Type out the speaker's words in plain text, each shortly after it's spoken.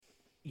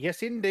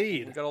Yes, We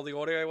indeed. got all the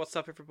audio. What's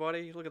up,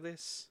 everybody? Look at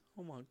this.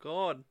 Oh my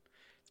god.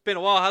 It's been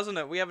a while, hasn't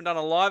it? We haven't done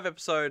a live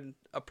episode,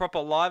 a proper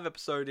live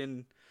episode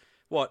in,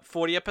 what,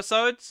 40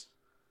 episodes?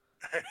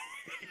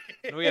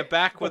 And we are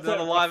back with What's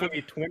another that, live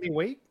roughly 20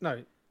 weeks?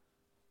 No,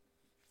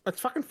 it's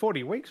fucking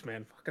 40 weeks,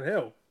 man. Fucking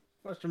hell.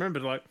 I just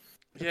remembered, like,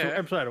 it's an Yeah.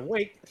 episode a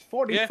week. It's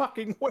 40 Yeah.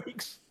 fucking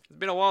weeks. It's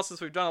been a while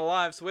since we've done a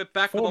live, so we're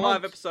back with a 4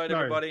 live months. episode, No,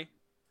 everybody.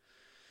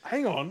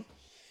 hang on.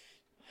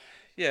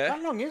 Yeah.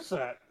 How long is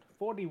that?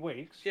 40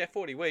 weeks? Yeah,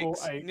 40 4,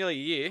 weeks. 8, Nearly a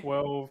year.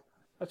 12.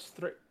 That's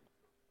 3.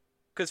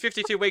 Because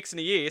 52 weeks in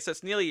a year, so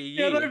it's nearly a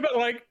Yeah, year. no, but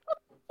like,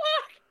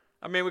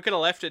 I mean, we could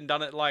have left it and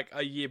done it like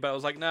a year, but I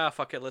was like, nah,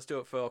 fuck it, let's do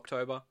it for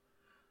October.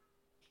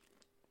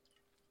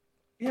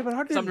 yeah, but I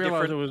didn't Something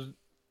realize different. it was.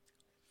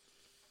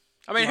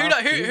 I mean,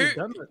 Last year who we've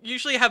done it.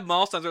 usually have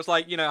milestones where it's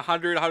like,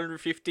 100,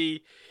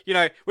 150,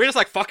 we're just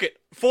like, fuck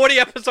it. 40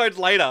 episodes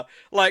later,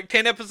 like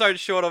 10 episodes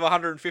short of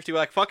 150, we're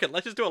like, fuck it,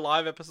 let's just do a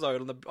live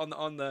episode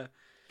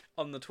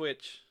on the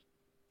Twitch.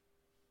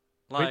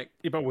 Like,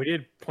 Yeah, but we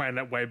did plan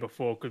that way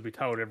before because we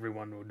told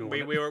everyone we were doing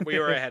we it. we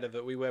were ahead of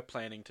it. We were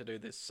planning to do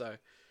this, so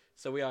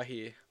we are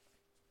here.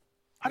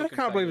 I Looking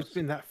can't believe fabulous. it's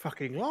been that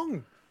fucking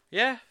long.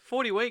 Yeah,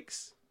 40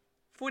 weeks.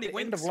 40 The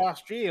end of weeks.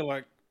 last year,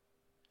 like.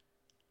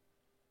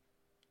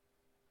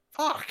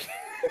 Fuck.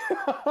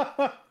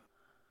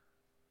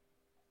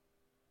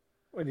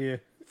 When you.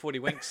 40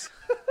 winks.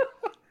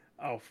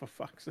 Oh, for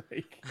fuck's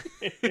sake.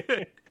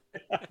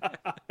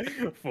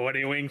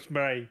 40 winks,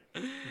 bray.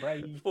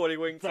 Bray. 40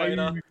 winks Bray.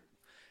 later.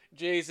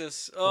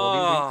 Jesus. 40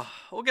 Oh,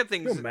 we'll get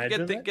things Can you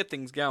imagine that? get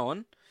things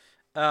going.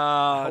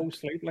 Whole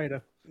sleep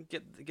later.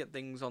 Get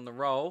things on the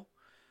roll.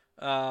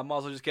 Might as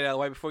well just get out of the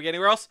way before we get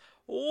anywhere else.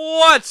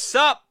 What's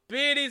up,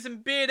 beardies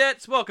and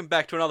beardettes? Welcome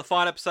back to another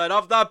fine episode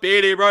of the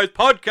Beardy Bros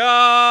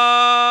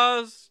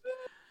Podcast.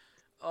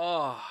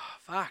 Oh,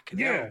 fuck.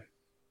 Yeah.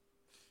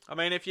 I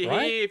mean, if you're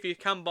Right? here, if you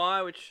come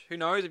by, which who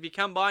knows, if you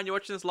come by and you're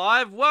watching this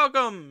live,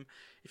 welcome.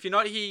 If you're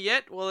not here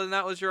yet, well, then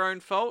that was your own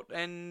fault,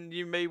 and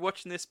you may be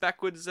watching this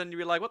backwards, and you'll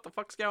be like, what the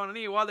fuck's going on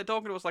here? Why are they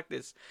talking to us like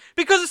this?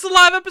 Because it's a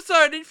live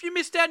episode, and if you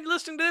missed out and you're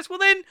listening to this, well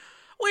then,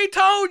 we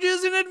told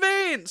you in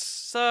advance.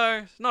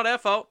 So, it's not our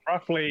fault.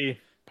 Roughly,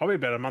 probably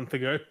about a month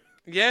ago.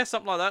 Yeah,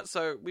 something like that,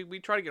 so we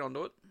try to get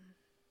onto it.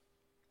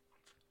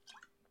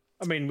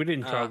 I mean, we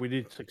didn't try, Uh, we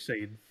did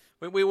succeed.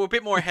 We were a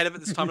bit more ahead of it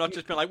this time, not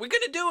just being like, we're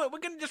going to do it, we're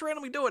going to just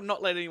randomly do it, and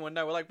not let anyone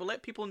know. We're like, we'll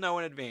let people know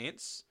in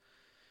advance,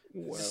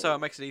 so it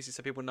makes it easy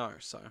so people know,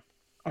 so...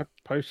 I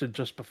posted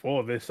just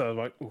before this, so I was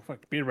like, oh,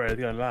 fuck, be ready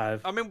to go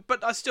live. I mean,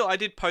 but I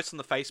did post on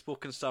the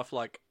Facebook and stuff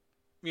like,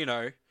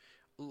 a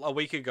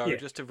week ago, Yeah.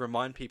 just to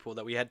remind people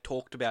that we had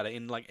talked about it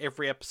in like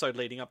every episode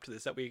leading up to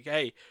this. That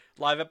hey,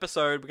 live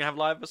episode, we're gonna have a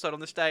live episode on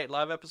this date,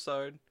 live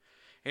episode.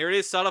 Here it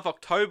is, start of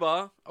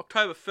October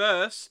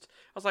 1st.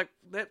 I was like,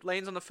 that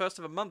lands on the first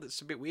of a month.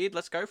 It's a bit weird.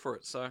 Let's go for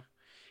it. So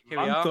here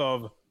we Month are,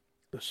 of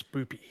the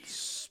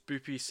spoopies.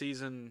 spoopy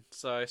season.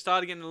 So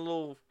started getting a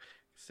little.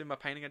 See my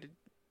painting I did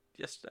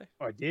yesterday,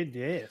 I did,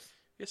 yes.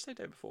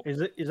 day before. Is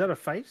that a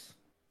face?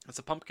 It's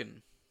a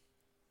pumpkin.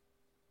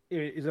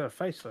 Is that a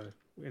face though?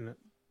 In it,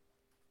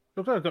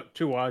 looks like it's got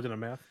 2 eyes and a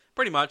mouth.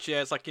 Pretty much,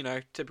 yeah. It's like,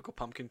 typical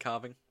pumpkin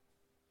carving.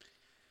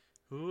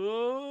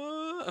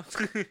 Ooh.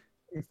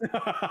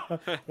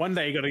 One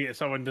day you got to get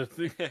someone to.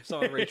 Yeah,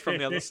 someone reach from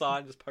the other side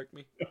and just poke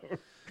me.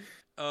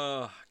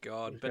 Oh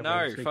god, but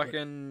no, Secret.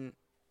 fucking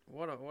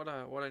what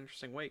an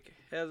interesting week.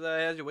 How's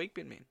your week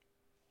been, man?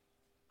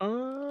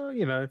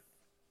 You know,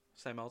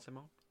 Same old, same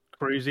old.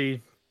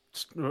 cruisy,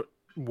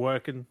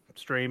 working,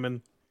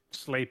 streaming,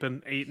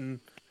 sleeping, eating,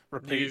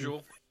 repeating.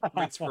 Usual,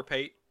 rinse,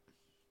 repeat.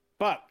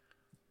 But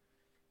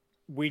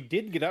we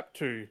did get up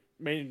to,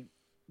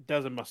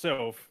 does it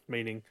myself,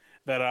 meaning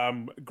that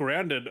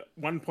Grounded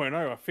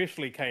 1.0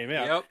 officially came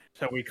out. Yep.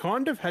 So we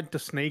kind of had to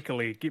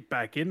sneakily get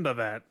back into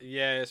that.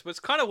 Yes, but it's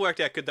kind of worked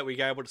out good that we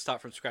were able to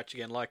start from scratch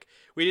again. Like,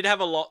 we did have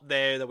a lot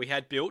there that we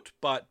had built,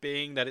 but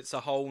being that it's a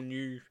whole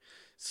new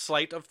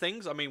slate of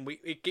things, I mean,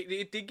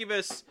 it did give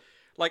us,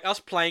 like, us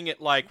playing it,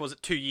 like, was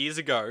it 2 years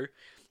ago?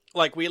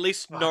 Like, we at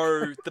least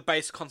know the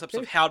base concepts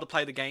of how to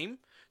play the game,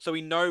 so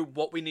we know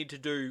what we need to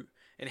do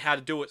and how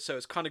to do it, so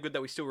it's kind of good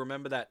that we still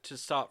remember that to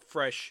start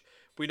fresh.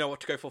 We know what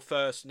to go for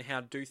first and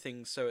how to do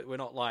things, so we're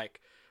not like,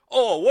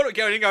 oh, what are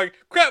we going,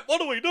 crap, what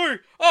do we do?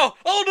 Oh,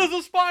 there's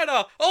a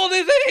spider! Oh,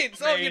 there's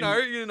ants!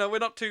 Oh, we're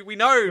not too, we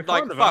know, We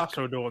like, kind of fuck.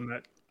 also doing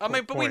that. I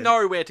mean, but we point.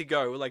 know where to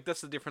go. Like, that's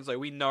the difference, though.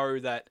 We know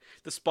that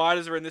the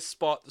spiders are in this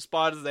spot, the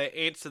spiders are there,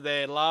 ants are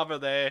there, larvae are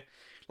there.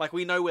 Like,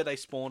 we know where they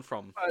spawn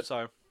from,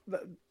 so...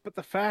 But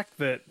the fact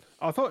that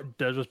I thought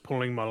Des was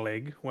pulling my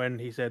leg when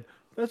he said,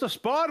 "There's a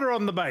spider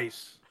on the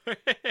base."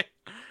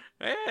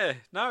 Yeah,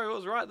 no, it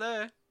was right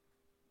there.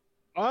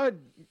 I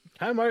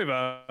came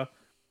over,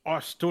 I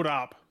stood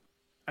up,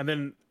 and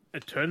then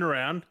it turned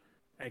around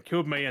and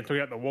killed me and took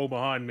out the wall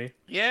behind me.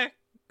 Yeah,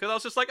 because I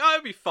was just like, oh,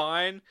 it'll be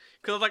fine.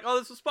 Because I was like, oh,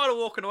 there's a spider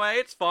walking away,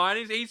 it's fine,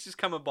 he's just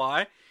coming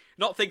by. And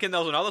not thinking there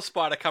was another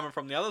spider coming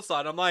from the other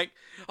side. I'm like,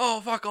 oh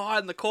fuck, I'll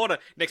hide in the corner.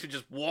 Next one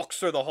just walks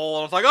through the hall.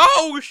 I was like,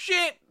 oh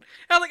shit!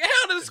 I was like,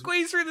 how did it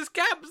squeeze through this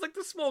gap? It's like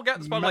this small gap.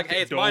 The spider's like,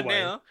 hey, it's mine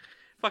now.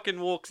 Fucking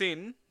walks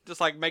in,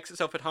 just like makes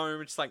itself at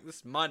home. It's like, this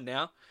is mine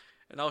now.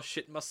 And I was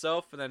shitting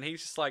myself, and then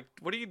he's just like,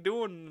 "What are you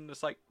doing?" And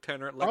it's like,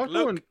 turn around, like,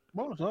 look.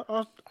 What was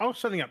that? I was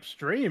setting up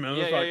stream, and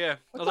yeah.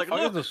 I was like,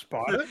 look, the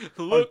spider.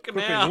 Look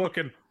now.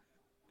 Looking.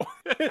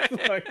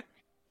 Like,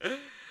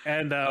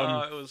 and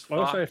it was I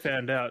also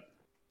found out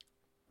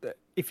that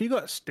if you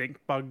got stink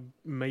bug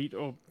meat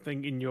or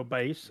thing in your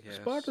base,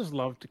 spiders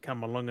love to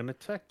come along and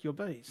attack your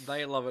base.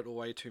 They love it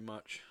way too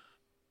much.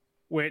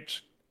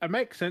 Which it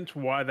makes sense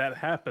why that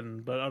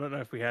happened, but I don't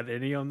know if we had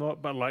any or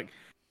not. But like,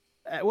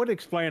 it would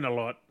explain a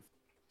lot.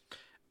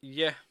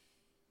 Yeah.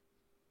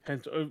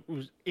 And it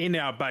was in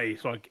our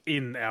base, like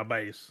in our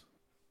base.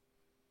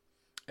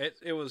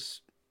 It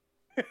was.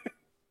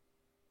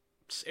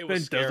 It was then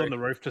scary. Does on the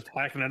roof just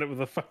hacking at it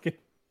with a fucking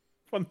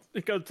one.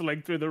 It goes to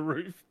like through the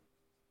roof.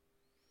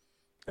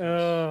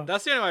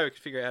 That's the only way we could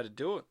figure out how to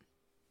do it.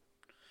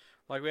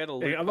 Like we had a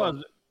loop.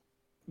 Otherwise,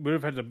 we'd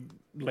have had to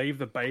leave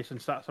the base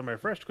and start somewhere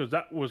fresh because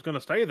that was going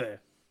to stay there.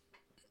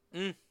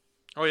 Mm.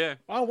 Oh yeah.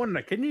 I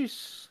wonder, can you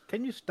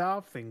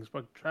starve things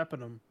by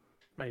trapping them?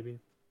 Maybe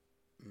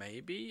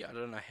I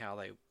don't know how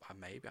they.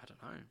 Maybe I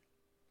don't know.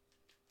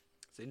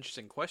 It's an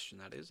interesting question.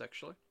 That is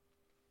actually.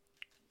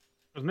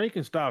 Because now you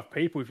can starve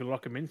people if you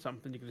lock them in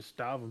something. You can just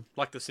starve them,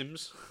 like The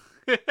Sims.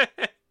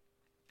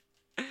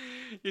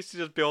 Used to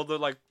just build them,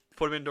 like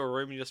put them into a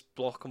room and you just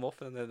block them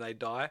off, and then they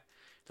die.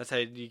 That's how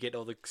you get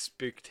all the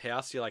spooked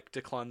house. You like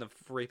decline the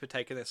Reaper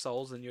taking their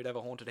souls, and you'd have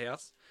a haunted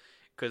house.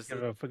 Because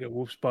I forget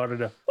wolf spider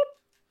to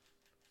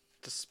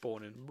just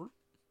spawn in.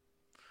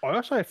 I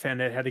also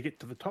found out how to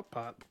get to the top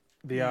part.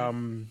 The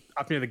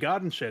up near the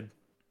garden shed.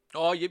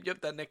 Oh,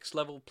 yep, that next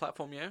level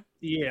platform, yeah.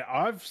 Yeah,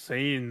 I've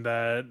seen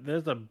that.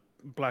 There's a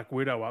Black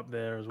Widow up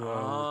there as well.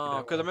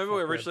 Oh, because I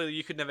remember originally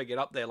you could never get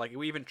up there. Like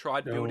we even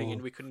tried building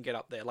and we couldn't get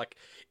up there. Like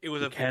it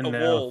was a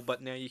wall,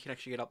 but now you can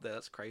actually get up there.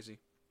 That's crazy.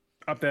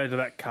 Up there to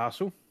that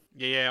castle.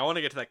 Yeah, I want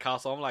to get to that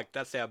castle. I'm like,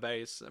 that's our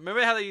base.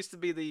 Remember how there used to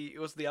be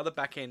it was the other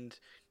back end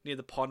near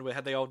the pond where it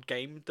had the old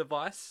game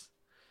device?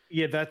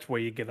 Yeah, that's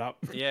where you get up.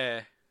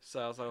 Yeah. So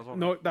I was wondering.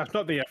 No, that's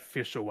not the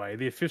official way.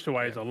 The official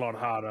way is a lot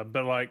harder,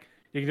 but like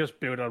you can just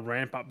build a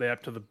ramp up there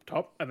up to the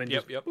top, and then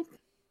Yep.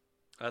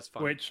 That's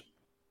fun. Which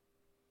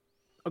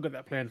I've got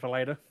that planned for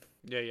later.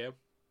 Yeah.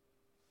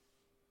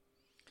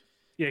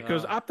 Yeah,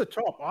 because up the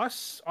top,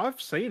 I've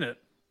seen it.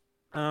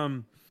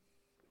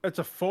 It's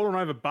a fallen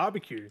over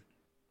barbecue.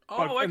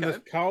 Oh, okay. And there's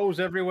coals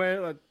everywhere.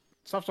 Like,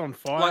 stuff's on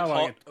fire. Like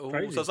hot.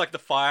 So it's like the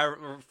fire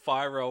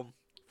realm,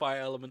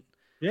 fire element.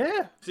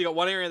 Yeah. So you got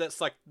one area that's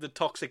like the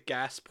toxic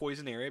gas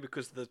poison area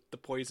because the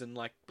poison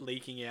like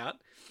leaking out.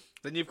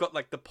 Then you've got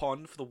like the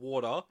pond for the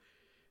water.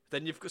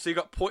 Then you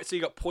got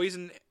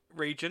poison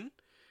region,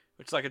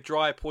 which is like a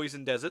dry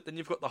poison desert. Then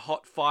you've got the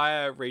hot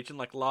fire region,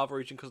 like lava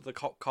region because of the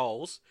hot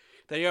coals.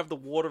 Then you have the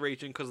water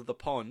region because of the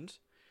pond.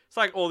 It's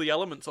like all the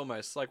elements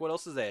almost. Like what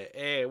else is there?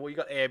 Air. Well, you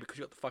got air because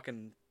you got the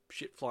fucking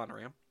shit flying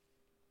around.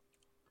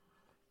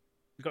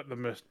 You got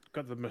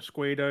the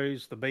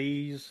mosquitoes, the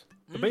bees.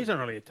 The bees don't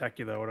really attack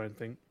you though, I don't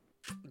think.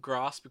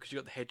 Grass because you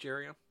got the hedge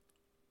area.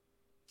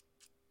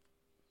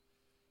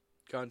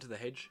 Go into the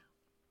hedge.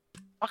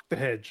 Fuck the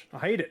hedge. I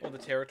hate it. Or the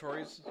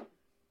territories.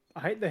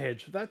 I hate the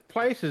hedge. That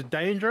place is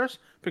dangerous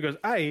because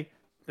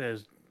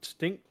there's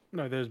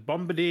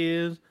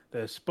bombardiers,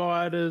 there's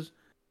spiders.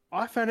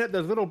 I found out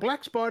there's little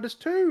black spiders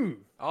too.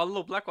 Oh,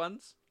 little black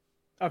ones.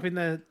 Up in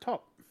the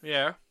top.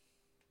 Yeah.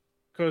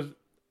 Because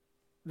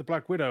the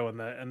Black Widow and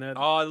the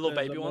little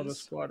baby ones.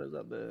 Spiders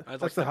up there.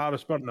 That's like the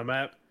hardest spot on the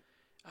map.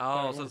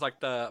 Oh, so it's like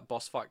the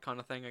boss fight kind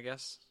of thing, I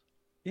guess.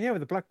 Yeah,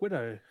 with the Black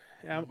Widow.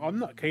 I'm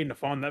not keen to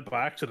find that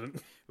by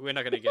accident. We're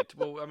not going to get to...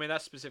 Well, I mean,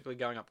 that's specifically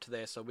going up to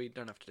there, so we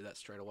don't have to do that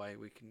straight away.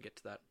 We can get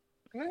to that.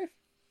 Okay.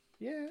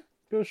 Yeah.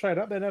 Go straight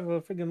up there and have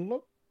a friggin'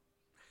 look.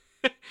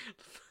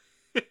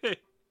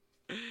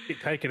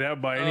 Get taken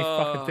out by any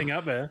fucking thing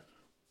up there.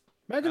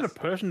 Imagine a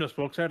person just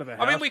walks out of the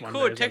house. I mean, we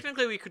could.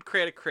 Technically, we could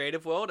create a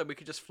creative world and we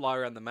could just fly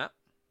around the map.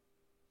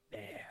 Yeah,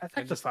 that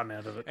takes the fun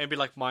out of it. And be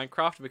like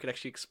Minecraft, and we could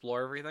actually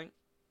explore everything.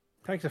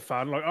 Takes the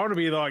fun. Like I want to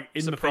be like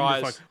in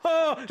Surprise. the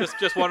thing, just like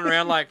just wandering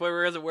around like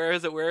where is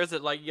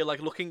it? Like you're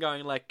like looking,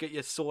 going like get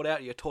your sword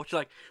out, your torch,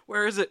 like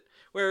where is it?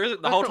 The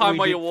whole time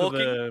while you're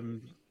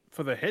walking.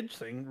 For the hedge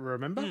thing,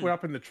 remember? We're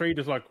up in the tree,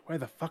 just like, where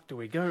the fuck do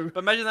we go? But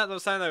imagine that I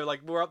was saying though,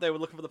 like we're up there, we're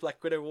looking for the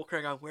Black Widow, walking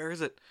around, going, where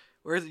is it?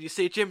 You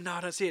see it, Jim? No,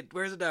 I don't see it.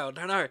 Where is it now? I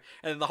don't know.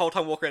 And then the whole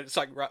time walking around, it's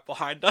like right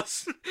behind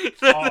us.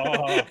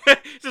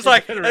 It's just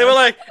like, and they were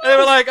like,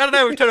 I don't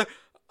know. We turn,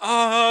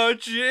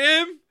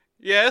 Jim.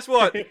 Yes,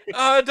 what?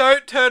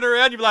 Don't turn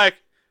around. You'd be like,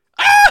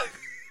 ah!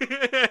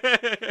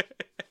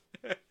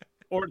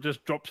 Or it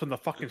just drops in the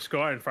fucking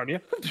sky in front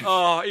of you.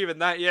 Oh, even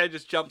that, yeah, it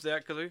just jumps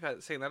out because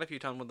we've seen that a few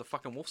times with the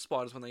fucking wolf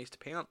spiders when they used to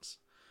pounce.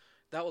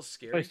 That was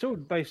scary. They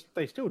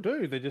still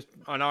do. They just.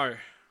 I know.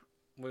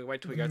 We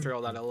wait till we go through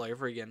all that all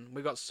over again.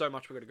 We got so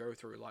much we got to go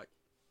through. Like,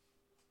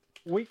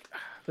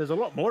 there's a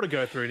lot more to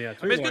go through now too.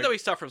 I mean, it's like, good that we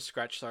start from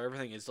scratch, so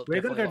everything is we're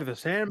definitely gonna go to the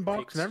sandbox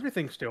fixed. and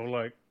everything still.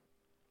 Like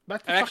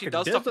that's the It actually fucking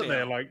does stuff desert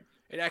there. now. Like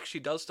It actually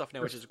does stuff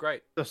now, which is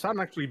great. the sun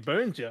actually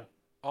burns you.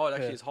 Oh, it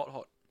actually Yeah. is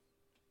hot.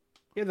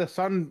 Yeah, the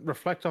sun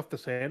reflects off the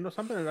sand or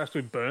something and it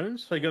actually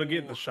burns. So you got to get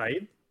in the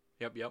shade.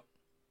 Yep.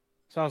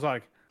 So I was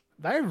like,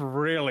 they've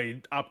really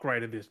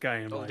upgraded this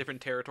game. All the Like, different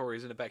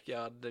territories in the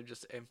backyard, they've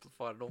just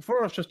amplified it all. before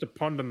it was just a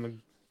pond and the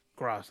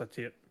grass. That's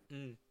it.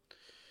 Mm.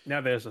 Now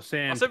there's a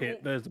sand said-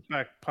 pit. There's the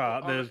back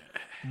part. Oh, There's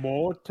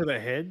more to the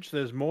hedge.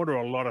 There's more to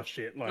a lot of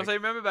shit. Like, Because I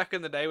remember back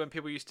in the day when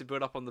people used to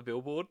build up on the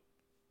billboard.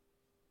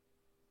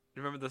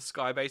 You remember the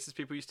sky bases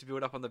people used to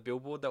build up on the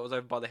billboard that was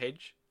over by the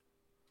hedge?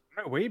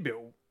 no, we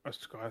built a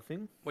sky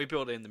thing. We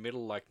built it in the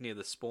middle, like near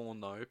the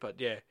spawn, though. But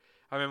yeah,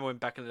 I remember when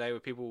back in the day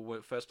when people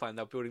were first playing,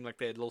 they were building like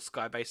their little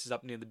sky bases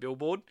up near the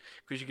billboard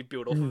because you could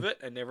build off of it,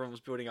 and everyone was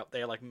building up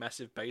their like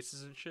massive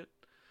bases and shit.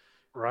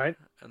 Right?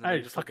 And then Hey, they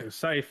it's just fucking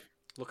safe.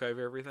 look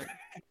over everything.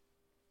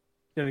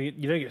 You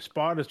don't get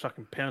spiders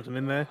fucking pouncing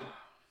in there.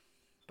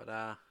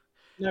 But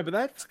No, but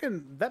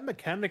that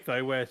mechanic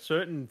though, where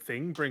certain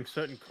thing brings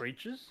certain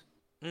creatures,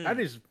 that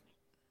is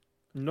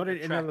not in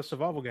any other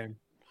survival game.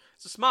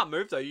 it's a smart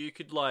move though. You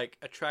could like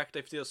attract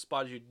if there's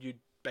spiders, you'd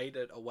bait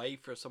it away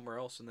for somewhere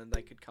else, and then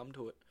they could come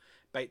to it,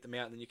 bait them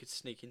out, and then you could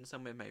sneak in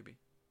somewhere maybe.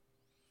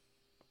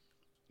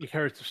 You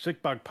carry the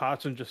stick bug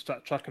parts and just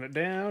start chucking it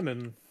down,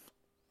 and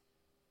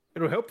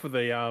it'll help for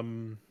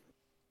the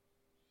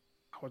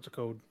what's it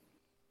called?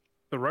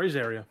 The rose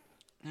area.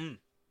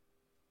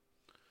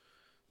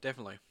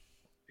 Definitely.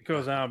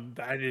 Because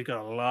they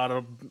got a lot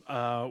of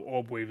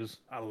orb weavers.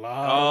 A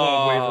lot of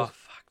Oh, orb weavers.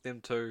 fuck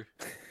them too.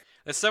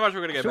 There's so much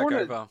we're gonna go So back wanna-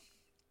 over.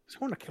 Just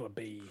want to kill a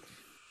bee.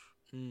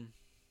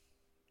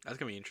 That's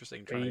gonna be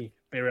interesting. Trying to...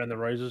 Bee around the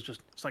roses,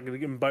 just it's like a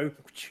getting bow.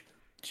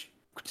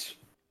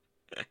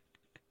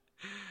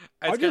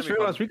 I just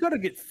realized we got to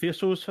get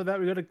thistles for that.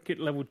 We got to get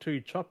level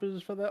 2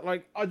 choppers for that.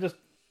 Like,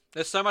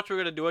 There's so much we're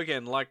gonna do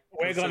again. Like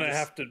we are so gonna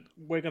this-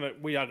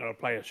 we are gonna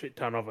play a shit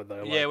ton of it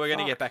though. Yeah, like, we're gonna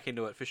fuck, get back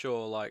into it for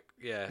sure. Like,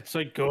 yeah, It's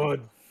so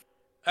good.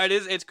 it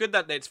is. It's good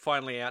that it's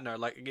finally out now.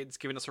 Like, it's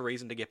given us a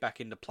reason to get back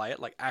into play it.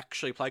 Like,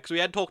 actually play because we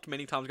had talked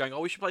many times going, oh,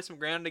 we should play some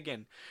ground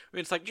again. I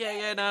mean, it's like,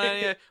 yeah,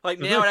 no. Like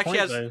There's now no it actually point,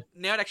 has though.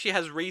 now it actually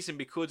has reason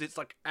because it's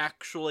like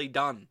actually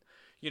done.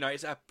 You know,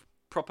 it's a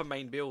proper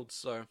main build.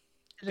 So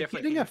Is it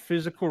definitely getting a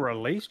physical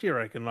release? Do you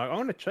reckon? Like, I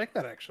want to check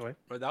that actually.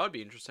 well, that would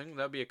be interesting.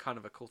 That would be a kind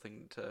of a cool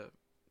thing to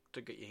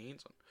get your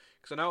hands on.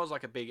 Because I know it was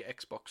like a big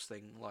Xbox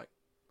thing, like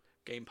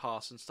Game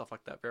Pass and stuff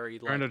like that. Very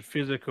like Granted,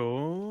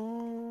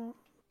 physical.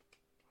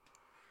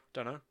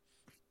 don't know.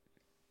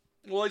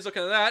 While he's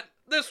looking at that,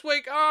 this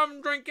week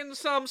I'm drinking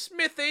some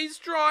Smithy's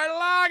Dry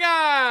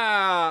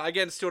Lager.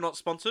 Again, still not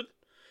sponsored,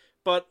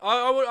 but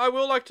I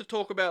will like to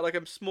talk about like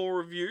a small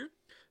review.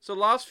 So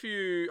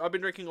I've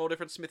been drinking all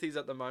different Smithies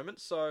at the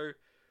moment. So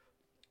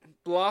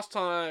last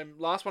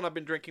one I've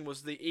been drinking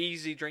was the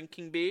easy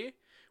drinking beer,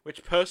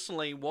 which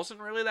personally wasn't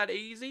really that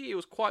easy. It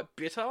was quite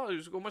bitter. It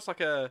was almost like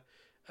a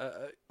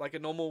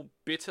normal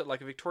bitter,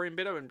 like a Victorian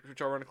bitter,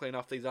 which ironically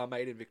enough, these are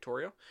made in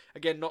Victoria.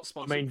 Again, not I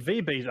sponsored.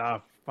 mean, VBs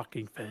are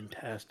fucking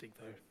fantastic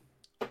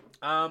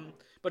though.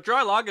 But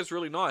dry lager is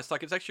really nice.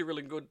 Like, it's actually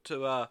really good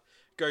to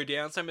go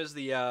down. Same as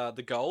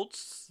the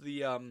golds.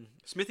 The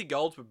Smithy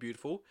golds were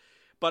beautiful.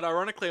 But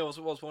ironically, I was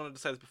wanted to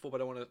say this before, but I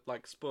don't want to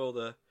like spoil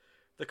the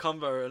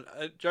convo.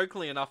 And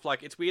jokingly enough,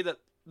 like it's weird that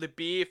the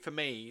beer for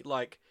me,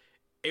 like,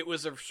 it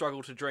was a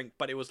struggle to drink,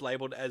 but it was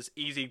labeled as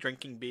easy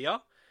drinking beer.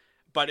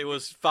 But it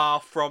was far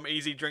from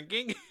easy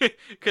drinking.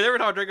 Because every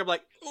time I drink, I'm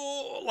like,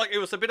 oh, like it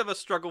was a bit of a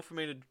struggle for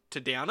me to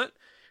down it.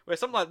 Where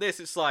something like this,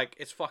 it's like,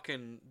 it's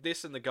fucking,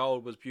 this and the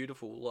gold was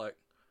beautiful. Like,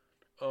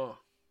 oh.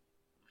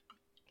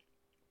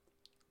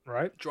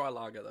 Right? Dry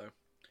lager, though.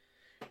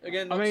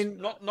 Again,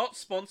 not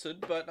sponsored,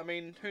 but I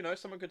mean, who knows?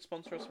 Someone could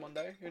sponsor us one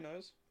day. Who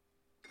knows?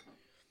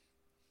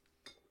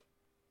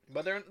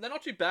 But they're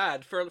not too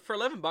bad for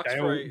 $11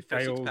 for a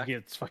Dale 6-pack.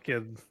 gets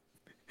fucking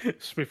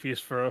Smithies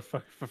for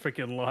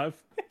freaking life.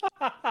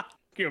 Can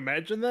you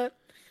imagine that?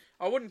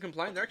 I wouldn't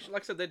complain. They're actually,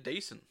 like I said, they're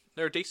decent.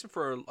 They're decent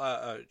for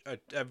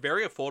a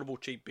very affordable,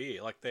 cheap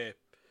beer. Like, they're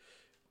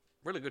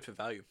really good for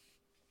value.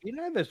 You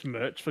know, there's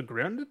merch for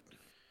Grounded.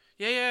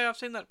 Yeah, I've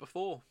seen that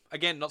before.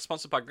 Again, not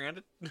sponsored by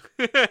Grounded.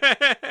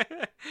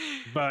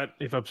 But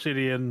if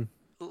Obsidian,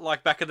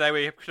 Like back in the day,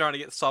 we were trying to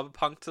get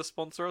Cyberpunk to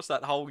sponsor us.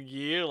 That whole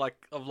year, like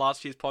of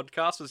last year's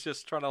podcast, was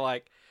just trying to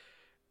like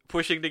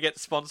pushing to get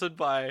sponsored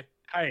by.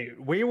 hey,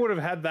 we would have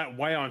had that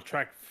way on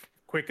track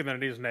quicker than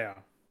it is now.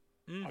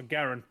 I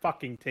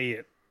guarantee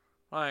it.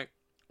 Like,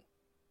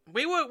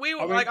 we were I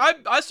mean- like,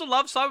 I still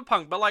love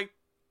Cyberpunk, but like,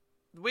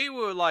 we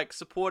were like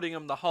supporting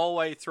them the whole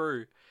way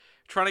through,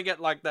 trying to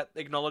get like that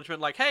acknowledgement,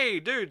 like, hey,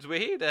 dudes, we're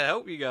here to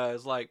help you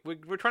guys. Like,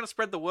 we're trying to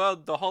spread the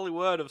word, the holy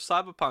word of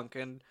Cyberpunk,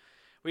 and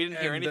we didn't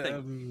hear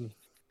anything.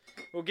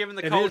 We're given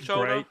the it cold is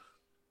shoulder. great.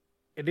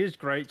 It is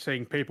great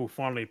seeing people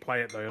finally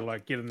play it though,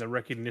 like getting the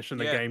recognition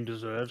the Yeah. game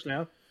deserves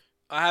now.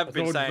 I have It's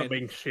been all saying, not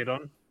being shit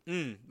on.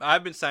 I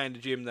have been saying to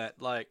Jim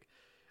that like,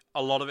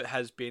 a lot of it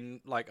has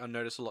been like I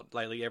noticed a lot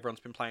lately. Everyone's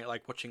been playing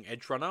like watching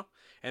Edge Runner,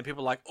 and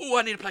people are like, "Oh,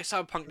 I need to play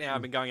Cyberpunk now."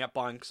 I've been going out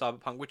buying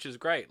Cyberpunk, which is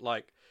great.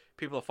 Like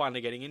people are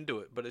finally getting into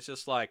it, but it's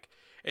just like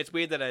it's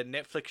weird that a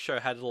Netflix show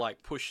had to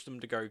like push them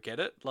to go get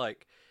it,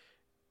 like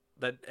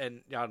that,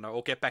 and I don't know,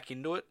 or get back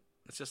into it.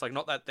 It's just like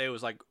not that there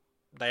was like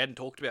they hadn't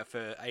talked about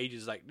for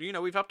ages. Like we've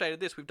updated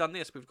this, we've done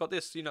this, we've got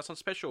this. It's on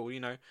special.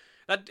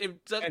 That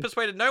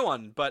persuaded no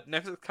one. But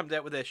Netflix comes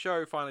out with their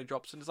show, finally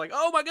drops, and it's like,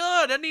 oh my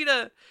god, I need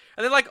a. And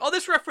they're like, oh,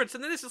 this reference,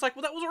 and then this is like,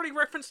 well, that was already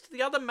referenced to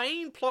the other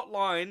main plot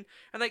line,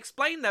 and they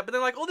explain that, but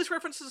they're like, oh, this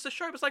references the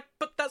show, but it's like,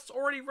 but that's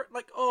already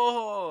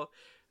oh,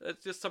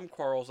 it's just some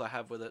quarrels I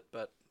have with it,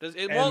 but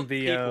it was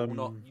people,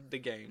 not the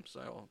game,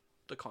 so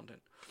the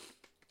content.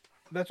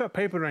 That's what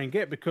people don't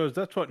get because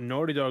that's what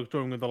Naughty Dog's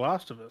doing with The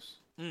Last of Us.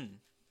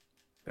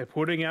 They're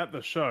putting out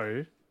the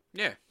show,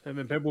 yeah, and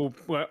then people,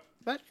 well,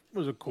 that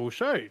was a cool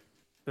show.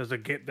 There's a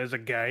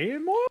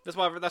game, or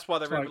that's why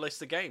they re-released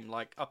the game,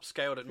 like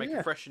upscaled it, make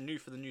it fresh and new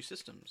for the new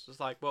systems. It's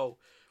like, well,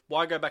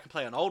 why go back and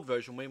play an old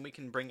version when we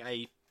can bring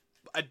a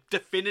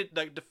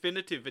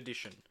definitive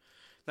edition?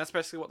 And that's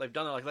basically what they've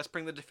done. They're like, let's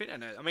bring the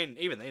definitive. I mean,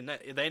 even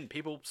then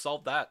people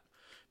solved that.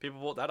 People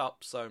brought that up.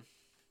 So,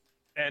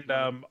 and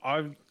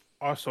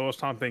I saw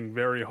something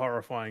very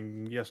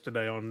horrifying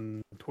yesterday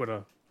on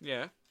Twitter.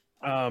 Yeah.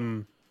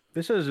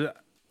 This is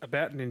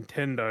about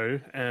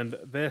Nintendo, and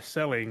they're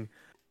selling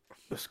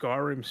the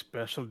Skyrim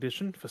Special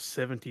Edition for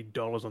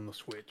 $70 on the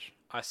Switch.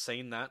 I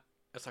seen that.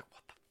 It's like,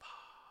 what the fuck?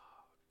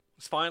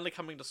 It's finally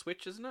coming to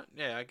Switch, isn't it?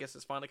 Yeah, I guess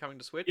it's finally coming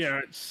to Switch. Yeah,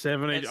 it's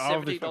 $70. It's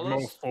 $70?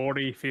 More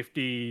 40,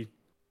 50.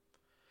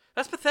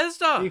 That's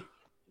Bethesda.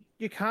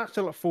 You can't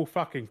sell it full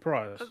fucking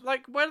price.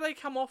 Like, where do they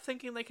come off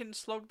thinking they can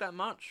slog that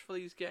much for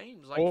these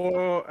games? Like,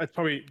 or it's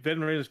probably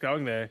then reasons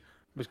going there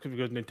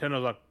because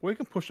Nintendo's like, we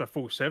can push a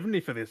full 70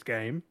 for this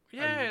game.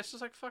 Yeah, and it's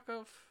just like, fuck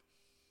off.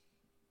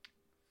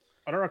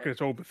 I don't reckon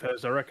it's all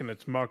Bethesda. I reckon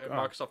it's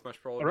Microsoft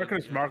most probably. I reckon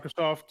it's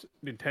Microsoft,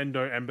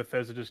 Nintendo, and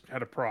Bethesda just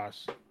had a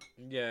price.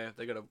 Yeah,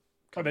 they got to.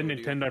 But then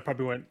Nintendo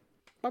probably went,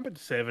 bump it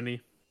to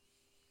 70,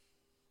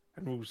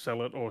 and we'll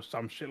sell it or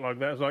some shit like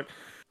that. It's like,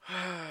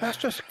 that's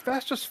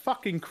just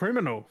fucking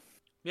criminal.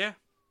 Yeah.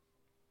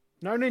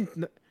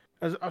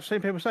 As I've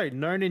seen people say,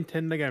 no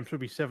Nintendo game should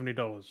be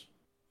 $70.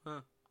 Huh.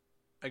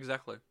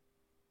 Exactly.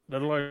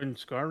 Let alone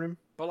Skyrim.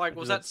 But like,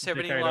 was that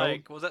 70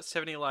 like? Was that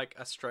 70 like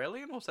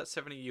Australian or was that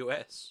 70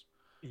 US?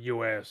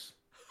 US.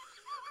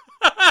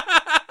 So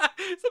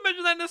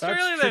imagine that in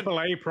Australia that's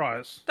AAA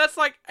price. That's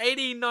like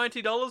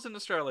 $80-$90 in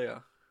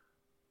Australia.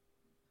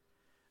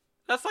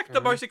 That's like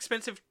the most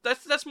expensive.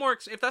 That's more.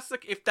 If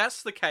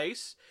that's the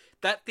case,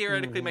 that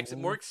theoretically makes it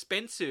more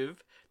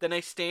expensive than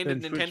a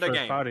standard Nintendo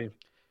game. Party.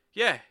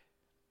 Yeah,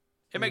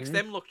 it makes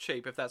them look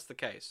cheap if that's the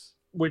case.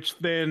 Which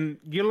then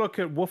you look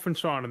at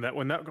Wolfenstein and that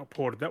when that got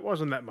ported, that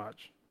wasn't that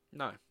much.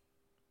 No.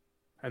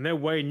 And they're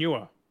way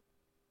newer.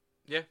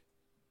 Yeah.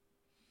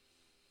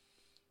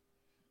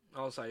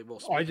 I'll say, well,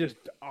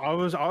 I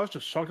was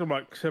just shocked. I'm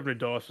like $70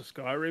 for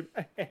Skyrim.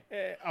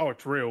 Oh,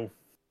 it's real.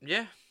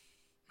 Yeah,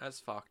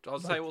 that's fucked. I'll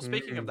say, well,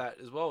 speaking of that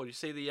as well, you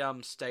see the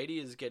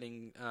Stadia is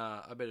getting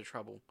a bit of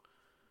trouble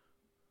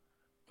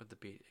with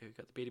we've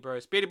got the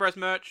Beardy Bros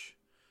merch.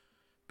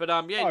 But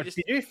yeah, did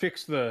you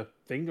fix the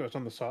thing that's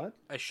on the side?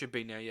 It should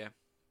be now. Yeah.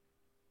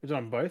 Is it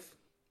on both?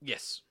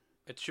 Yes,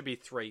 it should be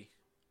 3.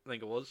 I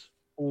think it was.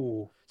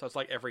 Ooh. So it's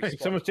like every spot.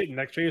 Someone's sitting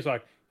next to you. It's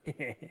like.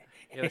 Yeah,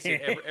 they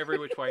sit every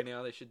which way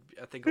now. They should.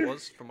 I think it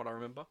was from what I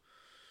remember.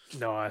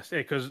 Nice, yeah,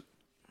 because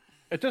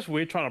it's just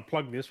weird trying to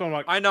plug this one. I'm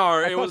like, I know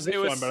it was.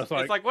 It's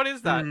like, what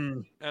is that?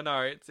 I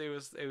know it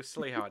was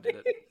silly how I did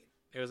it.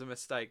 It was a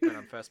mistake when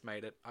I first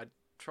made it. I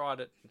tried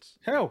it.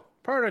 Hell,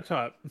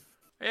 prototype.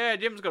 Yeah,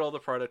 Jim's got all the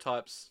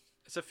prototypes.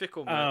 It's a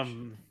fickle merch.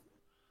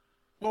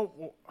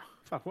 Well,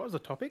 fuck. What was the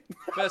topic?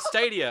 The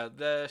Stadia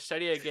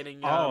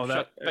getting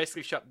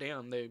basically shut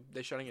down.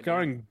 They're shutting it down.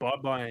 Going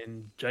bye-bye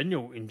in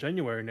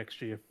January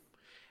next year.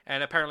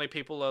 And apparently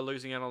people are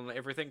losing out on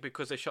everything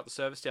because they shut the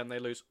service down.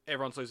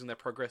 Everyone's losing their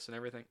progress and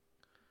everything.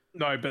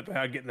 No, but they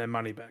are getting their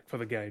money back for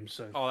the game.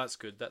 So. Oh, that's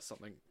good. That's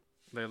something.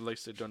 At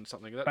least they've done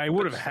something. They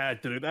would have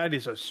had to do that.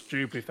 Is so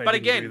stupid if they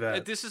didn't do that.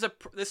 But again,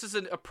 this is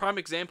a prime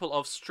example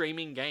of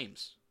streaming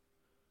games.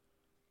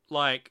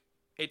 Like.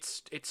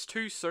 It's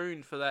too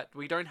soon for that.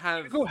 We don't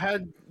have. Google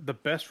had the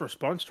best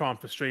response time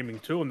for streaming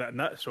too, and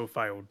that still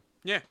failed.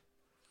 Yeah.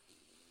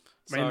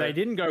 I mean, they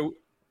didn't go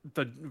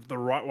the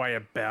right way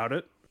about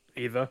it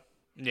either.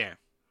 Yeah.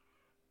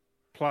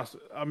 Plus,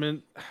 I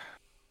mean,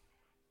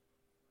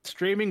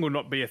 streaming will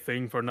not be a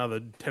thing for another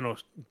 10 or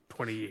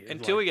 20 years.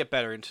 Until we get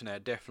better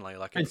internet, definitely.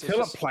 Like until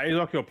it plays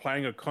like you're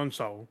playing a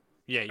console.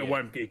 Yeah, it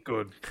won't get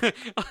good.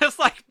 It's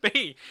like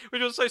me,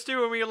 which was so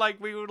stupid when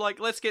we were like,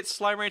 let's get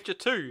Slime Rancher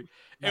 2.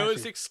 It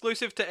was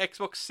exclusive to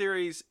Xbox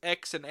Series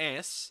X and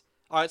S.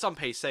 Oh, it's on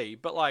PC,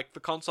 but like for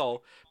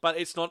console. But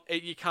it's not.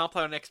 You can't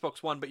play on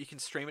Xbox One, but you can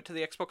stream it to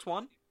the Xbox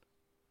One.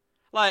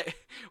 Like,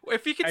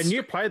 if you can. And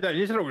you played that, and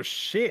you said it was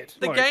shit.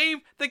 The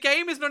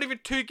game is not even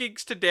 2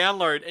 gigs to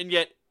download, and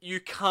yet you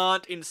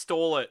can't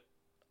install it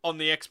on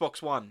the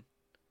Xbox One.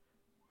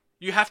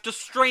 You have to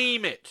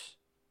stream it.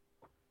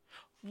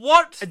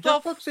 What It the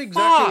just looks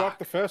exactly fuck? like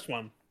the first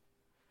one.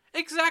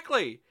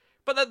 Exactly.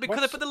 But because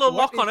they What's- put the little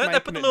what lock on is it, they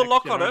put the making it little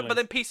lock next on gen it, but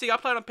only? then PC, I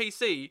play it on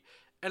PC,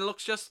 and it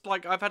looks just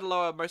like I've had to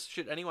lower most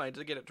shit anyway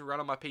to get it to run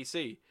on my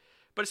PC.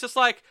 But it's just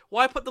like,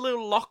 why put the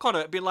little lock on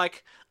it? Be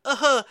like,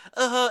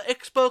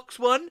 Xbox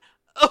One,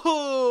 a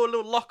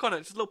little lock on it,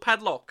 just a little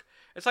padlock.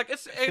 It's like,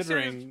 it's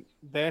Considering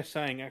they're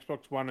saying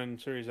Xbox One and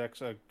Series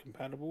X are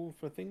compatible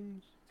for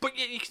things. but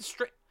you can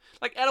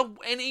like out of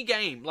any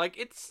game, like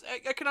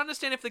I can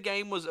understand if the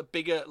game was a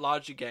bigger,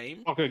 larger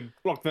game,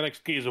 Like the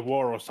next Gears of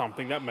War or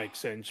something, that makes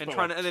sense. and but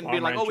trying like to, and then Slime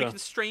being like, oh, we Rancher- can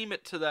stream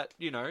it to that,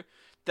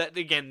 that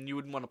again, you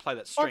wouldn't want to play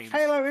that Like stream.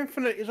 Halo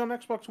Infinite is on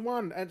Xbox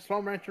One and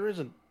Slime Rancher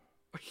isn't.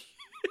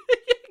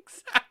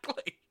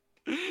 Exactly.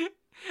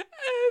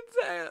 It's,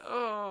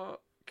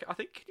 I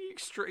think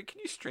can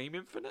you stream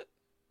Infinite?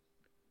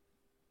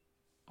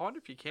 I wonder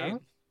if you can. Huh?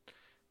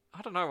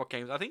 I don't know what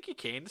games. I think you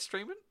can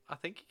stream it. I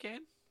think you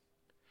can.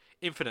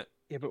 Infinite.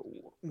 Yeah, but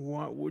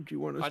why would you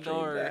want to I stream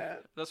know.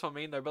 that? That's what I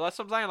mean though. But that's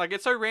what I'm saying. Like,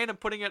 it's so random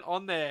putting it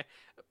on there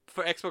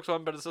for Xbox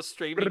One, but it's a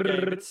streaming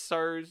game. It's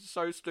so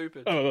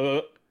stupid.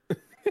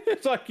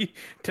 It's like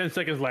 10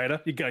 seconds later,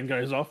 your gun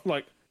goes off.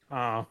 Like,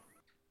 I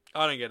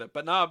don't get it.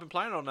 But no, I've been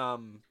playing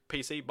on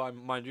PC, by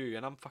mind you,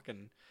 and I'm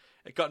fucking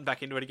gotten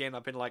back into it again.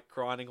 I've been like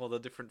grinding all the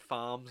different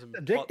farms and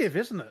addictive, plots.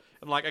 isn't it?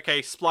 I'm like,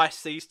 okay,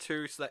 splice these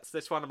two, so that's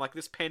this one. I'm like,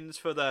 this pen's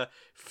for the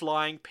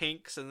flying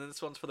pinks, and then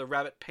this one's for the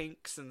rabbit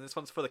pinks, and this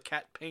one's for the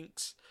cat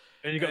pinks.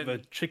 And you got the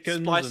And chickens.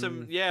 Splice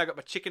and... them. Yeah, I got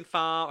my chicken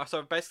farm.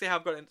 So basically,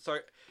 I've got so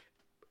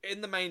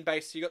in the main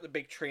base, you got the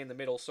big tree in the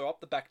middle. So up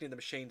the back near the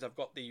machines, I've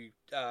got the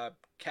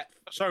cat.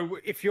 So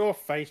if you're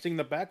facing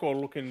the back or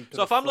looking, to So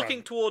the if I'm front?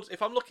 looking towards,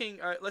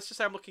 let's just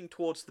say I'm looking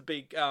towards the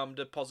big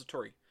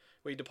depository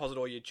where you deposit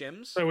all your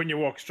gems. So when you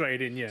walk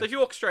straight in, yeah, So if you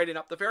walk straight in,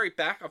 up the very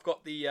back, I've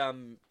got the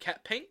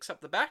cat pinks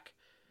up the back.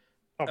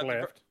 top At the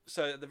left,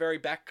 so at the very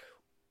back,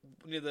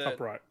 near the top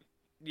right.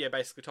 yeah,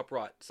 basically top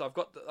right. So I've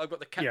got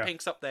the cat Yeah.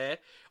 pinks up there.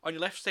 On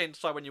your left hand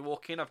side, when you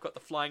walk in, I've got the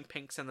flying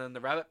pinks and then the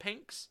rabbit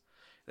pinks.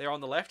 They're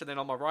on the left, and then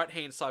on my right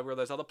hand side, where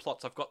those other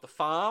plots, I've got the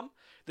farm,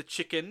 the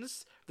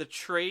chickens, the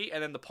tree,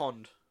 and then the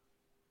pond.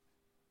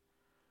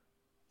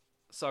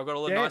 So I've got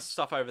all the Yeah. nice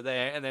stuff over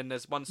there, and then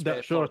there's one spare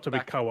That's sure plot to be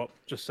back. co-op.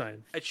 Just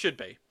saying. It should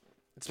be.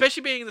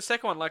 Especially being the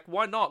second one, like,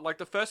 why not? Like,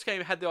 the first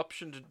game had the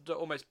option to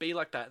almost be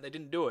like that, and they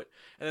didn't do it.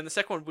 And then the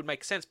second one would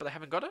make sense, but they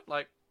haven't got it.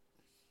 Like,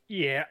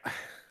 Yeah,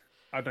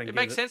 I don't. it get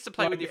makes sense to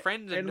play with Like, your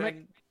friends and, make-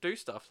 and do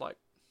stuff. Like,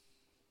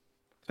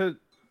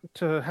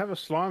 to have a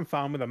slime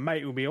farm with a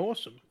mate would be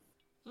awesome.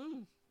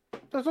 mm.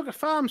 Let's look at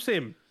Farm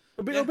Sim.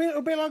 It'll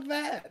be like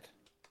that.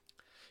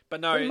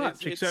 But no, Pretty it's,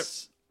 much,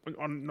 except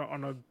not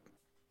on a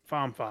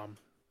farm.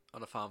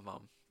 on a farm.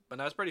 But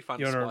no, it's pretty fun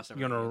You're to on splice a,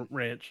 you're everything on in. a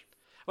ranch.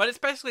 But it's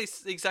basically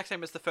the exact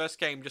same as the first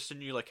game, just a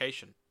new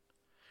location.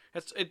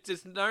 It's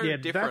no Yeah,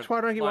 different. that's why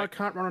I don't get why I like,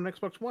 can't run on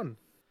Xbox One.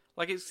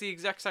 like, it's the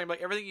exact same.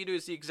 Like, everything you do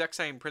is the exact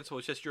same principle.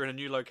 It's just you're in a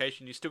new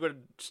location. You still got to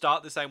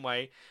start the same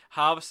way,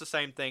 harvest the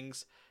same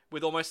things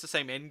with almost the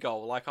same end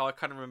goal. Like, I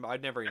can't remember.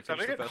 I'd never even It's a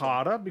finished the bit first one.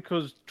 harder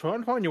because trying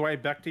to find your way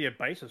back to your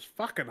base is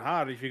fucking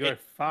hard if you go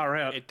far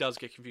out. It does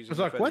get confusing. It's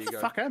the like, further where you the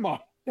go. fuck am I?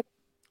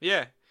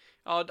 Yeah.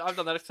 Oh, I've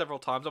done that several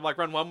times. I'm like,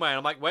 run one way, and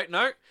I'm like, wait,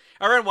 no.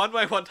 I ran one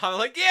way one time. I'm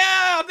like,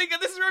 yeah, I'm thinking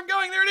this is where I'm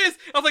going. There it is.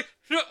 I was like,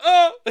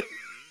 oh.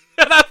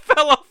 And I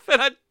fell off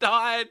and I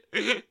died.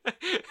 And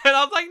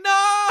I was like,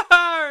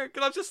 no.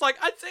 Because I was just like,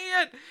 I see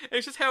it. And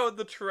it's just how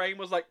the terrain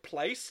was like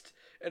placed.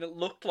 And it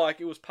looked like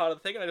it was part of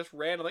the thing. And I just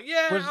ran. I'm like,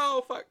 yeah,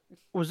 oh, fuck.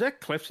 Was there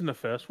cliffs in the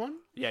first one?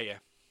 Yeah.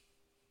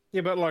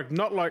 Yeah, but like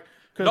not like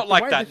 'cause Not the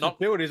like way that, This not- is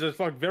built is it's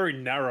like very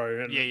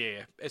narrow and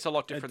Yeah. It's a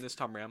lot different this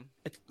time around.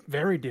 it's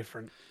very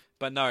different.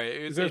 But no,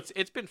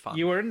 it's been fun.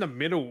 You were in the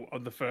middle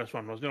of the first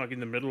one, wasn't you? Like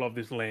in the middle of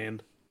this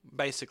land,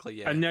 Basically,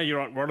 yeah. and now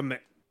you're like right on the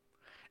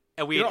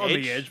A weird you're not on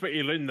edge. the edge, but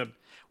you're in the. Well,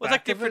 it's like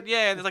back of different, it.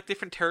 yeah. And there's like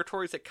different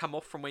territories that come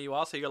off from where you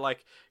are. So you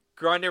like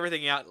grind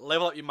everything out,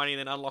 level up your money, and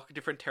then unlock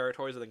different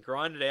territories, and then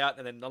grind it out,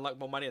 and then unlock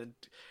more money. And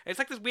it's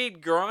like this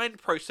weird grind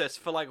process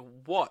for like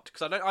what?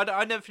 Because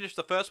I never finished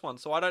the first one,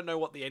 so I don't know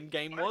what the end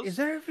game was. Is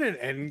there even an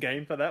end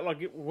game for that? Like,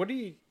 what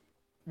is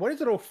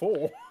it all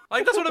for?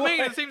 Like that's what I mean.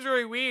 Like- It seems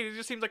very weird. It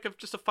just seems like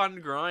just a fun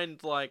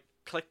grind, like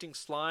collecting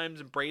slimes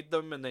and breed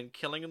them, and then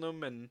killing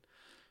them and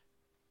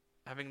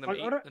having them Like,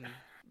 I eat don't- and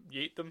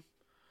yeet them.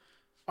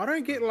 I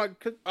don't get like.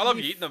 'Cause I love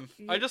you- eating them.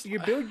 I just you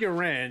build your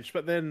ranch,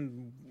 but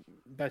then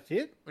that's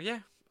it. Yeah,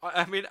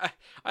 I mean,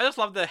 I just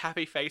love the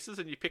happy faces,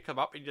 and you pick them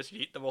up and you just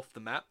yeet them off the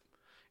map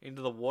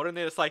into the water, and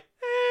they're just like,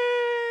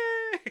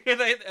 and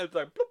it's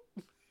like,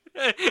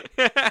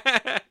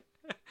 bloop.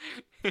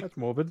 That's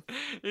morbid.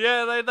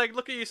 Yeah, they like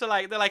look at you, so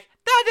like they're like,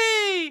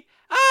 Daddy,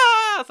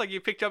 ah! It's like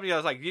you picked up and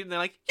you're like, and they're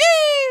like,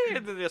 yay!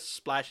 And then they just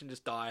splash and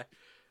just die.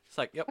 It's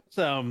like, yep,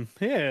 So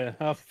yeah,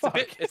 oh, fuck.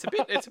 it's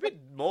a bit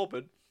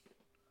morbid.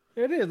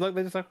 It is like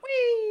they're just like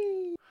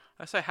whee.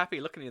 I'm so happy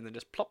looking at them, and then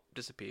just plop,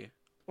 disappear.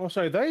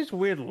 Also, those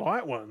weird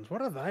light ones.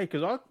 What are they?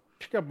 Because I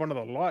pick up one of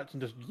the lights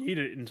and just yeet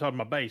it inside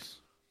my base.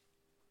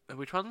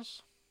 Which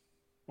ones?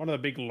 one of the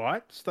big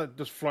lights that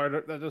just fly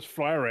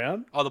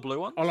around. Oh, the blue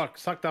ones. I like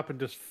sucked up and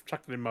just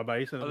chucked it in my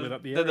base and it lit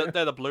up the They're area.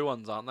 they're the blue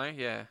ones, aren't they?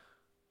 Yeah.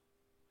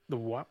 The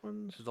white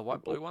ones? The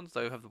white blue ones.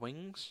 They have the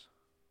wings.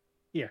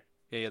 Yeah.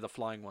 Yeah, the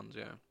flying ones.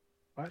 Yeah.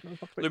 Right, no,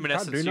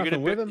 Luminescence. You can't do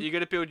nothing with them. You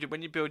gotta build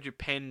when you build your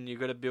pen. You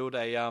gotta build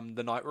a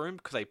the night room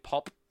because they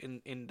pop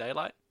in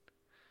daylight.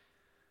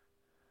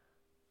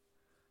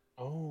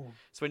 Oh.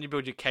 So when you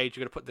build your cage,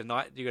 you gotta put the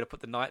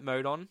night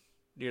mode on.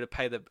 You gotta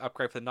pay the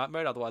upgrade for the night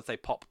mode, otherwise they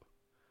pop.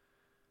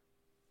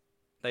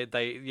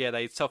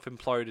 They self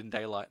implode in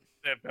daylight.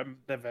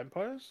 They're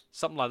vampires?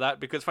 Something like that.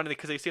 Because funny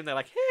because they see them, they're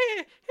like hey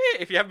hey.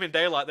 If you have them in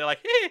daylight, they're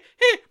like hey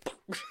hey.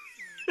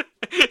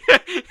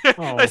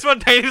 Oh. They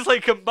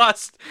spontaneously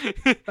combust.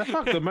 That's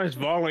like the most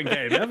violent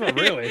game ever,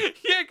 really.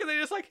 Yeah, because they're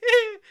just like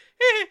hey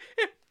hey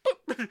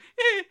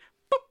hey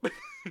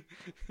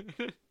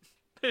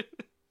boop.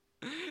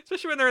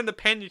 Especially when they're in the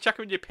pen, you chuck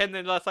them in your pen,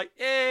 then it's like,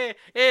 go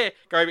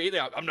over, eat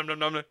them, nom nom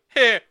nom nom,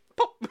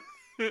 pop.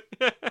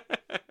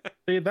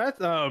 See,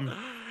 that's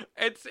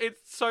It's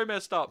so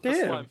messed up. Damn.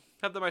 The slime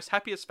have the most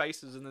happiest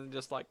faces, and then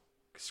just like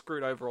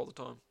screwed over all the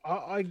time.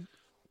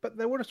 But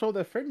they would have saw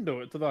their friend do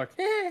it. So they're like,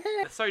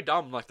 It's so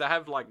dumb. Like they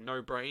have like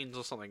no brains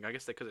or something. I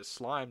guess because it's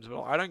slimes.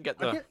 But I don't get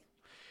the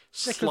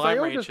slime they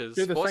all ranches. just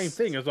do the same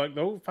thing. It's like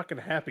they're all fucking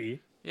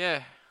happy.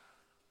 Yeah.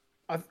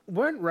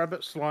 Weren't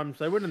rabbit slimes?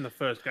 They weren't in the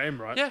first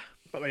game, right? Yeah.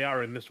 But they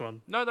are in this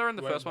one. No, they're in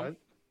the first one.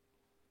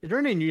 Is there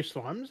any new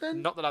slimes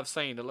then? Not that I've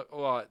seen.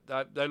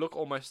 They look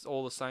almost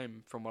all the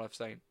same from what I've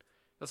seen.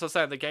 That's what I'm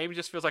saying. The game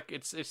just feels like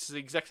it's the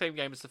exact same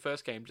game as the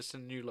first game, just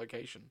in a new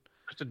location.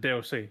 It's a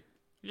DLC.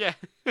 Yeah.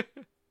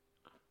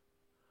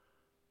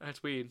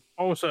 That's weird.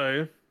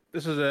 Also,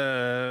 this is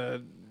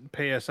a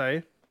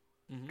PSA.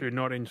 Mm-hmm. Do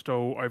not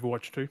install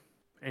Overwatch 2.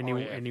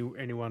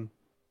 Anyone.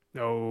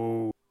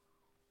 No.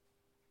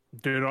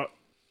 Do not.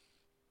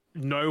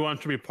 No one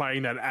should be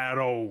playing that at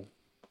all.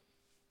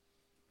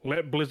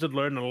 Let Blizzard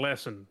learn a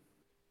lesson.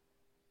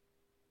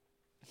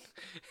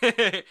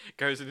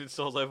 Goes and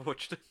installs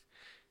Overwatch 2.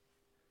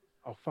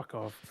 Oh, fuck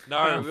off.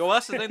 No, well,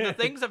 that's the thing. The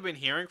things I've been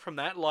hearing from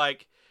that,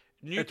 like...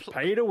 It's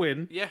pay to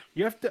win. Yeah.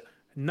 You have to...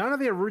 None of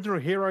the original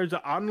heroes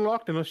are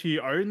unlocked unless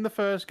you own the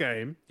first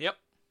game. Yep.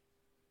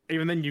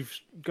 Even then, you've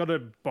got to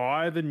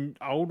buy the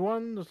old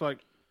one. It's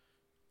like...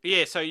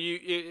 Yeah, so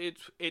you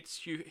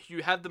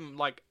have them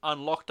like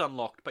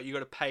unlocked, but you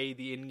got to pay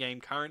the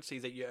in-game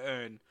currencies that you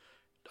earn.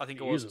 I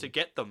think it was to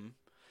get them,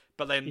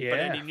 but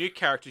any new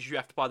characters you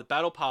have to buy the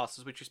battle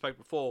passes, which we spoke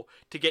before,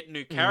 to get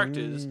new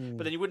characters.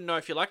 But then you wouldn't know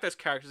if you like those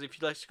characters if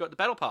you just got the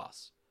battle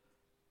pass.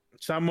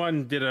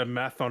 Someone did a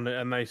math on it,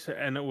 and they said,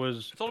 and it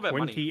was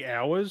 20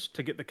 hours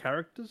to get the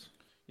characters.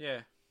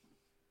 Yeah.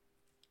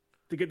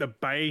 To get the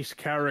base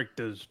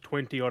characters,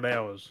 20 odd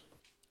hours.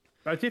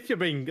 That's if you're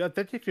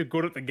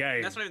good at the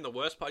game. That's not even the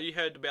worst part. You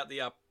heard about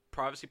the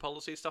privacy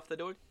policy stuff they're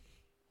doing?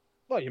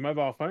 What, your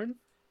mobile phone?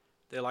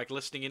 They're like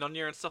listening in on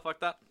you and stuff like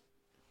that.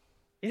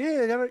 Yeah,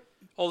 they gotta...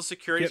 All the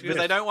security because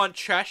they don't want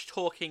trash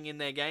talking in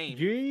their game.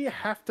 You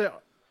have to.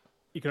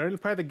 You can only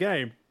play the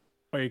game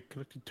when you're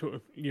connected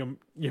to your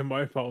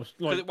mobile.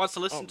 Because it wants to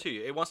listen to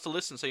you. It wants to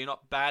listen, so you're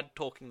not bad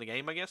talking the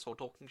game, I guess, or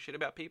talking shit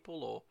about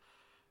people, or.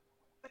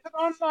 It's an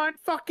online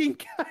fucking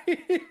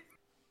game.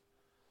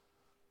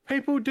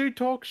 People do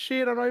talk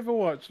shit on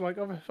Overwatch. Like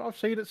I've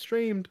seen it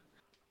streamed.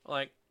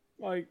 Like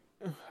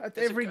at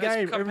every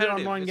game, every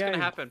online game. It's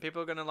gonna happen.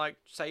 People are gonna like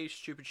say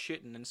stupid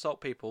shit and insult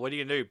people. What are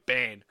you gonna do?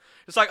 Ban.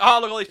 It's like, oh,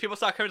 look, all these people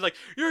start coming like,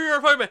 you're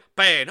a phone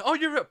ban. Oh,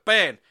 you're a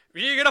ban.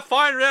 You're gonna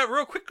find out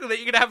real quickly that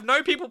you're gonna have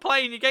no people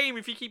playing your game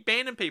if you keep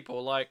banning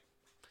people. Like,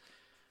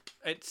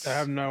 it's. They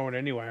have no one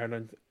anyway,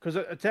 because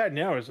it's out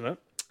now, isn't it?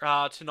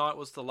 Tonight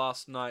was the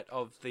last night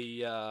of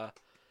the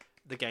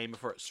game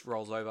before it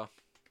rolls over.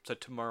 So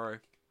tomorrow.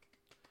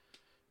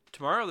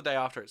 Tomorrow or the day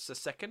after? It's the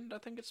 2nd, I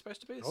think it's supposed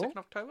to be. The 2nd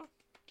October?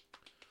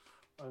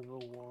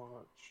 Overwatch.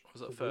 Or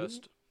was it the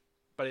 1st?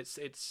 But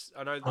it's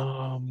I know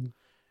I'm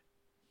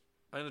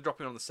only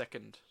dropping on the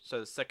 2nd.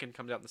 So the 2nd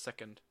comes out on the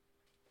 2nd.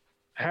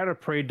 How to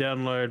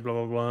pre-download, blah,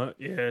 blah, blah.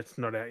 Yeah, it's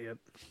not out yet.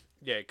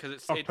 Yeah, because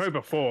it's... October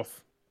 4th.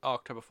 Oh,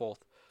 October 4th.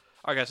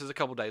 Okay, so there's a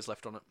couple days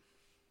left on it.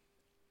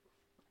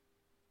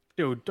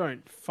 Dude,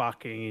 don't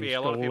fucking install yeah,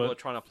 a lot of people it. are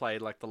trying to play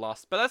like the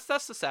last... But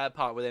that's the sad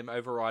part with them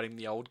overriding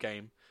the old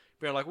game.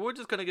 Being like, we're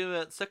just going to give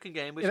it a second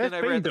game. We're just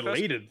that's going to been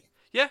deleted.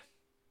 Yeah.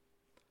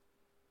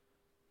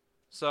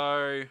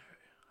 So,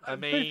 I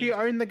mean... But if you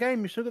own the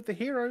game, you still got the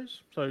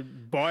heroes. So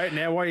buy it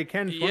now while you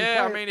can.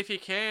 Yeah, I mean, if you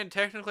can,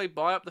 technically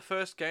buy up the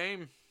first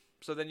game.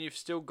 So then you've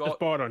still got... Just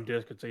buy it on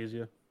disc, it's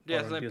easier.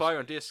 Yeah, so then buy it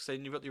on disc, so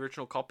then you've got the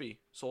original copy.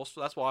 Source.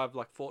 That's why I've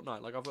like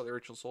Fortnite. Like, I've got the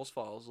original source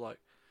files. Like,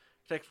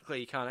 technically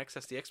you can't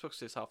access the Xbox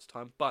disc half the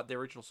time, but the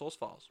original source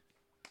files.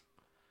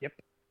 Yep.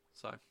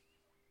 So,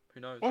 who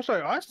knows?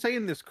 Also, I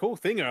seen this cool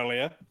thing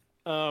earlier.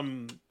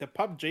 The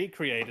PUBG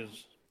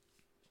creators,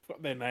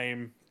 got their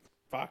name,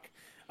 fuck.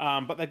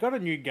 But they got a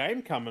new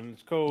game coming.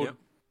 It's called. Yep.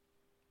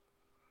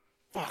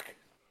 Fuck.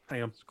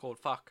 Hang on. It's called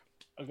Fuck.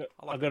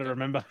 I gotta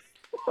remember.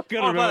 I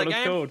gotta Oh, remember what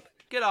it's called.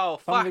 Get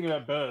old fuck. Something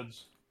about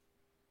birds.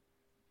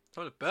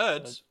 Some of the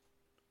birds.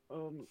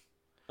 What?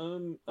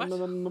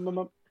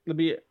 Let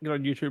me get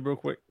on YouTube real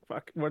quick.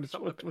 Fuck, what's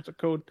it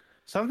called?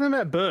 Something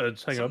about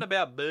birds. Hang Something on.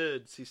 about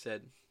birds, he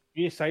said.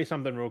 You say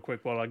something real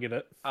quick while I get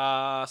it.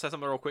 Say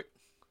something real quick.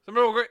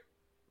 Something real quick.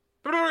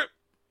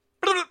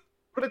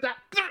 What is that?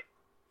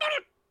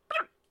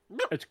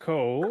 It's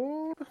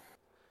called.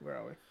 Where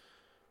are we?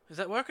 Is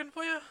that working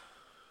for you?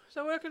 Is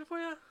that working for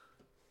you?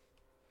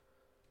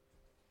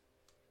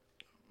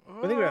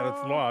 I think about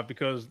it's live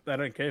because they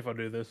don't care if I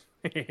do this.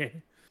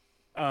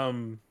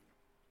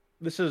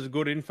 This is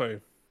good info.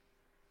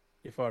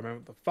 If I remember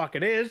what the fuck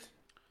it is.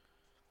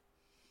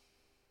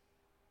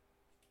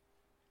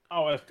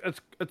 Oh,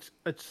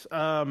 it's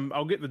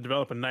I'll get the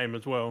developer name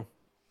as well.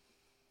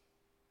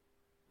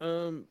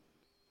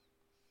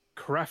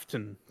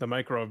 Krafton, the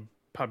maker of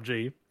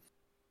PUBG,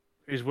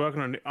 is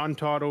working on an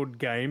untitled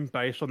game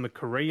based on the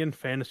Korean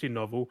fantasy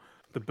novel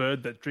The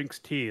Bird That Drinks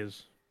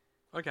Tears.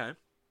 Okay.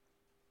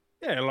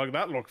 Yeah, like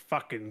that looked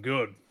fucking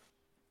good.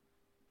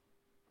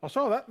 I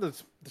saw that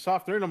this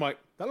afternoon. I'm like,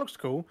 that looks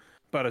cool,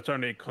 but it's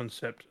only a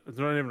concept. It's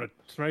not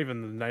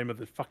even the name of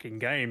the fucking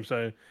game,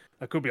 so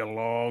that could be a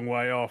long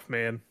way off,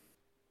 man.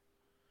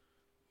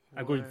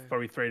 A good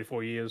probably 3 to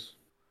 4 years,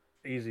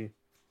 easy.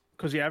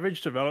 Because the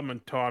average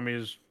development time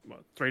is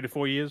what, 3 to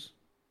 4 years,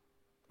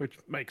 which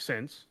makes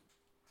sense.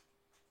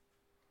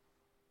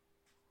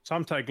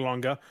 Some take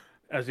longer,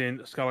 as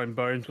in Skull and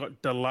Bones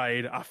got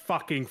delayed a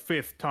fucking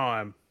 5th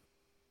time.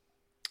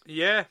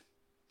 Yeah.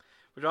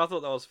 Which I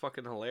thought that was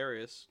fucking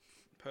hilarious,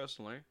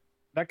 personally.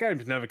 That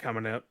game's never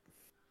coming out.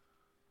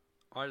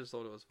 I just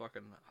thought it was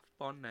fucking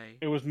funny.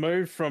 It was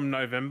moved from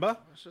November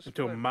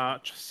until weird.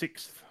 March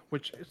 6th,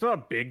 which it's not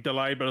a big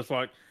delay, but it's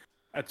like,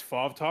 that's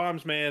 5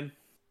 times, man.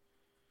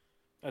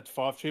 That's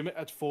 4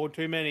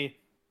 too many.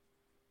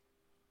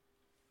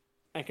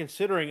 And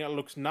considering it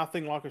looks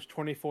nothing like its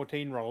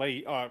 2014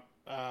 release,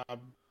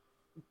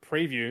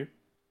 preview,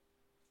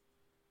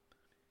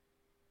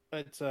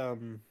 it's I'll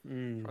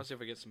see if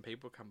we get some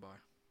people come by.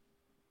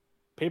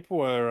 people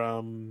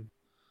were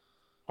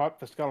hyped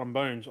for Skull and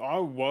Bones. I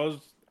was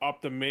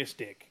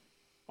optimistic.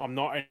 I'm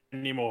not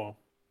anymore.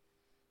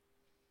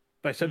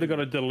 They said they're going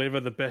to deliver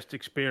the best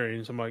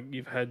experience. I'm like,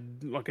 you've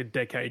had like a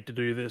decade to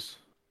do this.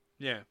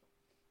 Yeah.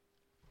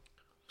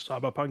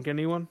 Cyberpunk,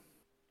 anyone?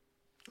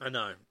 I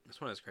know. It's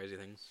one of those crazy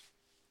things.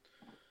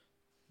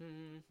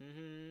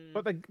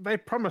 But they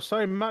promised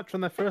so much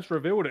when they first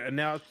revealed it, and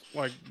now it's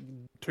like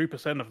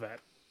 2% of that.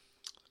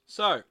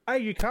 So, Hey,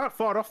 you can't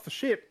fight off the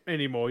ship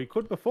anymore. You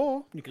could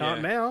before. You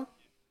can't now.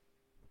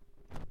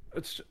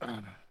 It's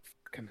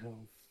fucking hell.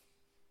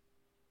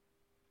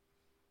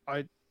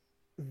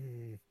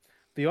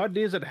 The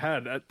ideas it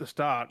had at the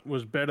start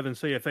was better than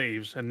Sea of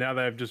Thieves, and now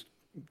they've just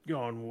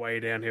gone way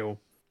downhill.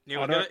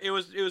 yeah, it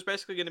was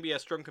basically going to be a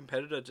strong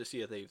competitor to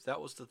Sea of Thieves. That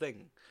was the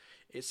thing.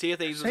 Sea of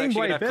Thieves was Seemed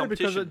actually way going to have better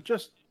competition. because it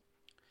just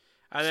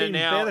and then seemed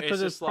now better it's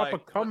because just it's proper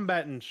like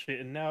combat and shit,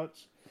 and now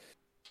it's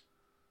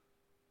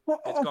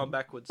gone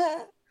backwards.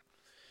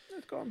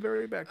 It's gone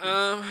very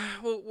backwards.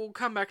 We'll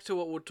come back to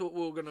what we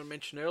were going to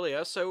mention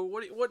earlier. So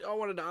what I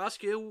wanted to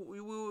ask you,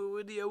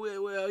 what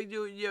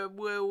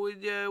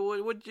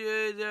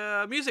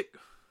music?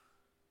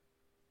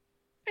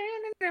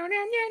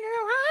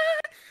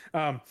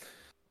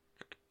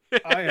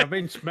 I've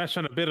been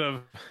smashing a bit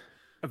of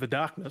the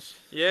Darkness.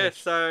 Yeah,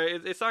 so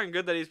it's something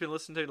good that he's been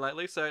listening to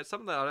lately. So it's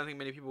something that I don't think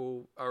many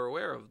people are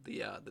aware of.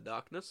 The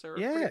Darkness. They're a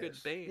pretty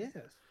good band.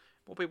 Yes.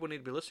 More people need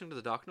to be listening to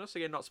the Darkness.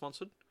 Again, not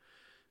sponsored.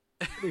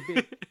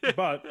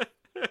 But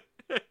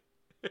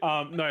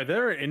no,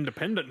 they're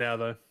independent now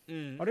though.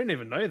 I didn't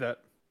even know that.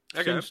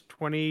 Okay. Since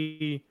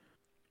 2011,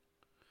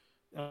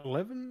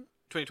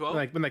 2012.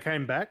 like when they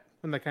came back,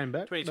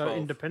 2012. they're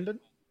independent.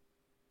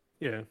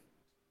 Yeah.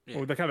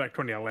 Well, they came back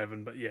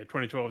 2011, but yeah,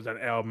 2012 is that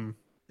album.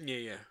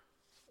 Yeah.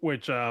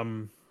 Which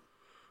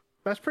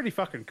that's pretty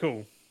fucking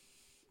cool.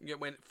 Yeah,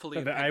 went fully.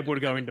 That they're able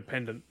to go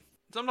independent.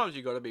 Sometimes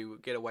you got to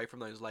get away from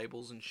those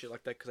labels and shit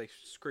like that because they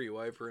screw you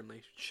over and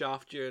they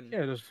shaft you and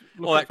Yeah, just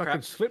look all at that fucking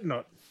crap.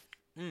 Slipknot.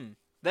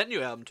 That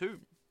new album too.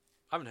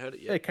 I haven't heard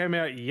it Yeah, yet. it came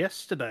out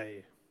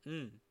yesterday.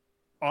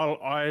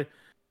 I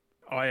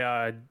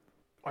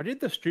did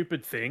the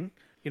stupid thing.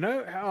 You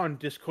know how on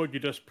Discord you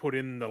just put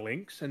in the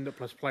links and it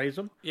just plays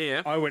them?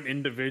 Yeah. I went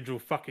individual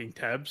fucking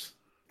tabs.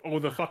 All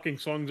the fucking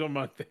songs on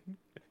my thing.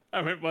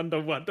 I went one to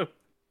one.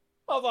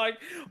 I was like,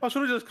 I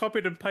should have just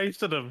copied and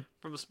pasted them.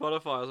 From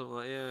Spotify or something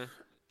like yeah.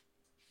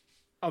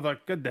 I was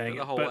like, god dang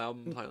The it. whole But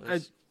album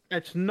playlist.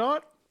 it's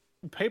not...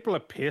 People are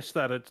pissed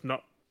that it's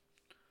not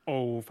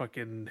all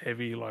fucking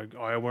heavy like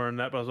Iowa and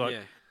that, but I was like,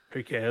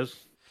 who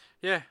cares?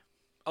 Yeah.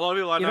 A lot of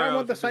people I You know. don't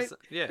want the same...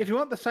 Yeah. If you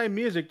want the same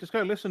music, just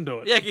go listen to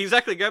it. Yeah,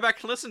 exactly. Go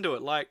back and listen to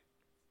it. Like,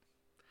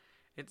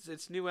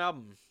 it's new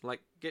album.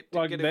 Like, get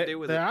a deal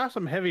with it. There are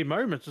some heavy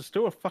moments. It's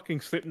still a fucking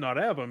Slipknot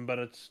album, but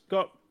it's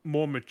got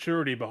more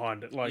maturity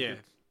behind it. Like,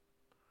 it's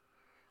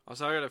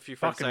Also, I got a few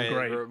friends fucking say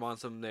great. it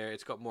reminds them there.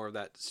 It's got more of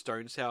that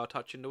Stone Sour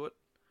touch into it.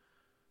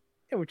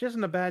 yeah, which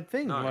isn't a bad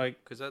thing. No,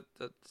 Like, because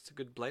that's a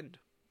good blend.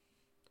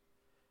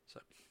 So,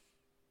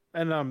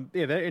 And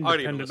yeah, they're I don't even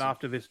independent listen.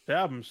 after this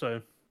album,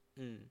 so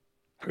Mm.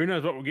 who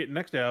knows what we'll get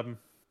next album?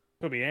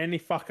 Could be any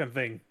fucking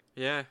thing.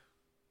 Yeah,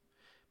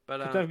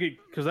 but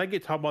Because they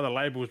get told by the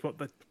labels what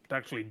they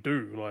actually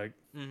do.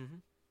 mhm.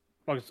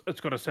 Like it's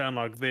got to sound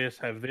like this,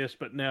 have this,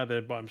 but now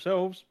they're by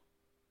themselves.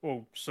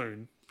 Well,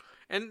 soon.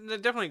 And they're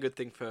definitely a good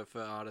thing for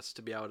artists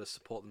to be able to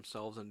support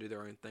themselves and do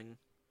their own thing.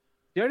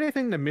 The only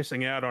thing they're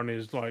missing out on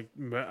is like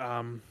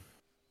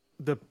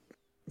the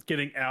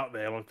getting out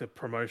there, like the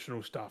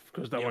promotional stuff,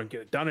 because they Yep. won't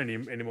get it done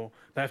anymore.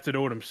 They have to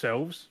do it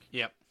themselves,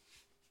 Yep.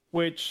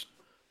 which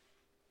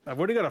they've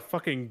already got a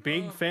fucking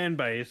big Oh. fan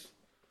base.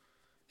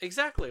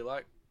 Exactly.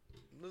 Like,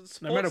 the No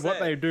support's matter what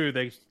there. they do,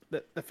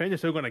 the fans are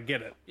still going to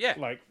get it. Yeah.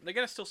 Like, They're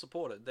gonna still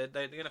support it. They're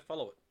gonna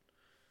follow it.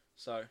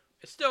 So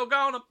it's still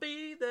gonna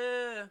be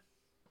there.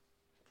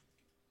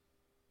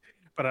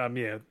 but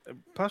yeah.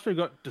 Plus, we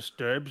got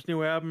Disturbed's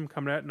new album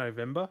coming out in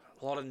November.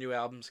 A lot of new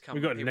albums We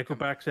coming. got People coming.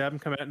 Nickelback's album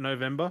coming out in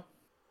November.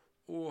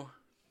 Ooh,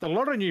 A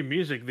lot of new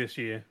music this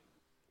year.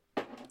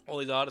 all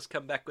these artists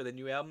come back with their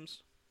new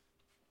albums.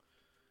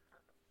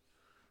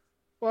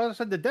 Well, as I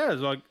said, the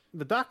Daz, like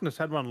The Darkness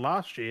had one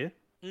last year.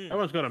 Mm.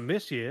 Everyone's got them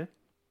this year.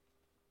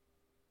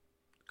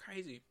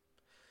 Crazy.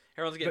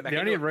 Everyone's getting But back the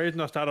into only it.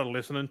 reason I started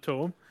listening to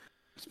them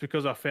is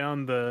because I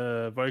found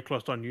the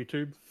vocalist on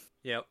YouTube,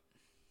 Yep.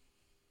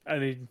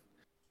 and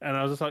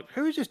I was just like,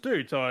 "Who is this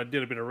dude?" So I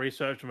did a bit of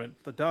research and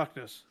went, "The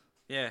Darkness."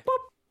 Yeah.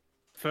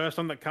 First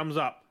one that comes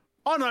up.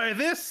 I know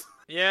this.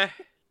 Yeah.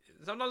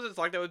 Sometimes it's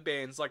like that with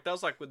bands. Like that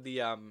was like with the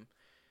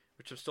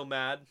which I'm still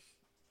mad.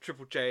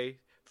 Triple J.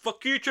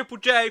 Fuck you, Triple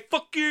J.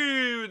 Fuck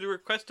you. The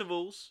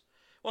Requestivals.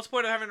 What's the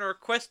point of having a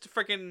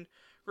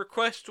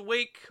request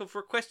week of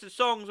requested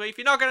songs if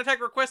you're not going to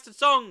take requested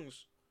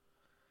songs?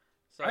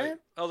 So Right.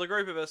 there was a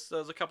group of us. There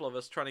was a couple of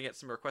us trying to get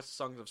some requested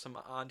songs of some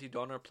Auntie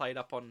Donna played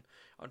up on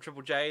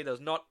Triple J. There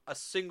was not a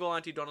single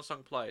Auntie Donna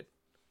song played.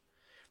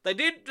 They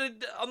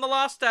did on the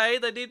last day.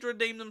 They did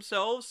redeem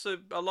themselves. So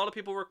a lot of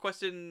people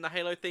requested the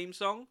Halo theme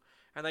song,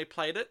 and they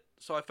played it.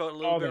 So I felt a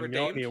little Oh, bit the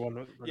redeemed. Mjolnir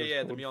one.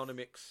 Yeah, the Mjolnir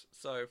mix.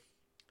 So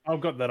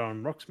I've got that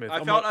on Rocksmith. I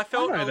I'm felt, like, I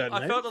felt, know that I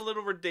name. felt a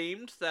little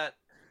redeemed that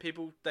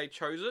they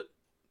chose it,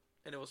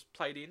 and it was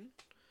played in.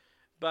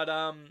 But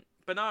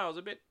no, I was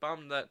a bit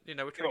bummed that we're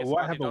trying to get some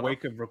Why Auntie have a Donna.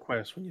 week of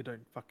requests when you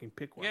don't fucking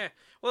pick one? Yeah.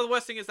 Well, the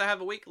worst thing is they have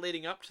a week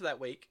leading up to that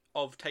week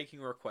of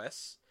taking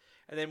requests,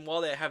 and then while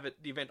they have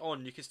the event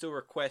on, you can still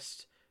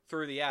request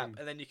through the app,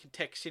 and then you can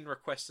text in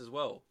requests as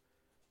well.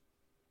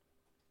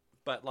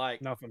 But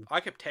like, Nothing. I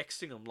kept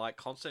texting them like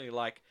constantly,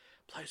 like,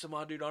 play some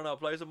Auntie Donna,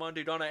 play some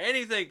Auntie Donna,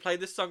 anything, play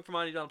this song from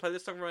Auntie Donna, play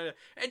this song from Auntie Donna,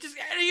 and just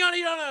any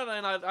Auntie Donna.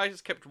 And I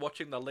just kept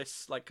watching the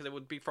lists, like, because it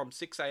would be from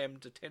 6 a.m.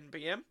 to 10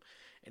 p.m.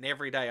 And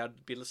every day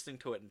I'd be listening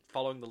to it and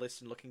following the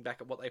list and looking back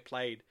at what they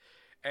played.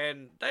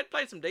 And they'd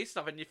played some decent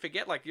stuff, and you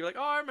forget, like, you're like,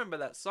 oh, I remember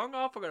that song,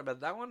 oh, I forgot about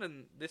that one,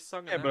 and this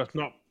song. Yeah, And but that. it's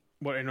not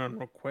what anyone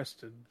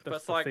requested. But That's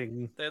it's the like,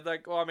 thing. they're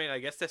like, well, I mean, I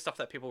guess there's stuff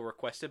that people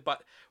requested,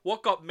 but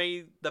what got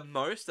me the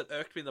most, that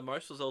irked me the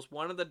most, was there was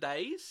one of the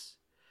days,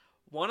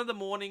 one of the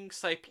mornings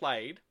they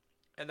played,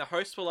 and the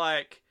hosts were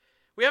like,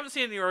 we haven't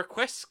seen any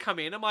requests come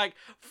in. I'm like,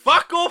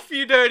 fuck off,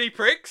 you dirty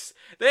pricks.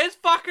 There's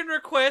fucking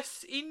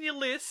requests in your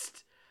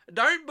list.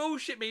 Don't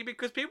bullshit me,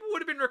 because people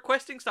would have been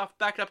requesting stuff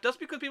backed up just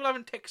because people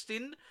haven't texted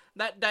in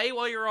that day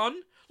while you're on.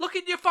 Look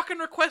at your fucking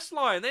request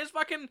line. There's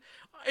fucking...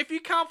 If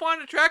you can't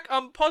find a track,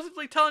 I'm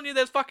positively telling you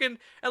there's fucking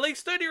at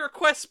least 30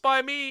 requests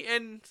by me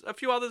and a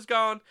few others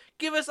going,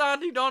 give us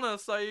Auntie Donna,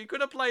 so you could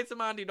have played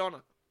some Auntie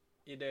Donna.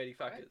 You dirty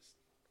fuckers.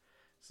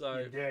 So...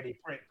 You dirty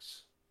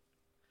pricks.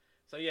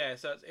 So yeah,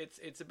 so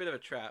it's a bit of a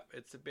trap.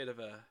 It's a bit of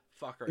a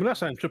fuckery. I'm not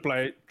saying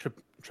AAA.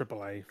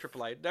 AAA.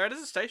 Triple A. There it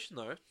is a station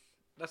though.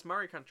 That's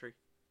Murray country.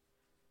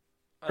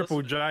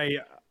 Triple J,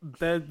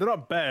 they're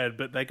not bad,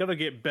 but they got to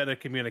get better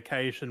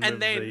communication And with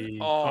then the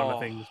kind of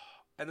things.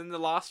 And then the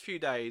last few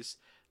days,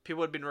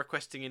 people had been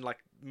requesting in like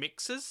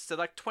mixes, so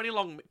like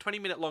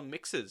 20-minute long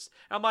mixes.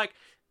 And I'm like,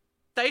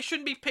 they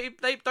shouldn't be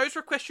those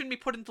requests shouldn't be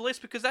put into the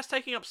list, because that's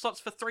taking up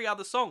slots for 3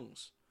 other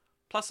songs,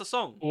 plus a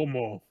song Or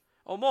more.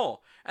 or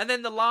more. And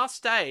then the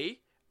last day,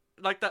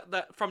 like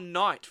that from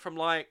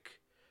like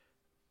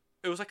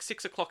it was like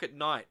 6 o'clock at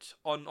night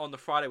on the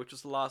Friday, which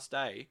was the last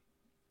day.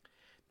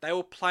 They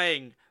were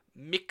playing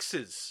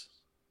mixes,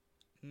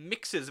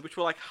 which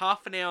were like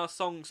half an hour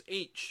songs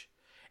each.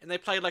 And they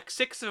played like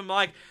 6 of them,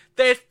 like,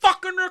 there's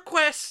fucking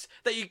requests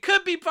that you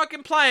could be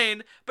fucking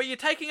playing, but you're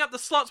taking up the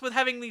slots with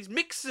having these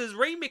mixes,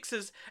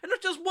 remixes, and not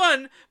just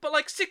one, but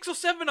like 6 or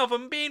 7 of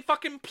them being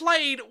fucking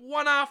played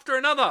one after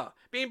another,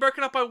 being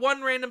broken up by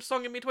one random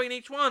song in between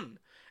each one.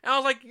 And I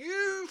was like,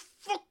 you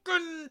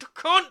fucking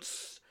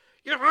cunts!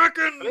 You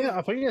fucking... Yeah,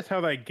 I think that's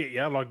how they get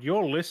you. Like,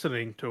 you're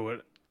listening to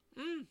it.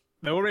 Mm.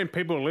 There already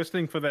people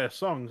listening for their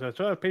songs. There's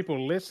other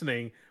people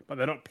listening, but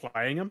they're not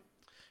playing them.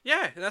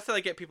 Yeah, and that's how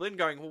they get people in,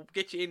 going, we'll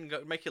get you in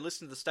and make you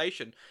listen to the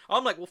station.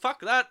 I'm like, well,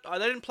 fuck that. They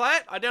didn't play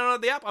it. I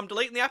downloaded the app. I'm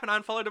deleting the app, and I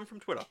unfollowed them from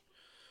Twitter.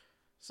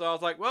 So I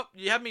was like, well,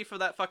 you had me for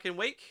that fucking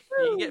week.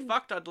 You can get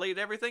fucked. I deleted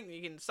everything.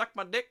 You can suck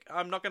my dick.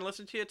 I'm not going to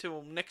listen to you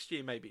till next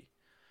year, maybe.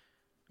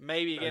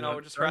 Maybe again,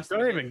 I'll just don't, harass them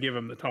don't again. even give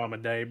them the time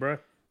of day, bro.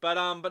 But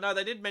no,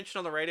 they did mention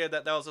on the radio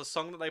that there was a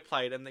song that they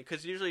played, and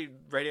because usually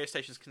radio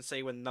stations can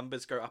see when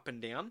numbers go up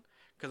and down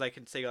because they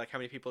can see like how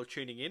many people are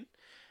tuning in.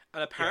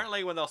 And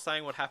apparently, when they were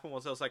saying what happened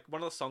was there was like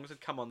one of the songs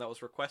had come on that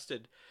was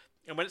requested,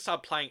 and when it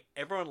started playing,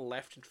 everyone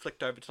left and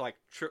flicked over to like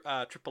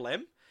Triple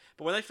M.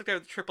 But when they flicked over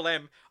to Triple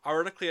M,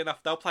 ironically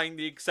enough, they were playing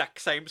the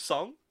exact same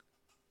song.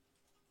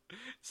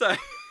 So,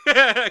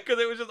 because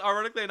it was just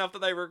ironically enough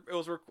that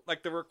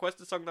like the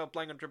requested song they were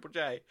playing on Triple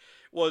J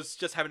was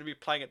just having to be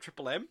playing at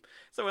Triple M.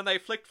 So when they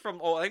flicked from,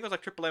 or I think it was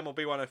like Triple M or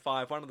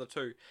B105, one of the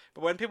two.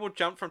 But when people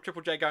jumped from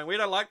Triple J going, we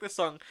don't like this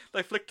song,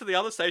 they flicked to the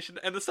other station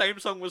and the same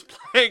song was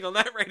playing on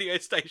that radio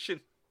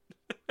station.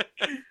 So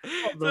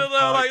they're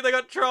like, they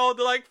got trolled.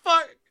 They're like,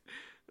 fuck.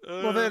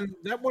 Well, then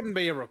that wouldn't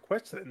be a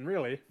request, then,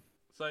 really.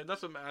 So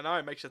that's what I know.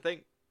 It makes you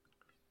think.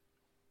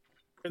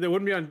 It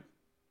wouldn't be on.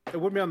 It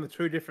wouldn't be on the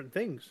two different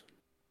things.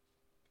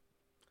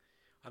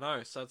 I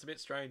know, so it's a bit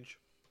strange,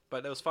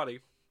 but it was funny.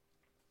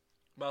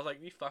 But I was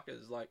like, you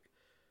fuckers, like.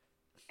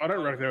 I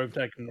don't reckon they were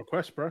taking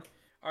requests, bro.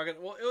 I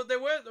reckon, well,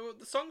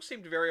 the songs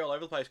seemed very all over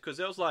the place because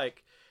there was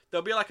like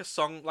there'll be like a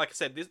song, like I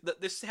said,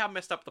 this is how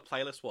messed up the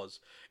playlist was.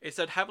 Is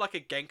they'd have like a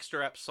gangster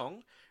rap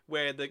song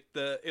where it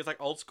was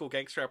like old school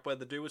gangster rap where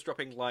the dude was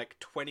dropping like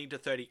 20 to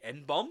 30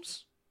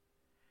 N-bombs,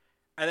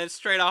 and then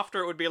straight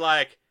after it would be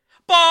like,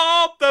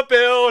 Bob the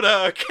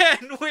Builder,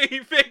 can we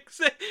fix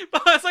it?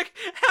 But I was like,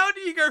 how do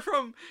you go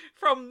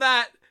from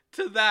that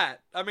to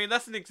that? I mean,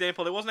 that's an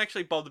example. It wasn't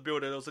actually Bob the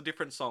Builder. It was a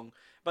different song.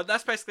 But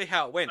that's basically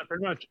how it went.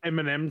 Pretty much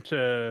Eminem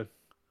to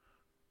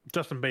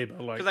Justin Bieber.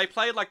 Because they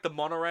played like the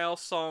Monorail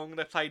song.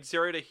 They played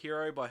Zero to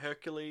Hero by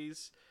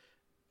Hercules.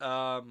 They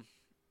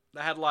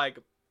had like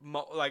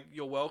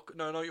You're Welcome.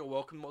 No, not You're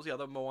Welcome. What was the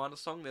other Moana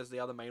song? There's the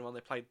other main one. They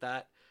played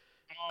that.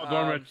 The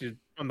one where she's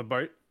on the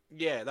boat.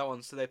 Yeah, that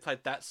one. So they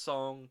played that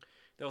song.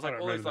 There was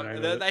like all these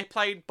like they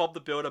played Bob the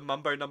Builder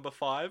Mumbo Number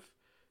 5.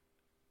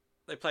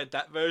 They played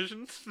that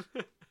version.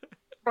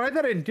 I had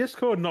that in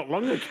Discord not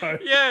long ago.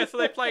 Yeah, so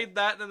they played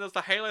that, and then there was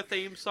the Halo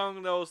theme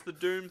song. There was the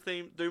Doom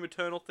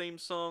Eternal theme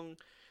song.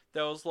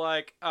 There was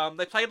like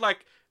they played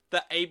like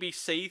the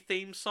ABC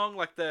theme song,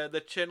 like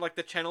the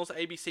channels,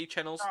 ABC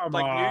channels,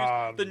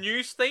 news, the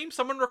news theme.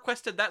 Someone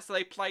requested that, so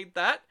they played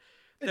that.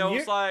 There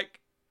was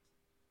like,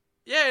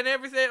 yeah, and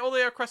everything, all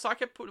the requests I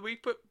kept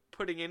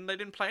putting in, they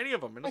didn't play any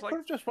of them. And I could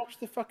have just watched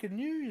the fucking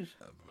news.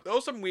 There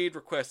was some weird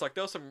requests, like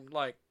there was some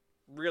like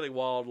really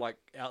wild, like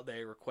out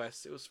there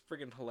requests. It was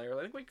friggin'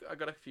 hilarious. I think I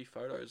got a few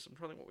photos. I'm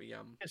trying to think what we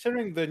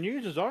Considering the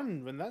news is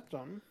on when that's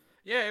on.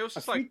 Yeah, it was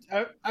just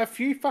a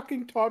few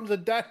fucking times a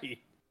day.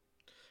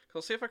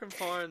 I'll see if I can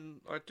find.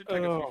 I did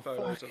take a few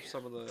photos of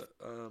some of the.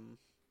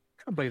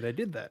 I can't believe they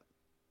did that.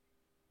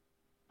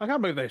 I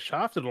can't believe they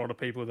shafted a lot of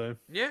people though.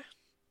 Yeah.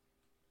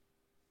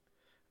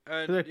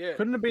 And there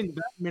couldn't have been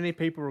that many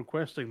people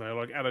requesting though,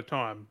 like at a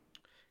time.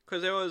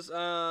 Because there was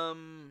Oh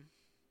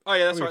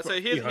yeah, that's right.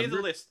 So here's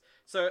the list.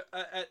 So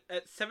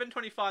at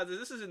 7:25,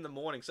 this is in the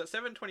morning. So at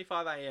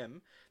 7:25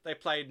 a.m. they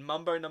played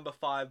Mumbo Number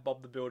 5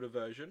 Bob the Builder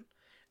version.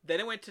 Then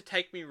it went to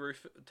Take Me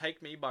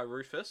by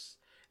Rufus.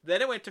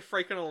 Then it went to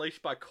Freakin'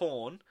 Unleashed by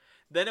Korn.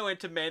 Then it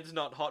went to Man's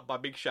Not Hot by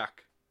Big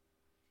Shaq.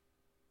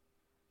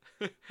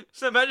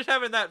 So imagine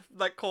having that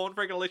like Korn,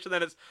 Freakin' Unleashed, and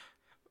then it's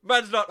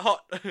Man's Not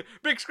Hot,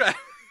 Big Shaq,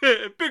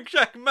 Big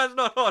Shaq, Man's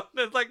Not Hot.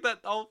 And it's like that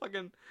whole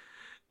fucking.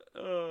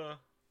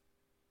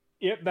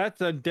 Yep, that's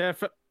a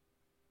definite.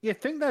 You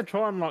think they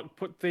try and like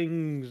put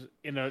things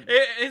in a.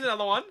 Here's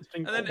another one,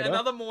 and then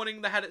another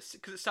morning they had it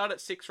because it started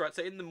at 6, right?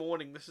 So in the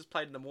morning, this is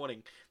played in the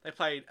morning. They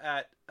played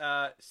at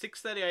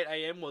 6:38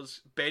 a.m.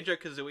 was Banjo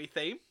Kazooie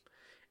theme.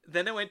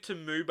 Then it went to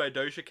Moo by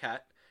Doja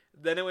Cat.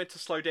 Then it went to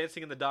Slow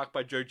Dancing in the Dark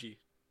by Joji.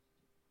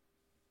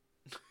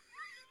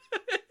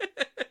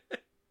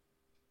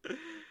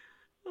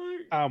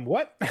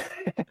 What?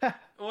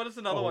 What is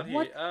another one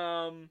here?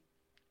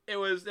 There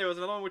was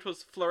another one which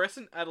was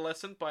Fluorescent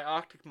Adolescent by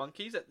Arctic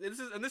Monkeys. This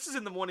is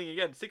in the morning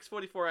again,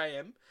 6:44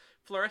 a.m.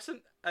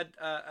 Fluorescent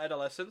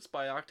Adolescence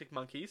by Arctic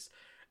Monkeys.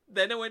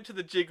 Then it went to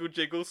the Jiggle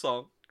Jiggle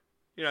song.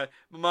 You know,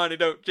 my money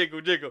don't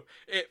jiggle jiggle,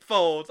 it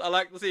folds. I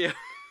like to see it.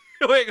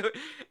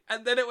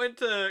 And then it went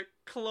to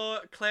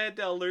Claire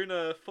Del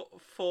Luna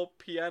for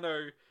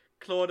piano,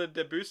 Claude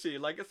Debussy,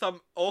 like it's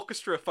some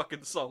orchestra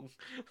fucking song.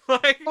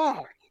 Like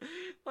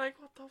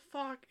what the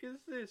fuck is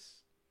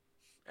this?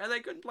 And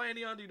they couldn't play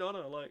any Auntie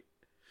Donna, like.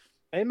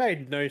 They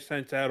made no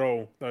sense at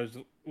all, those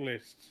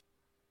lists.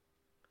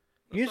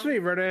 Usually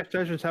radio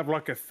stations have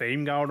like a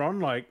theme going on,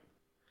 like.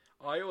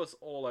 It was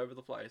all over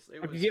the place.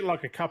 You get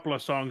like a couple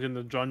of songs in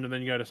the genre and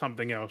then you go to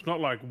something else. Not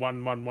like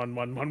one.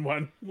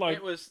 Like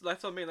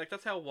that's what I mean, like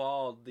that's how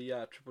wild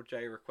the Triple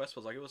J request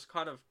was. Like it was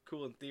kind of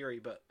cool in theory,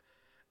 but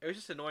it was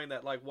just annoying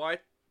that like why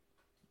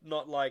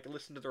not like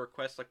listen to the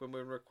request like when we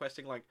were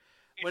requesting like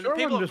when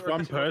people just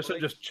one person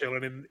just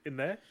chilling in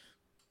there.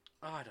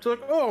 Oh, I don't so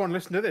like, I want to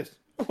listen to this.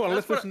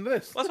 Let's listen to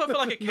this. That's what I feel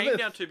like it came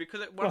down to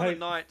because one of the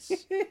nights.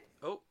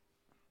 Oh,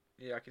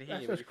 yeah, I can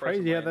hear you. That's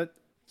crazy how that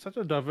such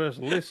a diverse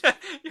list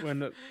you're,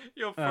 when it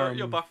you're um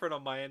buffering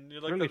on my end.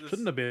 You're like really got this,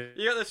 shouldn't have been.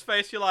 you got this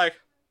face. You're like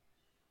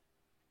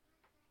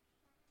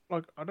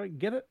Like, I don't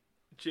get it.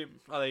 Jim.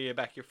 Oh, there you're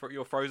back.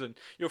 You're frozen.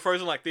 You're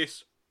frozen like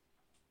this.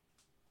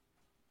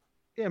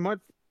 Yeah, my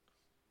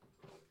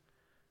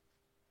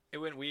It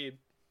went weird.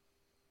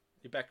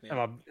 You're back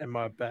now. am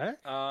I back?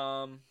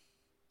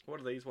 What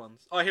are these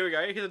ones? Oh, here we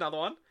go. Here's another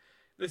one.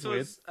 This Weird.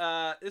 was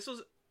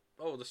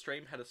Oh, the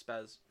stream had a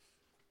spaz.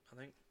 I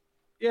think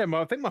Yeah,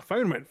 I think my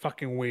phone went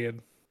fucking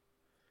weird.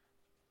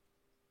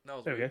 that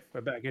was There we weird. go.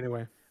 We're back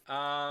anyway.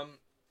 Yeah,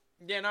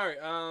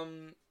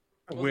 no.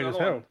 What was Weird as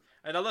another hell. one?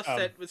 Another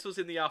set. This was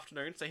in the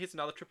afternoon. So here's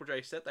another Triple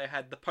J set. They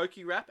had the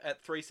Pokey Rap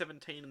at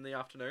 3:17 in the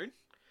afternoon.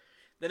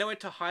 Then I went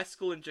to High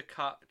School in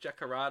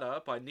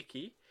Jakarta by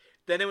Nikki.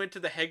 Then I went to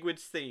the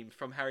Hagrid's theme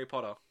from Harry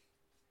Potter.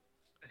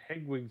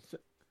 Hegwig's.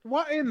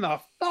 What in the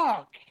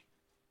fuck?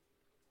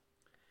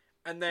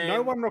 And then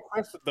No one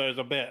requested those.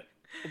 I bet.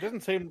 It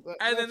doesn't seem.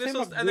 And then that this seemed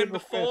was, like and then weird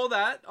before request.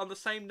 that, on the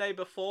same day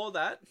before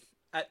that,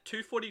 at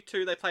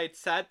 2:42 they played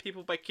 "Sad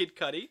People" by Kid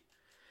Cudi.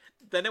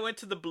 Then it went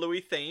to the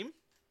Bluey theme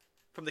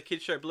from the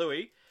kids show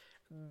Bluey.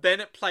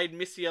 Then it played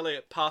Missy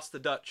Elliott "Pass the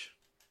Dutch."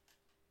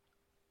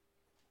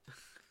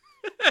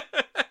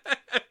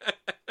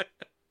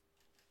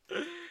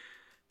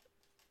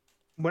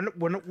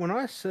 When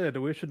I said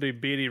we should do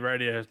Beardy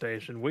Radio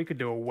Station, we could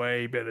do a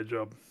way better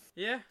job.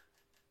 Yeah,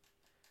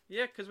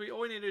 yeah, because all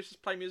we need to do is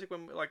just play music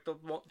when like the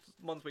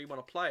ones we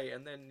want to play,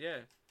 and then yeah.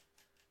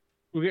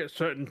 We get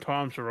certain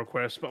times for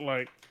requests, but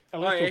like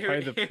unless Oh, yeah, we play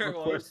the here it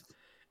was. request.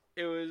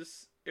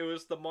 It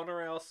was the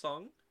Monorail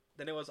song.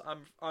 Then it was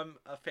I'm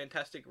a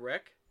Fantastic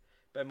Wreck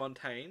by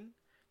Montaigne.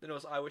 Then it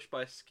was I Wish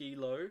by Ski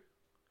Low.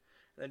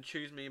 Then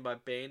Choose Me by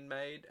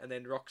Bandmaid, and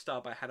then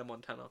Rockstar by Hannah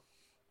Montana.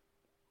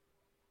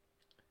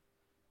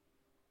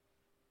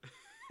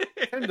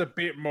 Seems a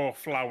bit more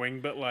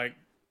flowing, but like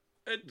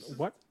It's,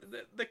 what?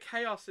 The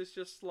chaos is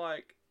just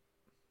like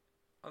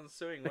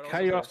unsuing. The What else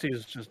chaos was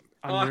is just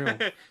there? unreal.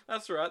 Oh,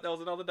 that's right. There was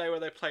another day where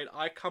they played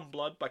I Come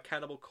Blood by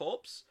Cannibal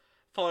Corpse,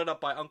 followed up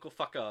by Uncle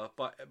Fucker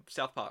by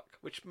South Park,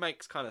 which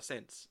makes kind of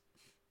sense.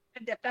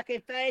 In the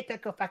fucking face,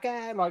 Uncle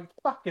Fucker! Like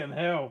fucking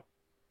hell.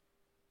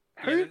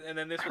 Yeah, and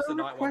then this was the Who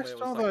night one where it requests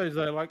was are like, those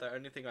though? Like the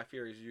only thing I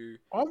fear is you.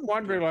 I'm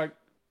wondering, like,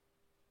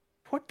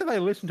 what do they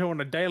listen to on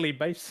a daily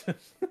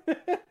basis?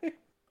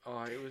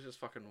 Oh, it was just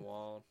fucking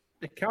wild.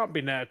 It can't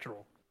be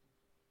natural.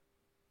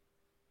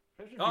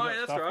 Especially if you Oh, got yeah,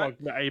 that's stuff right. Like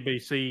the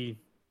ABC.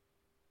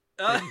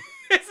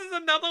 This is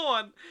another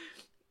one.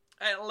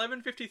 At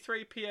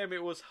 11:53 p.m.,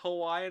 it was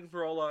Hawaiian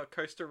Roller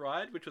Coaster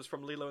Ride, which was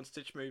from Lilo and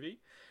Stitch movie.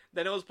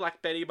 Then it was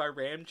Black Betty by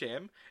Ram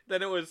Jam.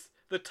 Then it was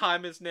The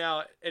Time Is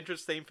Now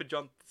entrance theme for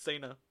John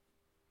Cena.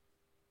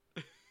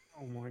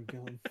 Oh my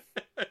god.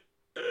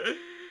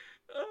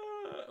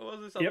 What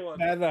was this other Yep,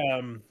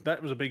 one?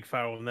 that was a big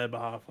fail on their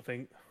behalf, I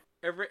think.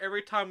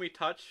 Every time we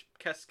touch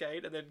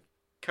Cascade, and then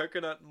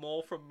Coconut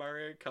Mall from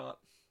Mario Kart.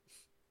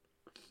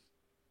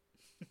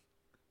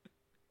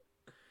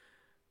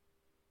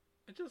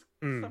 It just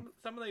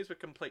some of these were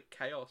complete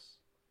chaos.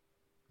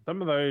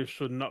 Some of those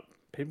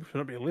people should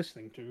not be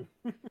listening to.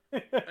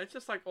 It's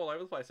just like all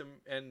over the place,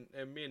 and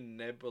me and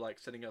Neb were like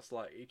sending us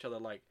like each other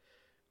like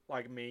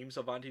memes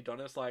of Auntie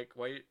Donna. It's like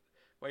why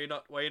you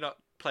not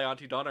play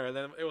Auntie Donna? And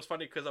then it was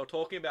funny because they were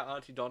talking about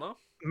Auntie Donna.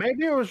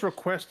 Maybe it was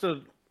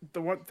requested.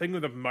 The one thing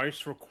with the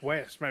most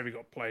requests maybe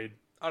got played.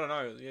 I don't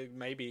know. Yeah,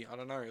 maybe I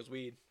don't know. It was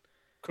weird.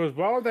 Because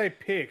why would they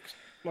pick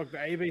like the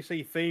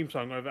ABC theme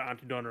song over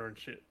Auntie Donna and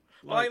shit?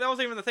 Like that was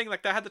even the thing.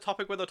 Like they had the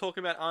topic where they're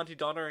talking about Auntie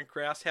Donna and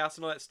Grouse House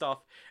and all that stuff.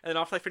 And then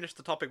after they finished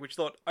the topic, which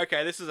thought,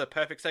 okay, this is a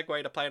perfect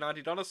segue to play an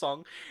Auntie Donna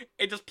song,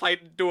 it just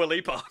played Dua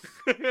Lipa.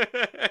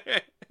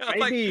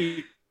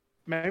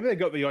 maybe they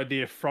got the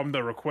idea from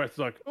the request.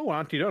 Like, oh,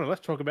 Auntie Donna,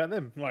 let's talk about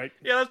them. Like,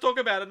 yeah, let's talk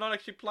about it, not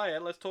actually play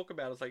it. Let's talk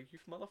about it. It's like you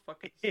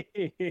motherfuckers.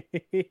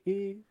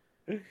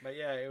 But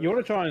yeah, you want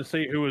to try and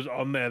see who was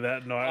on there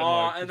that night.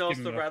 Oh, and there was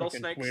give the them a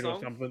fucking Rattlesnake tweet song.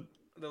 or something.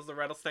 There was the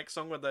Rattlesnake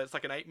song where it's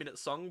like an 8-minute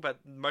song, but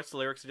most of the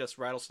lyrics are just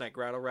rattlesnake,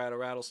 rattle, rattle,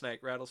 rattlesnake,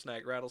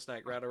 rattlesnake,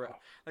 rattlesnake, rattle, rattle.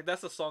 Like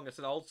that's the song. It's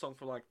an old song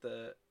from like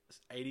the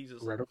 80s or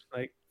something.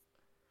 Rattlesnake.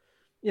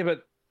 Yeah,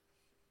 but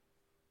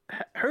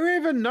who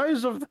even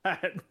knows of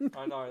that?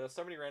 I know. There's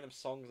so many random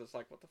songs. It's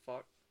like, what the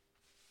fuck?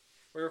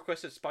 We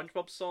requested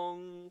SpongeBob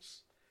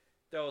songs.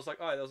 There was like,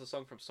 oh, there was a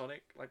song from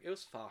Sonic. Like, it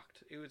was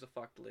fucked. It was a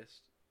fucked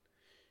list.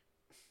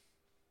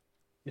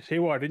 You see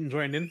why I didn't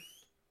join in?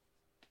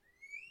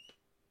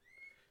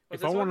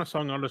 If I want a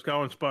song, I'll just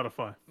go on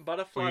Spotify.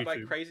 Butterfly by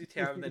YouTube. Crazy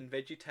Town, and then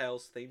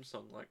VeggieTales theme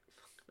song. Like,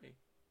 fuck me.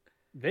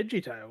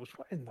 VeggieTales?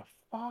 What in the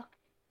fuck?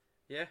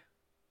 Yeah.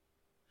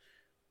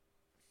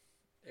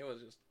 It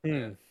was just,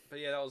 yeah. But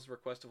yeah, that was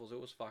Requestables. It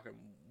was fucking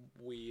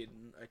weird,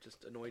 and it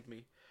just annoyed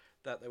me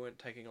that they weren't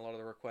taking a lot of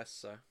the requests,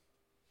 so.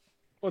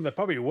 Well, they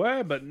probably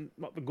were, but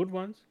not the good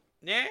ones.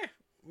 Yeah.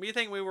 You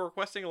think we were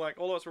requesting, like,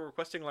 all of us were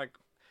requesting, like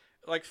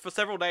for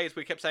several days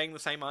we kept saying the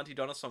same Auntie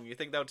Donna song. You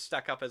think that would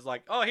stack up as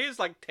like, oh, here's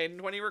like 10,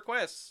 20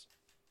 requests.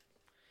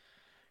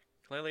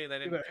 Clearly, they Yeah,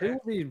 didn't but who care.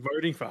 will be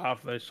voting for half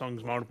of those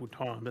songs multiple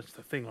times? That's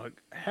the thing. Like,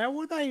 how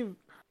would they?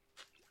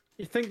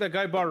 You think they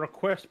go by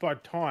request by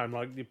time?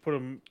 Like, you put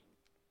them.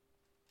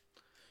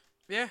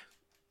 Yeah,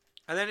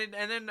 and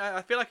then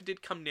I feel like it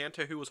did come down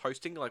to who was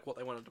hosting, like what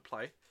they wanted to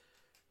play.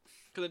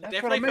 Because it That's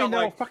what I definitely mean. felt They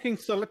were like fucking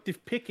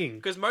selective picking.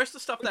 because most of the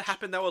stuff that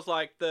happened that was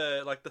like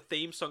the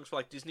theme songs for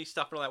like Disney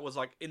stuff and all that was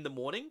like in the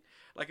morning.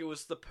 Like it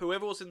was the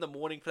whoever was in the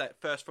morning for that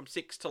first from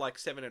 6 to like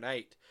 7 and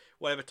 8,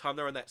 whatever time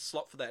they were in that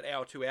slot for that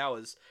hour, 2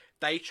 hours.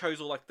 They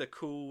chose all like the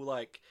cool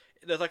like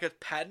there's like a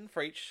pattern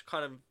for each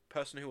kind of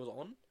person who was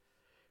on.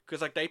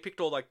 Because like they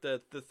picked all like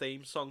the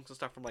theme songs and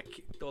stuff from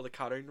like all the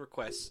cartoon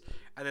requests,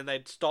 and then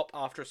they'd stop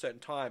after a certain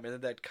time, and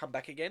then they'd come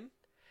back again.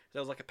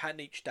 There was like a pattern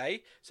each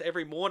day, so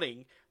every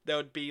morning there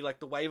would be like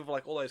the wave of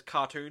like all those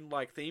cartoon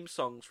like theme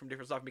songs from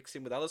different stuff mixed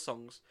in with other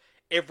songs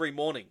every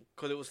morning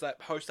because it was that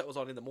host that was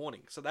on in the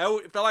morning. So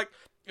it felt like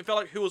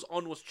who was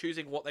on was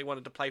choosing what they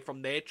wanted to play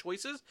from their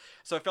choices.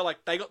 So it felt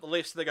like they got the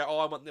list. And they go, oh,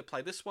 I want them to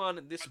play this one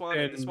and this one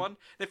and this one.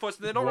 Therefore,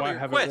 they're not really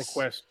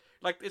requests.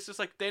 Like it's just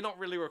like they're not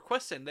really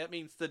requesting. That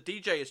means the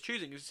DJ is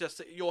choosing. It's just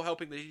that you're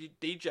helping the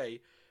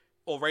DJ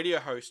or radio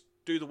host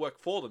do the work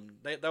for them.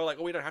 They were like,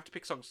 oh, we don't have to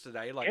pick songs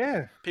today. Like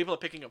people are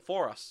picking it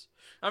for us.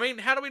 I mean,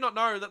 how do we not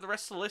know that the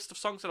rest of the list of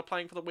songs that are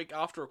playing for the week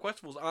after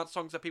Requestables aren't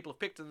songs that people have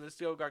picked and they're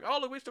still going, oh,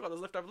 look, we've still got this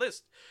leftover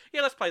list.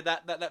 Yeah, let's play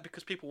that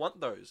because people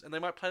want those and they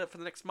might play that for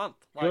the next month.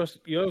 Like,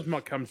 yours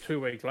might come 2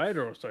 weeks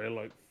later or so.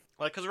 Like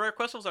because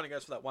Requestables only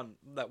goes for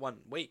that one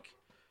week,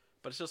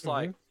 but it's just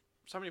like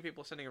so many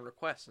people are sending a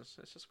request.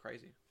 It's just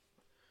crazy.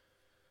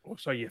 Or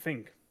so you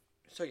think.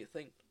 So you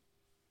think.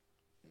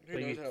 Who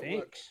knows how it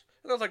works?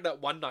 And it was like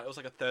that one night. It was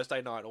like a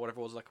Thursday night or whatever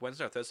it was, like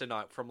Wednesday or Thursday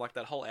night. From like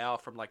that whole hour,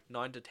 from like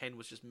 9 to 10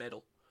 was just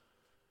metal.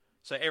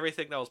 So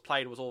everything that was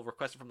played was all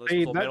requested from those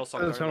all metal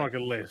songs. That doesn't sound like a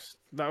list.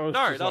 That was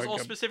all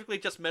specifically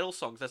just metal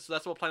songs.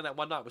 That's what playing that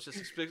one night was just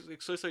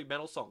exclusively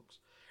metal songs.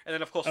 And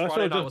then of course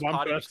Friday night was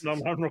party mixes.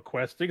 I'm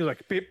requesting. It was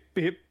like pip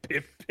pip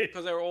pip pip.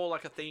 Because they were all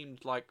like a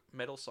themed like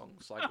metal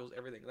songs. Like it was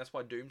everything. That's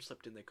why Doom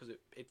slipped in there because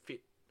it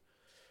fit.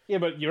 Yeah,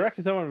 but you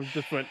reckon someone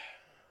just went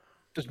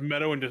just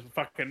metal and just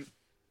fucking.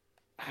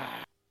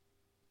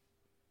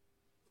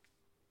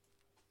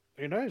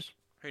 Who knows?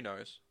 Who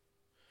knows?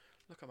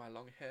 Look at my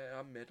long hair.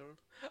 I'm metal.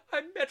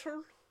 I'm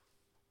metal.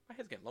 My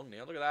hair's getting long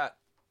now. Look at that.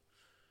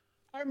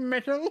 I'm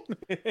metal.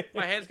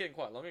 My hair's getting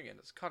quite long again.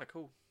 It's kind of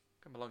cool.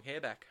 Got my long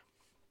hair back.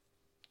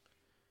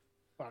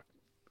 Fuck.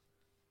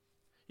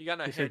 You got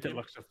no hair. Said that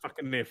like a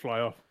fucking near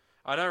fly off.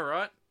 I know,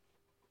 right?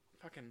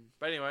 Fucking.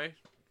 But anyway,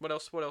 what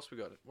else? What else we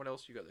got? What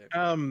else you got there?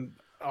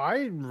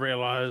 I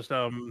realized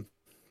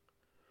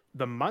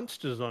the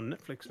Munsters on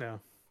Netflix now.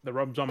 The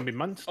Rob Zombie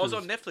Munsters. Oh, it's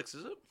on Netflix,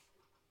 is it?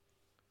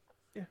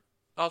 Yeah.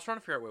 I was trying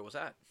to figure out where it was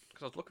at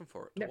because I was looking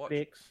for it to watch.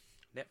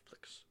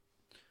 Netflix.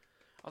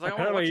 I was like, apparently,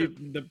 I want to watch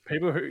it. the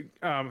people who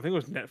I think it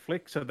was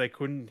Netflix said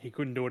he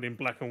couldn't do it in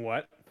black and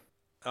white,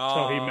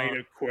 Oh. so he made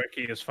it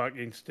quirky as fuck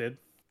instead.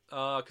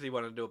 Because he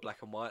wanted to do it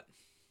black and white.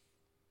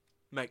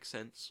 Makes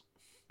sense.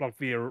 Like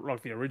the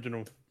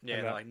original.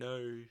 Yeah, they're like,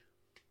 no.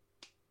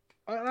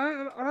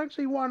 I don't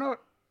see why not.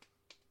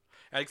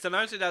 Because I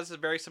noticed it has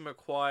very some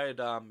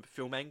acquired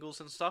film angles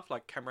and stuff,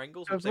 like camera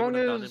angles, which As they would long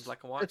have done as in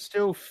black and white. it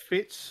still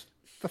fits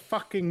the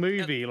fucking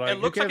movie. It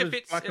looks like it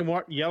fits black and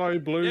white, yellow,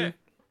 blue. Yeah.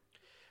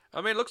 I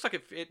mean, it looks like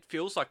it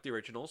feels like the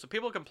original. So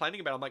people are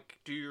complaining about it. I'm like,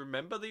 do you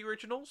remember the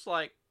originals?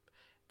 Like,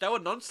 they were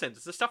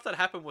nonsense. The stuff that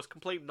happened was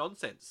complete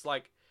nonsense.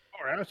 Like,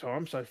 or our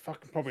time, so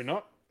fucking probably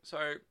not.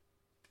 So,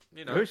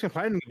 you know. Who's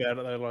complaining about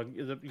it though? Like,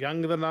 is it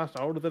younger than us,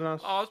 older than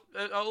us? Oh,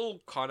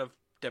 all kind of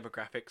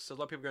demographics. So a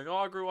lot of people going, oh,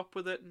 I grew up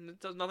with it and it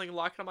does nothing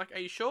like it. I'm like, are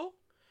you sure?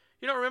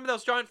 You don't remember there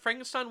was giant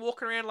Frankenstein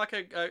walking around like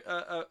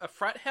a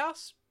frat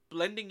house,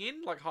 blending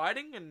in, like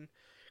hiding? And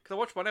because I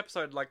watched one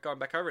episode, like going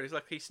back over it, he's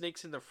like, he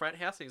sneaks in the frat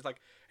house and he's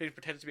like, he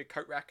pretends to be a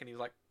coat rack and he's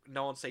like,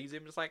 no one sees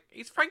him. It's like,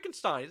 he's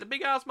Frankenstein. He's a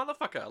big ass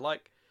motherfucker.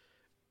 Like,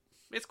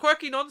 it's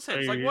quirky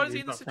nonsense. Like, what is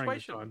he in this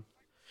situation?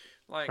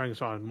 Like,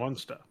 Frankenstein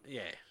monster.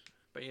 Yeah,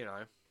 but you know.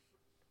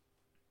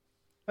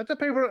 That's the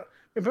people.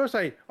 If people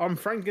say, I'm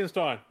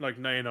Frankenstein, like,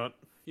 no, you're not.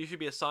 You should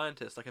be a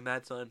scientist, like a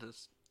mad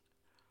scientist.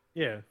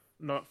 Yeah,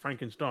 not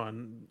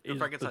Frankenstein. You're Is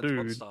Frankenstein's the dude.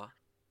 monster.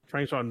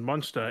 Frankenstein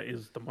monster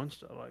is the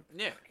monster. Like,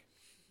 yeah,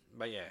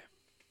 but yeah,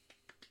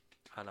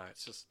 I know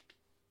it's just.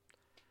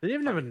 Does he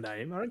even have a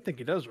name? I don't think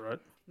he does, right?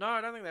 No,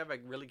 I don't think they ever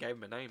really gave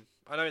him a name.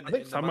 I know in the, I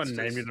think in someone the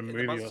Munsters, named it a movie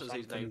in the or Munsters,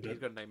 something. he's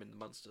got a name in the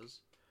Munsters.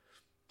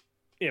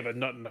 Yeah, but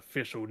not an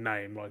official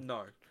name, like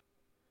No,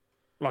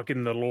 like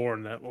in the lore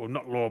and that, or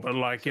not lore, but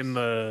like in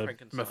the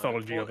Frankenstein.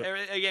 mythology Well, of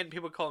it. again,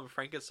 people call him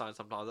Frankenstein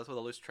sometimes. That's what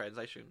the loose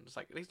translation. It's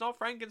like he's not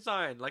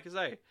Frankenstein. Like you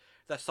say,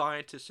 the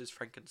scientist is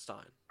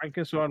Frankenstein.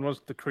 Frankenstein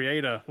was the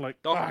creator, like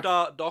fuck.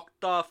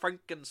 Doctor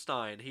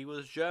Frankenstein. He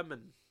was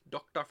German.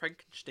 Doctor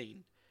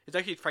Frankenstein. It's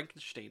actually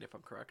Frankenstein, if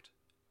I'm correct.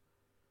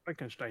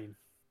 Frankenstein.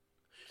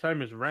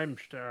 Same as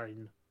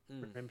Rammstein.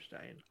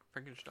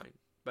 Frankenstein.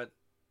 But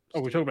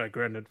oh, we're talking about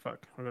Grounded.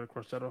 Fuck, I'm gonna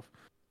cross that off.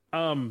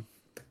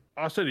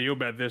 I said to you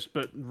about this,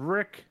 but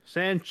Rick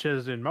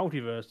Sanchez in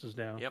Multiverses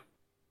now. Yep.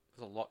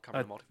 There's a lot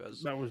coming to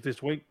Multiverse. That was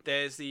this week.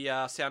 There's the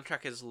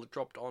soundtrack is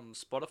dropped on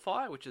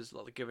Spotify, which is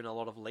giving a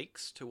lot of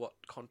leaks to what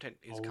content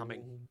is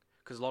coming.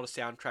 Because a lot of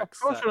soundtracks. Of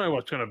course, I know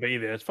what's going to be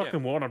there. It's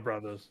fucking Warner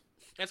Brothers.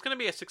 And it's going to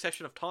be a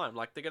succession of time.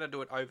 Like they're going to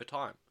do it over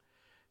time.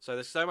 So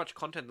there's so much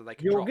content that they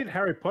can. You'll get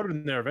Harry Potter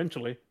in there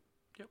eventually.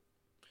 Yep.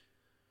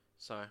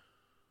 So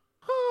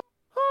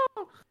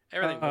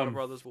everything Warner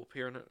Brothers will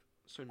appear in it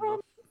soon enough.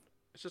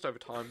 It's just over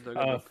time. They're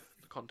going to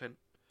the content.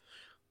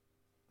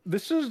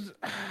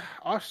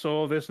 I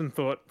saw this and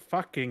thought,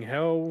 fucking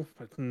hell,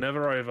 it's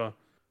never over.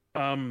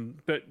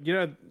 But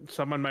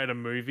someone made a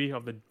movie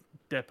of the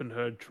Depp and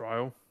Heard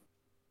trial.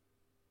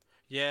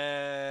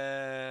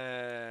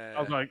 Yeah.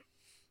 I was like,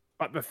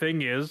 but the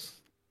thing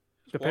is,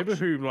 the people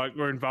who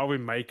were involved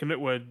in making it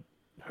were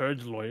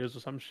Heard's lawyers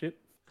or some shit.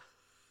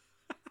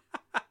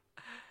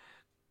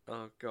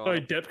 Oh god. So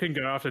Depp can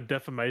go after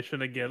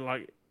defamation again,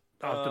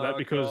 after that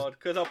because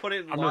I'll put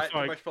it in light.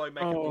 Most probably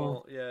make it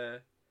more. Yeah.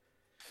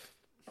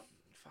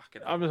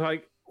 I was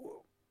like,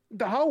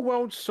 the whole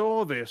world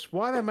saw this.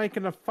 Why are they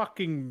making a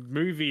fucking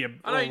movie?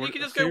 I know, you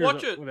can just go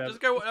watch it. Just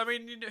go. I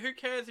mean, who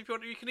cares if you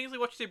want? You can easily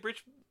watch the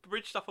bridge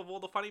stuff of all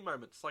the funny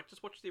moments. Like,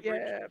 just watch the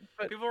bridge. Yeah,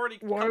 but we've already.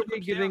 Why are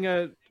we getting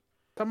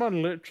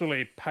Someone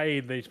literally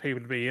paid these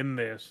people to be in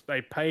this.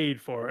 They paid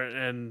for it,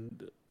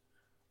 and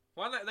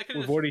why they could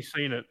we've already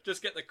seen it.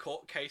 Just get the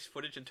court case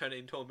footage and turn it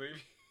into a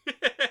movie.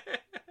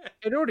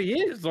 It already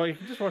is. Like,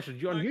 you just watch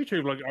it on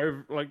YouTube.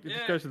 It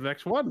just goes to the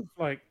next one.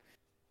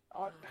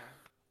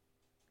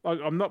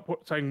 I'm not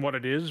saying what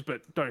it is,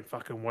 but don't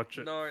fucking watch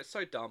it. No, it's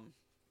so dumb.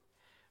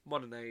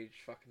 Modern age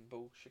fucking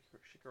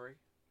bullshickery.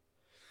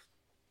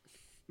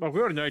 Well, we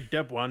already know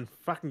Deb won.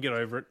 Fucking get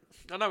over it.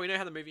 I know, we know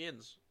how the movie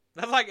ends.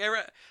 That's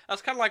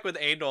kind of like with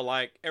Andor.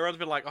 Like, everyone's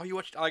been like, "Oh, you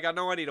watched?" Like, I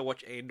know I need to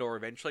watch Andor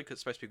eventually because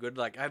it's supposed to be good.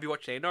 Like, have you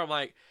watched Andor? I'm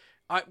like,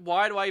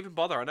 why do I even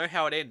bother? I know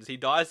how it ends. He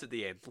dies at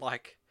the end.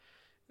 Like,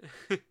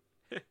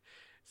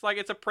 it's like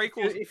it's a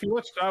prequel. If you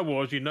watch Star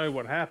Wars, you know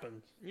what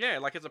happens. Yeah,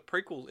 like it's a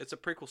prequel. It's a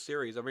prequel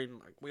series. I mean,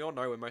 like, we all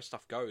know where most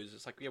stuff goes.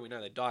 It's like, yeah, we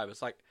know they die, but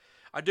it's like,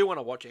 I do want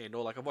to watch Andor.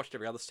 Like, I've watched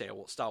every other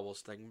Star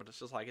Wars thing, but it's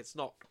just like it's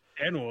not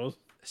Stan Wars.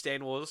 Stan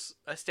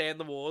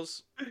the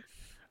Wars.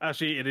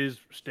 Actually, it is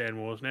Stan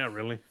Wars now,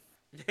 really.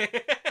 Yeah.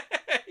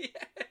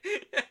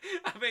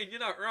 I mean, you're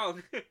not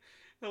wrong.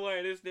 The way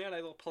it is now, they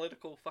little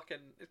political fucking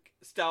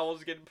Star Wars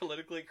is getting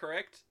politically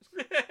correct.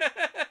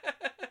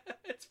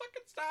 It's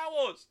fucking Star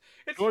Wars.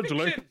 It's George fiction.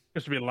 Lucas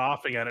used to be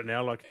laughing at it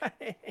now, like. Oh,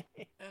 yeah,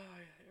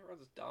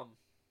 everyone's dumb.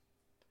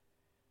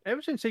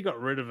 Ever since he got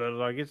rid of it,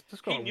 like it's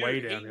just gone way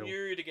downhill. He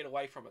knew to get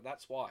away from it.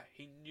 That's why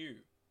he knew.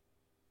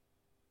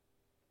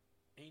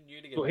 He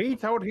knew to get. Well, he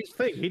told his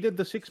thing. He did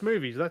the 6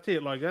 movies. That's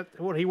it. Like that's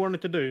what he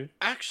wanted to do.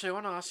 Actually, I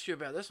want to ask you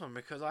about this one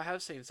because I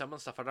have seen some of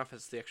the stuff. I don't know if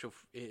it's the actual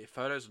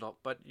photos or not,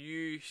 but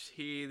you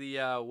hear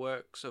the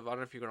works of. I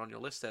don't know if you got on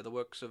your list there. The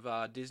works of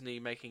Disney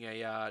making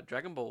a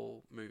Dragon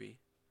Ball movie.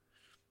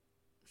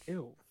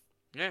 Ew.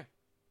 Yeah.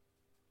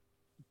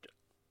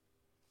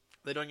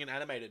 They're doing an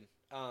animated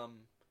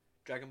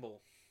Dragon Ball.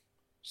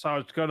 So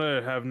it's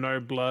gonna have no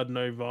blood,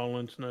 no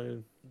violence,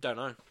 no. Don't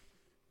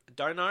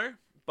know.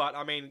 But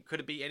I mean, could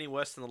it be any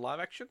worse than the live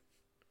action?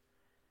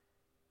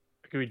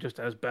 It could be just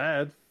as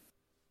bad.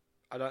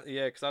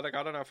 Because I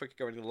don't know if we could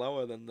go any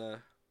lower than the.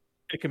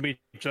 It can be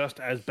just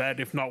as bad,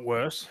 if not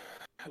worse.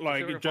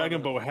 Like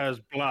Dragon Ball has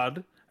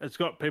blood. It's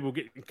got people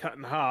getting cut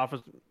in half,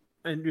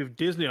 and with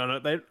Disney on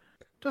it, they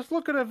just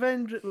look at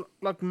Avengers,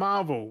 like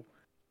Marvel.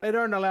 They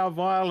don't allow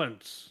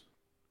violence.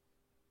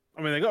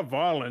 I mean, they got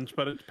violence,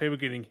 but it's people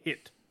getting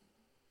hit.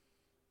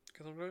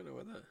 Because I don't know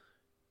whether.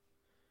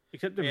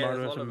 Except in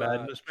Multiverse of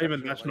Madness,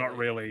 even that's not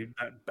really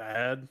that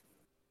bad.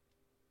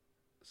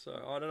 So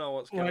I don't know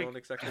what's going on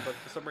exactly, but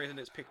for some reason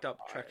it's picked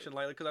up traction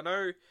lately. Because I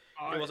know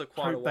it was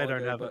quite a while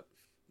ago, but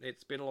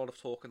it's been a lot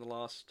of talk in the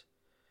last.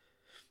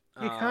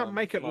 You can't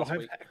make it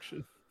live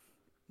action.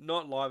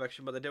 Not live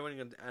action, but they're doing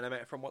an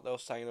animated. From what they were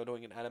saying, they're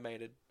doing an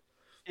animated.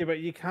 Yeah, but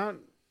you can't.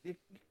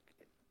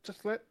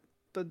 Just let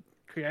the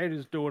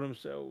creators do it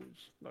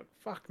themselves. Like,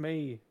 fuck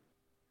me.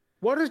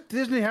 Why does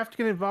Disney have to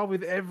get involved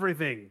with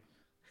everything?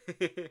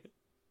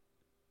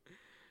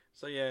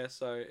 So it's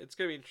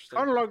gonna be interesting.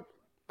 Kind of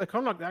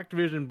like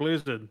Activision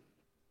Blizzard.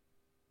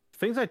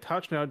 Things they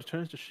touch now just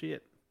turns to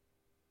shit.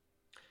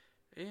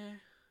 Yeah.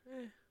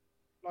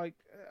 Like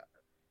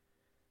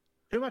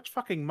too much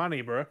fucking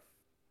money, bro.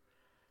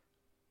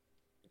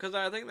 Because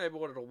I think they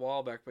bought it a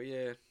while back, but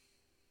yeah.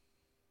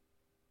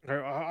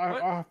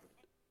 I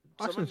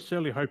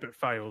sincerely hope it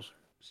fails.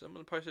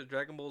 Someone posted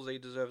Dragon Ball Z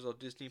deserves a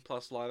Disney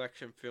Plus live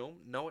action film.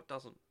 No, it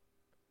doesn't.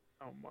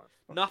 Oh my!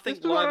 Nothing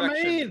live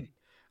action.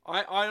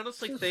 I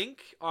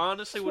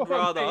honestly would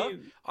rather.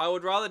 I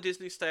would rather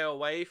Disney stay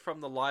away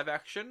from the live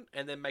action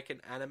and then make an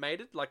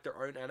animated, like their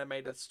own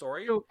animated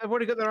story. They've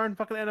already got their own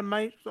fucking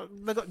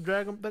animation. They got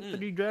the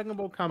new Dragon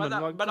Ball coming.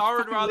 But I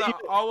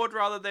would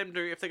rather them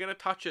do, if they're going to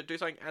touch it, do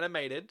something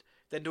animated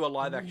than do a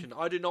live action.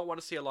 I do not want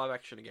to see a live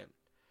action again.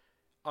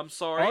 I'm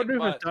sorry. I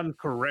do if it's done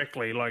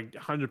correctly, like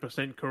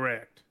 100%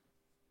 correct.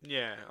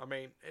 Yeah, I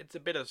mean it's a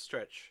bit of a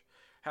stretch.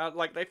 How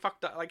like they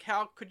fucked up? Like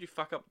how could you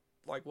fuck up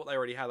like what they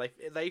already had?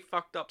 They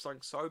fucked up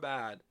something so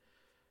bad.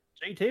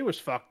 GT was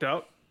fucked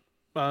up.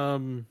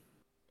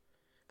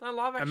 The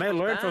live action And they was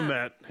learned from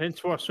bad. that.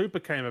 Hence why Super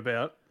came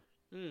about.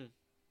 Hmm.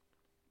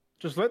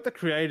 Just let the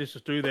creators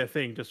just do their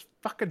thing. Just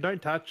fucking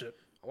don't touch it.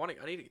 I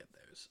need to get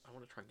those. I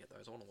want to try and get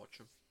those. I want to watch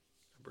them.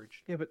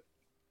 Abridged. Yeah, but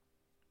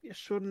you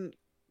shouldn't.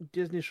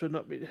 Disney should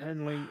not be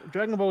handling.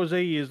 Dragon Ball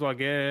Z is like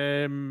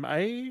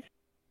MA,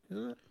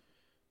 isn't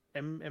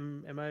it?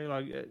 MA.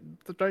 Like,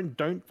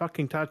 don't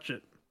fucking touch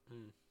it.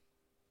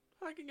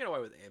 I can get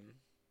away with M.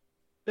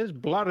 There's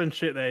blood and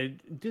shit there.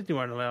 Disney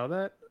won't allow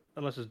that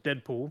unless it's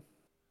Deadpool.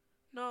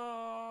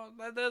 No,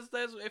 there's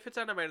if it's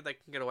animated, they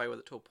can get away with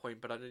it to a point.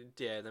 But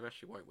they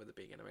actually won't with it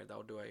being animated.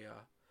 They'll do a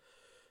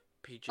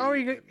PG. Oh,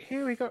 he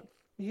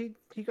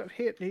got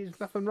hit. He's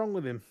nothing wrong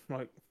with him.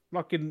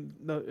 Like in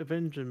the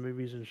Avenger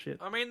movies and shit.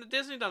 I mean,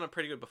 Disney done it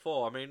pretty good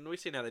before. I mean, we've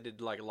seen how they did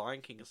like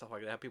Lion King and stuff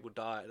like that. How people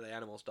died, the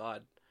animals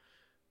died.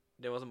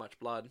 There wasn't much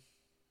blood,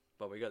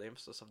 but we got the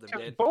emphasis of them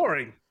dead.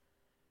 Boring.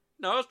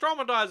 No, it's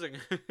traumatizing.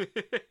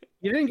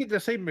 You didn't get to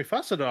see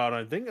Mufasa die, I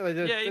don't think.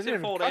 Yeah, he said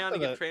fall down and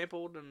get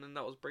trampled, and then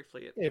that was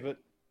briefly it. Yeah, but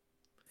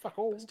fuck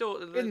all. Still,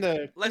 in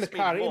the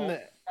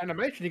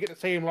animation, you get to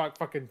see him like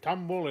fucking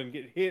tumble and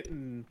get hit,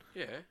 and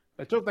yeah,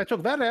 they took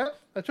that out.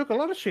 They took a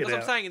lot of shit out.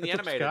 That's what I'm saying in the They took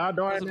animated. Scar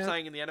dying That's what I'm out.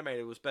 saying in the animated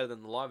it was better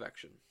than the live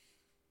action.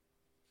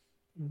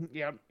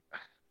 Yeah,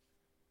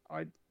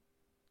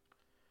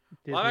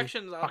 Live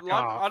actions, fuck I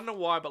off. don't know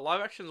why, but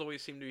live actions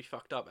always seem to be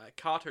fucked up.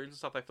 Cartoons and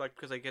stuff, I feel like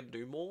because they can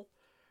do more,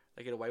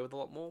 they get away with a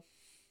lot more.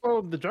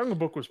 Well, the Jungle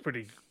Book was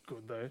pretty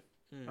good though.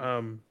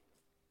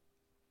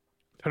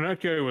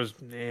 Pinocchio was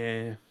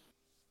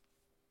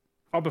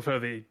I prefer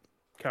the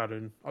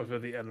cartoon. I prefer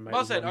the animated.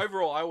 Like I said, one.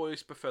 overall, I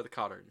always prefer the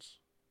cartoons.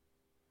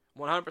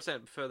 100%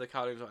 prefer the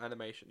cartoons or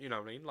animation. You know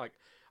what I mean? Like,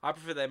 I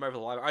prefer them over the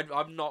live.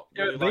 I'm not.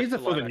 Yeah, Really these are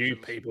the for the live new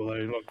actions. people though,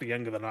 like the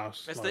younger than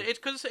us. It's like,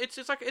 because it's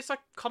like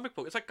comic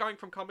book. It's like going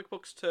from comic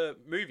books to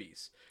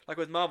movies. Like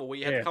with Marvel, where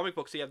you have the comic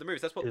books, you have the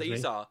movies. That's what Disney.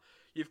 these are.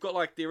 You've got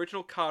like the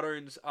original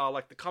cartoons are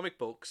like the comic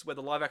books, where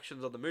the live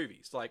actions are the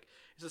movies. Like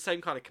it's the same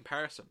kind of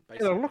comparison,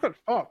 basically. look at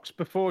Fox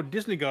before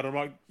Disney got them.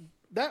 Like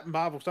that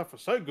Marvel stuff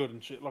was so good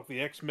and shit, like the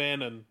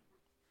X-Men and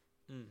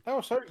they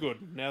were so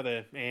good. Now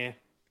they're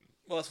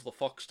Well, that's all the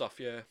Fox stuff,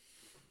 yeah.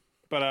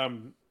 But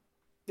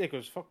yeah,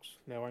 because Fox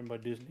now owned by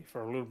Disney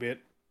for a little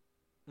bit.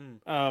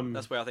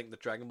 That's where I think the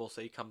Dragon Ball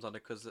Z comes under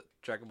because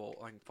Dragon Ball,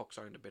 I think Fox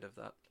owned a bit of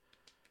that.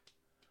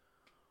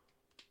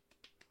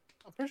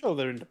 I'm pretty sure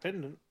they're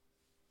independent.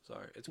 So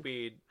it's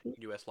weird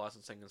US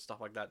licensing and stuff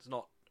like that. It's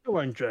not. Who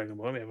owns Dragon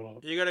Ball? Let me have a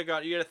look. You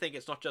gotta think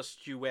it's not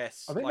just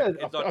US. I think like,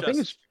 that- it's not I just. think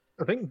it's.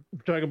 I think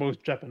Dragon Ball is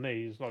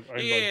Japanese. Like owned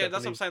by Yeah,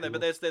 that's what I'm Japanese saying. There,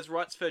 but people. there's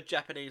rights for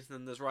Japanese, and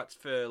then there's rights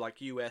for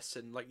like US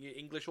and like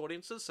English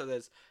audiences. So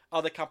there's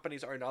other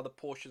companies own other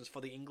portions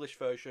for the English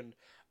version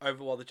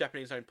over while the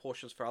Japanese own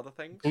portions for other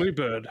things.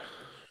 Bluebird.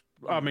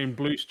 I mean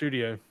Blue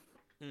Studio.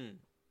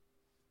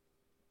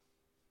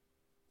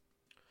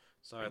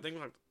 So I think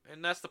like,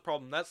 and that's the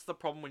problem. That's the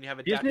problem when you have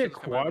Disney adaptations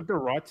come out. acquired the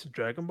rights to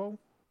Dragon Ball.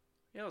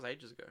 Yeah, it was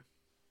ages ago,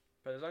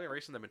 but it's only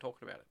recently they've been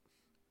talking about it.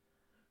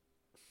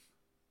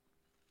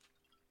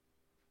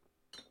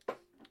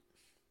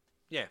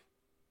 Yeah,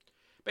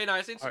 but no,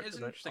 it's an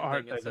interesting I hope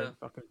thing. they It's don't a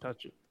fucking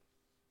touch it.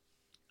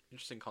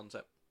 interesting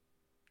concept.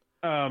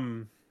 Oh,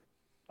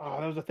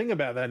 there was a thing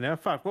about that now.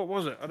 Fuck, what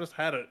was it? I just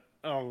had it.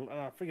 Oh, and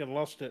I think I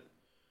lost it.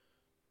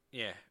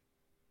 Yeah,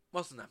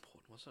 wasn't that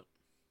important, was it?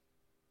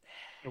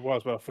 It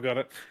was, but I forgot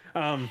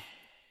it.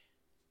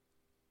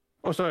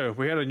 Also,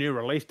 we had a new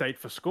release date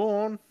for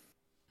Scorn.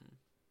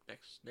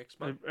 Next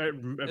month. It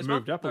This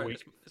moved month? up a No,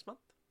 week. This month.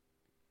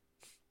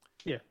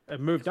 Yeah, it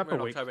moved up We're a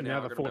in week. October Now now,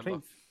 the I gotta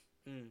remember.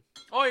 14th,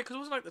 Oh yeah, because it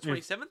wasn't like the Yeah.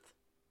 27th,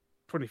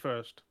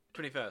 21st.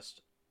 21st.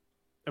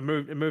 It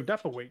moved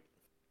up a week.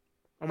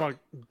 I'm like,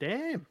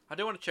 damn. I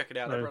do want to check it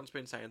out. No. Everyone's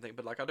been saying things,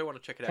 but like I do want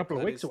to check it out. Couple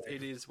of 'cause weeks away.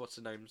 It is what's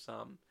the name's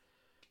I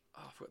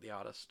forgot the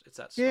artist. It's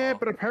that. Yeah, style.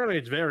 but apparently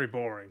it's very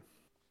boring.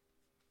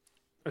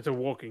 It's a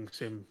walking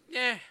sim.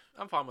 Yeah,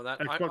 I'm fine with that.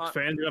 Xbox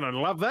fans are gonna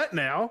love that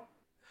now.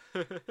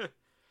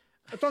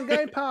 It's on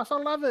Game Pass. I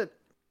love it.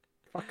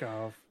 Fuck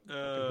off.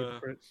 Fucking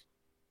hypocrites.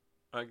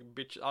 Like,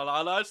 bitch,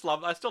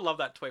 I still love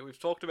that tweet. We've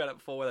talked about it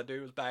before where the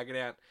dude was bagging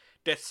out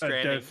Death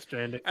Stranding. Death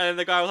Stranding. And then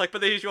the guy was like, but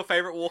this is your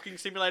favourite walking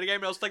simulator game?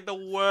 And it was like the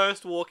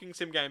worst walking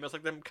sim game. It was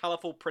like them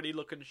colourful, pretty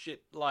looking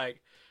shit,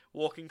 like,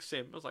 walking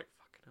sim. I was like,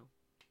 fucking hell.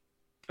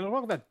 And I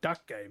like that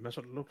duck game. That's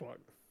what it looked like.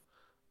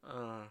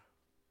 Uh,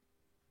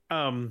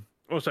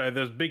 Also,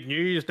 there's big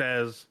news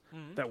as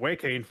Mhm. that we're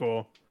keen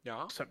for.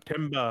 yeah.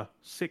 September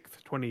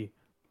 6th,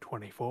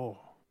 2024.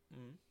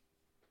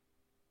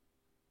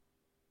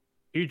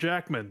 Hugh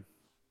Jackman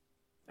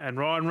and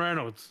Ryan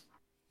Reynolds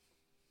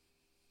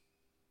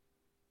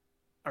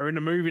are in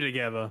a movie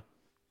together.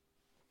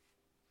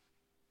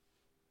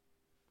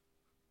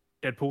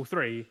 Deadpool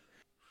 3.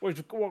 Which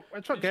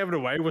what gave it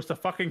away was the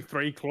fucking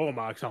 3 claw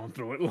marks on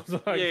through it. It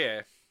was like,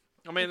 Yeah.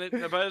 I mean, but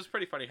it was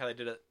pretty funny how they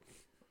did it.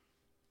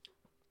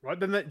 Right?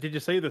 Then did you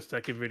see the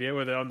second video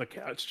where they're on the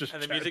couch just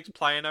And the chatting? music's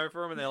playing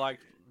over them, and they're like,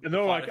 And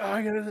they're like,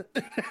 fighting. "Oh, I gotta."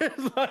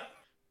 It's like,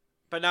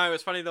 But no, it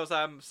was funny. There was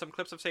some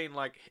clips I've seen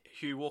like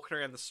Hugh walking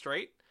around the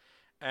street,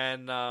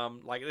 and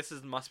like this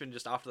is must have been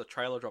just after the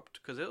trailer dropped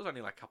because it was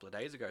only like a couple of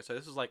days ago. So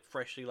this was like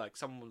freshly like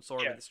someone saw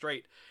him Yeah. in the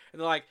street, and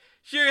they're like,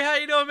 "Hugh, how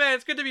you doing, man?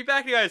 It's good to be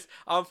back." He goes,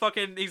 "I'm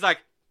fucking." He's like,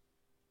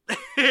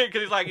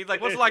 because he's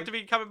like, "What's it like to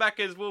be coming back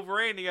as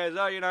Wolverine?" He goes,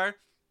 "Oh, you know."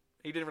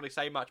 He didn't really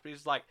say much, but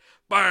he's like,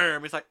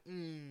 "Boom!" He's like,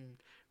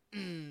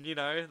 you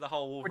know, the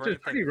whole Wolverine which is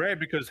thing. pretty rare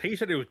because he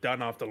said he was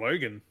done after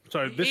Logan.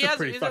 So this is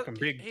pretty fucking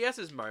big. He has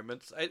his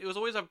moments. It was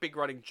always a big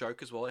running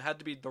joke as well. It had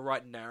to be the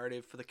right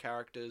narrative for the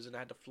characters, and it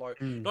had to flow,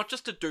 not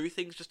just to do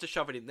things, just to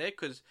shove it in there.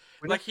 Because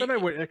Like, I don't know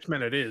what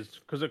X-Men it is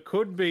because it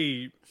could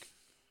be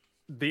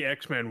the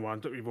X-Men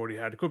ones that we've already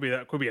had. It could be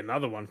that. Could be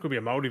another one. Could be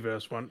a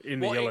multiverse one in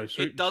the yellow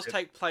suit. It does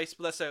take place,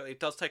 but let's say it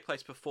does take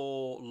place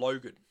before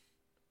Logan.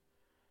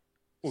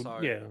 Well,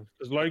 So yeah,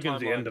 because Logan's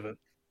the end timeline- of it.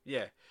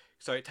 Yeah.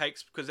 So it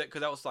takes because that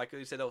was like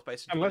you said that was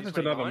based in Unless it's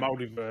another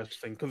 2029. multiverse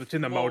thing, because it's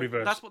in the Well,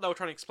 multiverse. that's what they were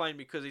trying to explain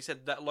because he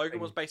said that Logan Thing.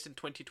 was based in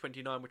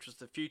 2029, which was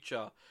the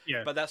future.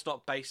 Yeah. But that's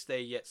not based there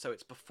yet, so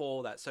it's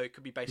before that. So it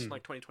could be based in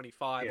like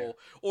 2025, Yeah.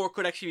 or it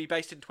could actually be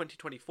based in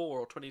 2024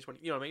 or 2020.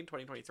 You know what I mean?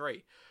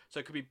 2023. So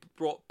it could be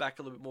brought back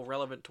a little bit more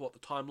relevant to what the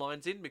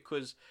timeline's in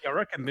because. Yeah, I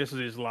reckon this is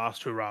his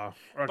last hurrah.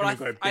 I reckon But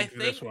he'll go big for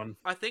this one.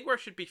 I think where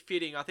it should be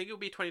fitting. I think it'll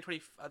be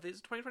 2020. I think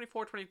it's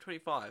 2024 or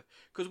 2025.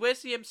 Because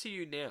where's the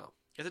MCU now?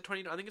 Is it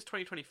 20? I think it's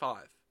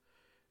 2025.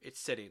 It's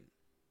set in.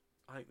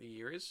 I think the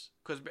year is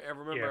because I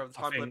remember Yeah, the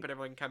time I blip think- and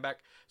everything came back.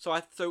 So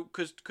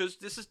because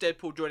this is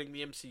Deadpool joining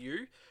the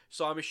MCU,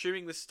 so I'm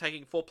assuming this is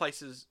taking 4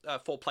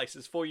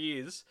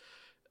 years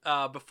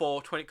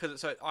before 20. Because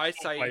so I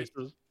say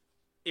Places.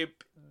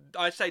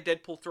 I say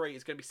Deadpool 3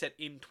 is going to be set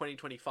in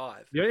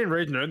 2025. The only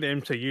reason they're in the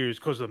MCU is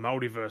because of the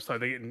multiverse, so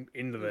they're getting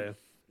into there.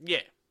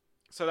 Yeah,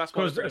 so that's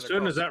why Because they're as bringing it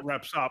soon as across. that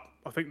wraps up,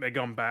 I think they're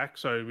gone back,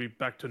 so it'll be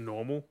back to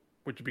normal,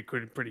 which would be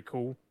pretty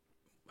cool.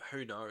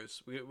 Who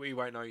knows? We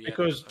won't know yet.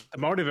 Because the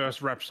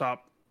multiverse wraps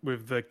up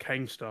with the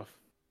Kang stuff.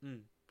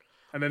 Mm.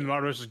 And then the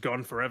multiverse is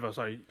gone forever,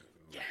 so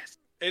Yes.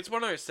 It's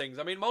one of those things.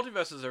 I mean,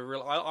 multiverses are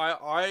real.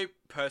 I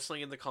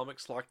personally in the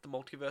comics like the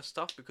multiverse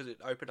stuff because it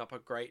opened up a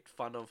great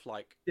fun of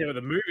like. yeah, but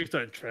the movies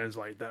don't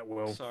translate that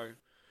well. So.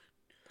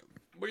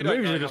 We The don't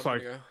movies know are just how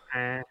like, it's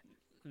eh.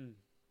 gonna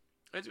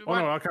go. It Oh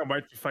no, I can't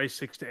wait for Phase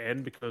 6 to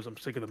end because I'm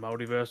sick of the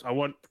multiverse. I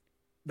want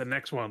the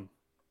next one,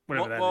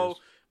 whatever that is.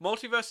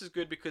 multiverse is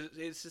good because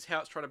this is how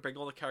it's trying to bring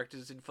all the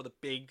characters in for the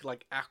big,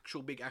 like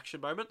actual big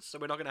action moments. So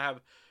we're not going to have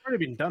It's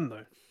already been done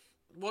though.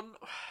 one.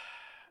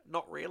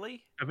 Not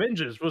really.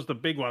 Avengers was the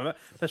big one.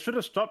 They should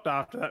have stopped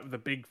after that with the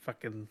big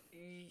fucking.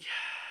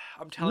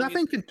 I'm telling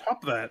Nothing you. can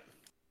top that.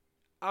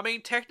 I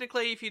mean,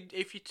 technically,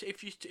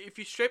 if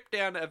you strip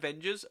down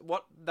Avengers,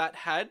 what that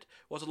had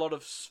was a lot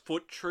of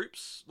foot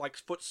troops, like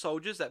foot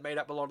soldiers that made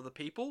up a lot of the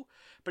people.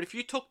 But if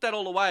you took that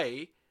all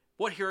away,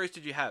 what heroes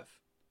did you have?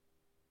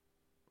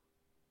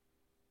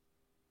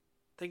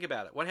 Think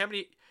about it. How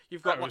many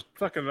you've got? That was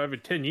fucking over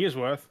 10 years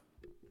worth.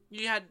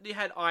 You had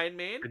Iron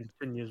Man.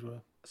 10 years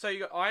worth. So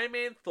you got Iron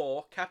Man,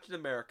 Thor, Captain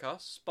America,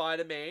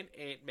 Spider-Man,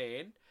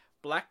 Ant-Man,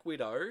 Black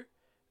Widow,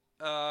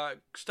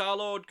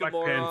 Star-Lord, Black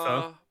Gamora,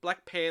 Panther.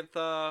 Black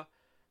Panther,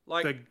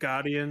 like The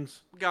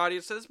Guardians.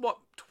 Guardians. So there's what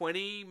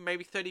 20,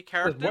 maybe 30 There's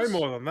characters. way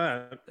more than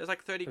that. There's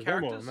like 30 There's way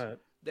more characters. than that.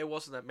 There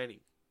wasn't that many.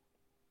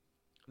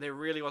 There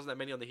really wasn't that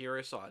many on the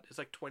hero side. It's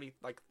like 20,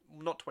 like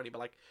not 20, but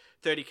like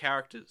 30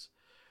 characters.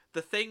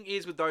 The thing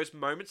is with those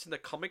moments in the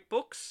comic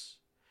books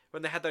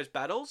when they had those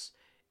battles,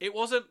 it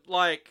wasn't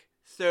like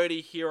 30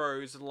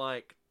 heroes and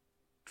like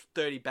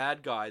 30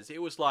 bad guys.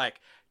 It was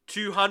like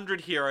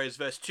 200 heroes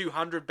versus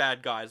 200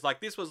 bad guys.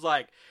 Like this was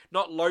like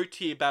not low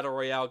tier battle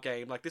royale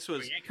game. Like this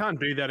was, You can't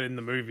do that in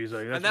the movies though.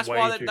 and that's way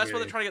why too that's why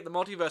many. they're trying to get the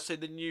multiverse. So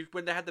then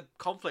when they had the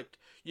conflict,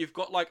 you've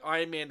got like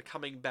Iron Man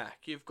coming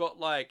back. You've got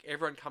like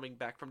everyone coming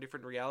back from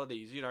different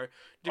realities. You know, I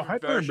different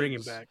hope they versions. bring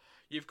him back.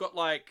 You've got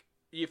like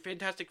your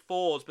Fantastic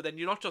Fours, but then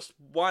you're not just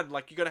one.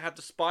 Like you're gonna have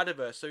the Spider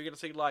Verse, so you're gonna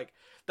see like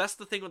that's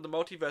the thing with the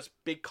multiverse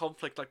big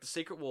conflict, like the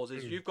Secret Wars,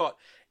 is you've got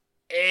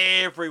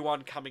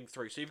everyone coming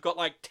through. So you've got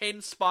like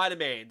 10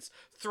 Spider-Mans,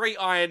 3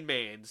 Iron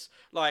Mans,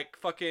 like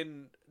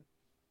fucking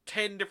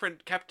 10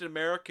 different Captain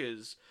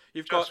Americas.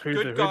 You've got Just who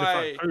good the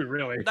guy. fuck who,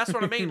 really. That's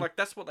what I mean. Like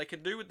that's what they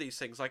can do with these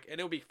things. Like, and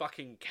it'll be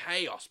fucking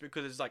chaos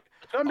because it's like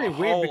It's gonna be a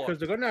weird whole- because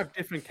they're gonna have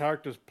different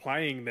characters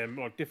playing them,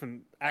 like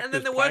different actors.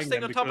 then the worst playing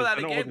thing them on top of because that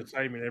they're not all again- the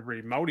same in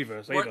every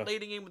multiverse weren't either.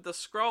 leading in with the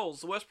scrolls.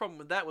 The worst problem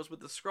with that was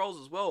with the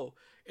scrolls as well.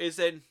 Is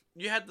then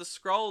you had the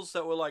scrolls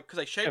that were like because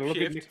they Yeah, look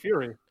at shapeshift. Nick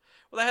Fury.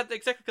 Well, they had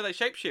exactly because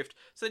they shapeshift.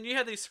 So then you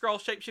had these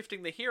scrolls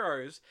shapeshifting the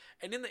heroes,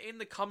 and in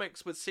the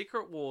comics with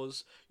Secret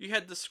Wars, you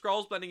had the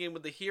scrolls blending in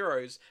with the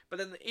heroes. But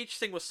then each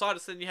thing was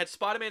sided. So then you had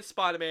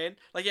Spider-Man.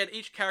 Like you had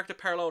each character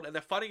paralleled, and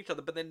they're fighting each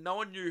other. But then no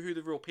one knew who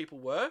the real people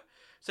were.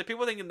 So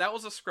people were thinking that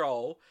was a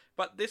scroll,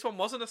 but this one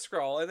wasn't a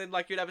scroll. And then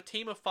like you'd have a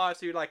team of 5.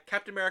 So you'd like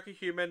Captain America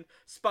human,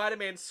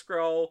 Spider-Man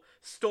scroll,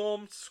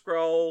 Storm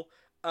scroll,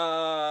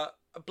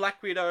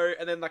 Black Widow,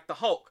 and then like the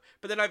Hulk.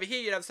 But then over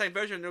here, you'd have the same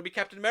version, and it'll be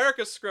Captain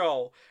America's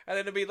Skrull, and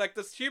then it'll be like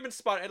this human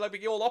Spider, and like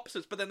be all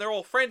opposites. But then they're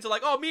all friends. They're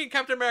like, oh, me and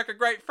Captain America are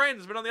great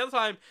friends. But on the other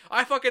time,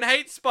 I fucking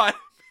hate Spider.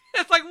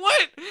 It's like,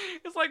 what?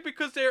 It's like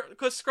because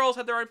Skrulls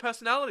had their own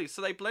personalities,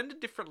 so they blended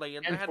differently,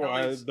 and they had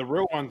all these... the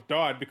real ones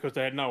died because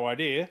they had no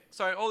idea.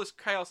 So all this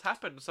chaos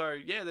happened. So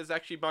yeah, there's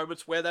actually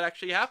moments where that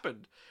actually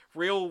happened.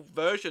 Real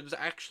versions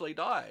actually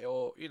die,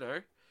 or you know,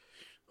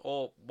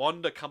 or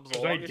Wanda comes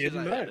along. They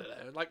didn't know.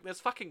 Like there's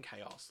fucking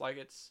chaos. Like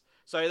it's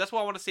so that's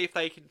why I want to see if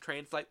they can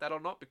translate that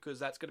or not, because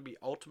that's going to be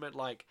ultimate.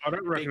 Like I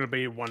don't reckon it'll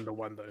be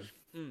 1-to-1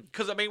 though.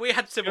 Because I mean, we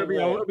had Civil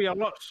War. It'll be a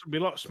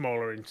lot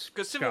smaller in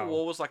because Civil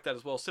War was like that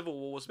as well. Civil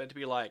War was meant to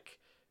be like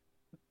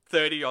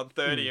 30 on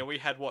 30, and we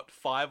had what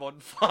 5 on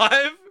 5.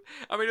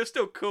 I mean, it was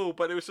still cool,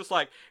 but it was just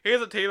like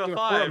here's a team of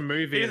 5,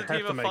 here's a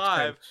team of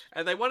 5,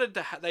 and they wanted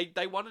to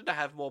they wanted to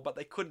have more, but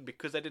they couldn't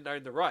because they didn't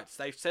own the rights.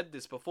 They've said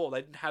this before. They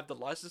didn't have the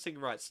licensing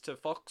rights to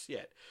Fox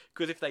yet,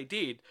 because if they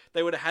did,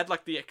 they would have had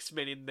like the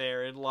X-Men in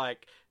there and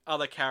like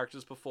other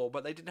characters before,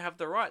 but they didn't have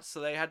the rights, so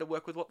they had to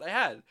work with what they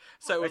had.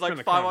 So it was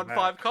like 5 on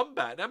 5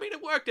 combat. I mean,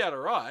 it worked out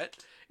alright.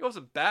 It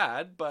wasn't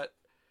bad, but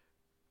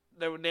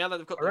now that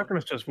they've got. I reckon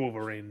it's just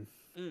Wolverine.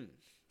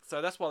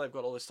 So that's why they've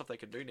got all this stuff they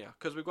can do now,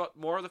 because we've got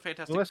more of the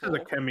Fantastic Unless Four.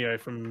 there's a cameo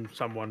from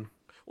someone.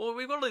 Well,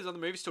 we've got all these other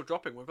movies still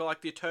dropping. We've got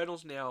like the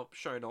Eternals now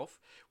shown off,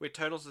 where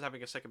Eternals is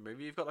having a second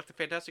movie. You've got like the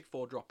Fantastic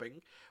Four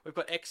dropping. We've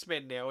got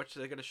X-Men now, which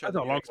they're going to show. That's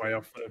a long way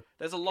off though.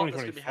 There's a lot that's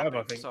going to be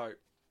happening. So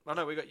I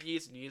know we've got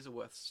years and years of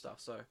worth of stuff.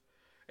 So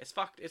it's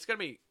fucked. It's going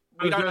to be.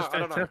 We don't know. I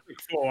don't know.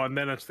 Fantastic Four, and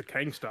then it's the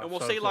Kang stuff. And we'll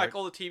see like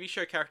all the TV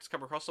show characters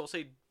come across. So we'll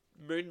see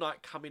Moon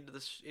Knight come into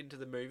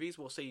the movies.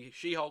 We'll see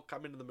She-Hulk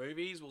come into the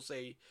movies. We'll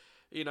see.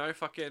 You know,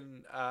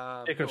 fucking...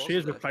 because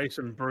she's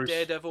replacing Bruce.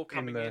 Daredevil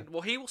coming in.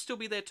 Well, he will still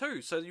be there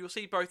too. So you'll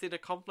see both in a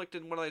conflict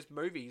in one of those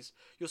movies.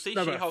 You'll see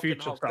She-Hulk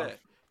and Hulk there.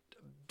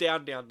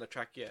 Down the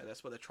track, yeah.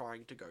 That's what they're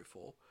trying to go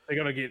for. They're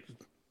going to get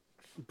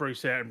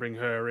Bruce out and bring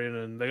her in,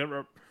 and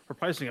they're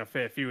replacing a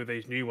fair few of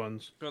these new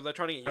ones. Because they're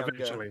trying to get younger.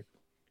 Eventually.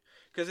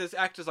 Because there's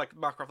actors like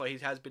Mark Ruffalo, he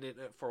has been in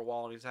it for a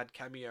while, and he's had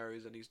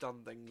cameos, and he's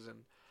done things, and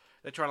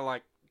they're trying to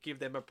like give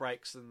them a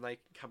break so then they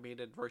can come in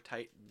and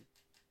rotate and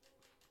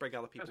bring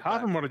other people back. Half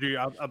of them want to do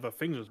other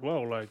things as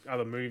well, like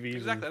other movies.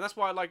 Exactly, and that's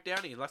why I like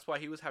Downey, and that's why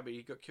he was happy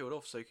he got killed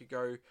off, so he could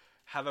go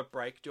have a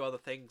break, do other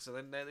things,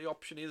 and then the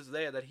option is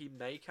there that he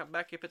may come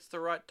back if it's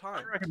the right time.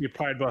 I reckon be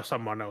played by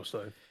someone else,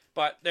 though.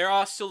 But there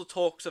are still the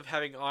talks of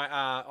having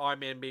Iron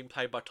Man being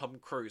played by Tom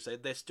Cruise.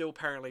 They're still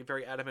apparently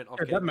very adamant on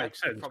getting that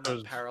from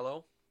that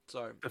parallel.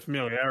 So the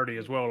familiarity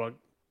as well, like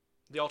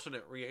the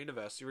alternate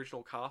universe, the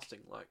original casting,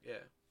 like yeah.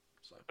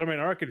 So I mean,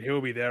 I reckon he'll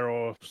be there,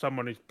 or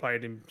someone who's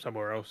played him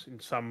somewhere else in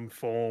some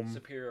form,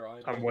 Superior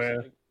Iron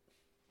somewhere.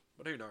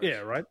 But who knows? Yeah,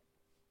 right.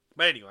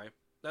 But anyway,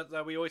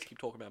 that we always keep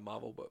talking about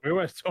Marvel, but we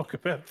always talk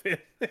about this.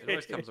 It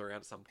always comes around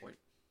at some point.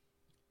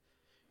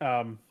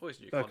 Always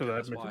new that's content.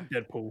 That's why.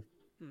 Deadpool.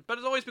 But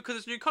it's always because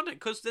it's new content,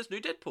 because there's new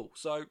Deadpool.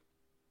 So,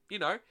 you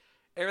know,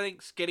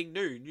 everything's getting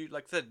new. New,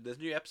 like I said, there's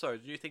new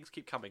episodes, new things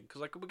keep coming.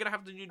 Because like we're gonna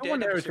have the new. I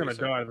wonder who's gonna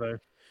die though.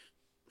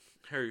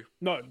 Who?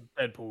 Not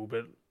Deadpool,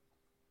 but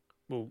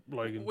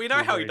Logan. We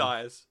know how he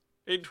dies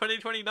in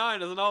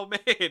 2029 as an old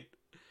man.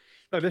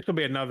 No, this could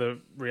be another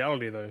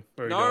reality though.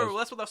 No,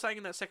 that's what they were saying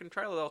in that second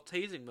trailer. They were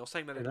teasing. They were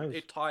saying that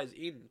it ties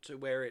in to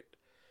where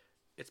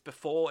it's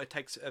before, it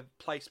takes a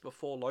place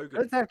before Logan.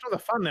 That takes all the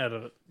fun out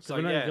of it. So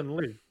we know he's gonna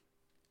live.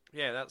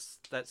 Yeah,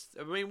 that's.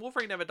 I mean,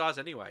 Wolverine never dies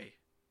anyway.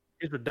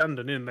 He's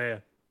redundant in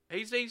there.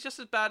 He's just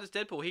as bad as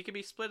Deadpool. He can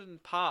be split in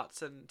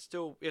parts and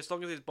still, as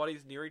long as his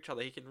body's near each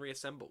other, he can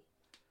reassemble.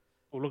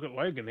 Well, look at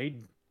Logan. He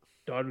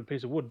died with a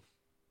piece of wood.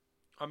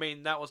 I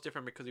mean, that was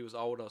different because he was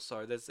older,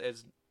 so there's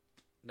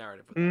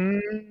narrative with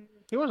that.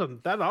 He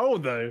wasn't that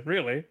old though,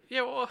 really.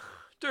 Yeah, well,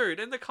 dude,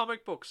 in the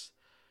comic books,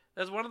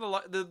 there's one of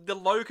the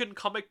Logan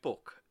comic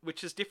book,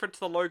 which is different to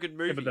the Logan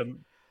movie. Yeah,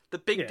 the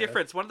big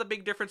difference, one of the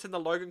big difference in the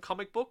Logan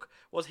comic book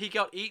was he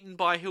got eaten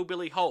by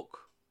Hillbilly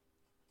Hulk.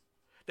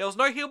 There was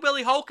no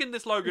Hillbilly Hulk in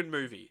this Logan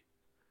movie.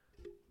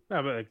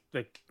 No, but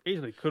they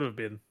easily could have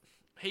been.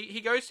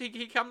 He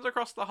comes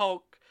across the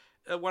Hulk,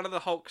 one of the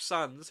Hulk's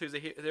sons,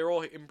 they're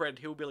all inbred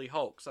Hillbilly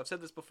Hulks. I've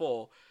said this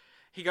before.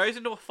 He goes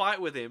into a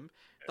fight with him.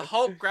 The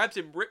Hulk grabs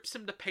him, rips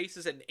him to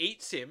pieces, and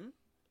eats him.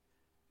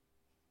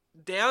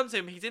 Downs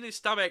him. He's in his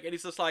stomach, and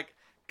he's just like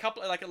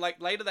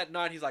later that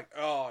night. He's like,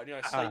 oh, you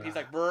know, sleep. He's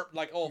like, burp,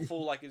 like all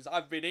full, like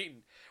I've been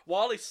eaten.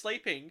 While he's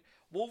sleeping,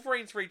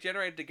 Wolverine's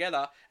regenerated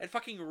together and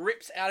fucking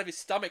rips out of his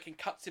stomach and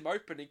cuts him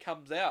open. He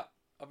comes out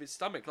of his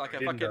stomach like a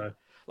fucking.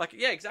 Like,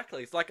 yeah,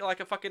 exactly. It's like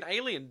a fucking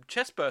alien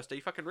chest burster.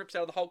 He fucking rips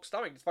out of the Hulk's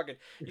stomach. It's fucking,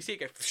 you see it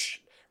go,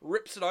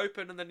 rips it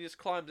open, and then he just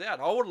climbs out.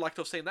 I would have liked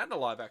to have seen that in a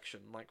live action.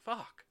 Like,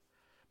 fuck.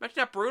 Imagine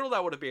how brutal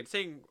that would have been.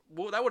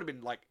 That would have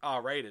been, like,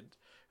 R-rated.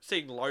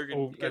 Seeing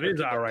Logan it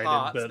is R-rated,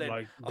 but,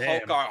 like, a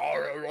Hulk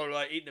guy,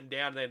 like, eating him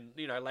down, and then,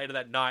 you know, later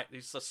that night,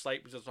 he's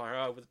asleep. He's just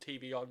like, with the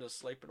TV on, just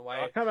sleeping away.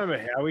 I can't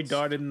remember how he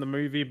died in the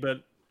movie,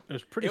 but it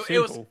was pretty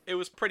simple. It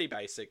was pretty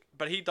basic.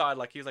 But he died,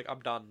 like, he was like, I'm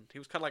done. He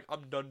was kind of like,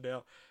 I'm done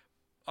now.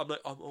 I'm like,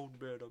 I'm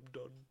old man, I'm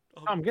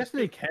done. I'm guessing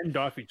he can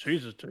die if he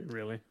chooses to,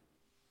 really.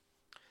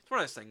 It's one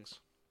of those things.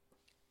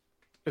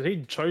 Because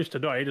he chose to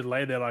die. He just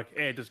lay there like,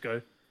 just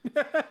go.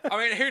 I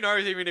mean, who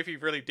knows? Even if he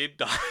really did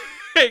die,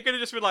 he could have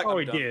just been like, Oh, I'm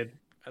he done. did.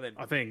 And then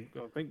I think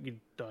he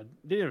died.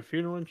 Did he have a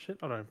funeral and shit?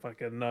 I don't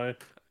fucking know.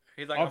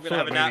 he's like, I've I'm gonna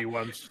have a saw nap. that movie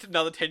once.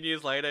 Another 10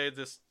 years later, he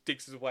just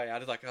digs his way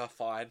out. He's like, oh,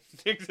 fine.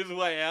 Digs his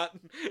way out.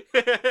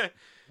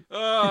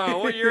 Oh,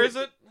 what year is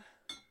it?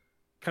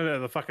 Come out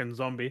of the fucking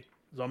zombie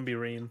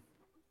ream.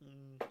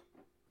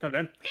 Come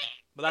down.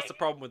 But that's the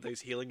problem with these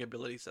healing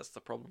abilities. That's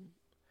the problem.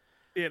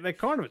 Yeah, they're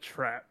kind of a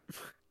trap.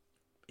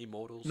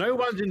 Immortals. No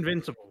one's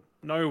invincible.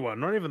 No one.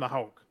 Not even the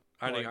Hulk.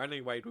 Only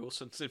Wade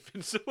Wilson's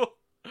invincible.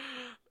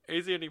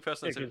 He's the only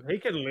person Yeah, that's 'cause he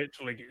can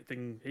literally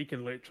He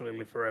can literally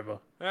live forever.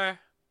 Eh,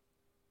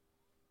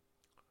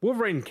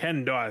 Wolverine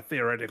can die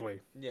theoretically.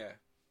 yeah.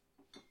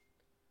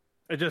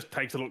 It just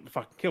takes a lot to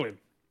fucking kill him.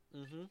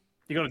 Mm-hmm.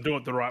 You got to do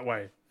it the right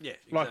way. Yeah.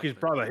 Like his exactly.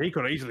 brother, he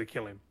could easily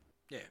kill him.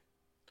 Yeah.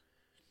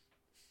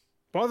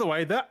 By the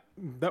way, that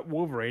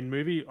Wolverine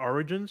movie,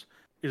 Origins,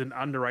 is an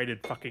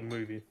underrated fucking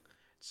movie.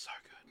 It's so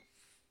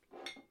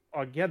good.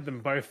 Like, you had them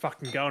both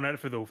fucking going at it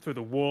through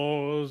the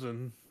wars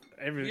and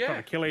everything, Yeah.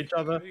 trying to kill each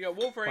other. You got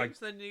Wolverines,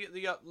 then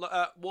you got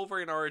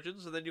Wolverine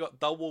Origins, and then you got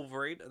the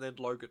Wolverine, and then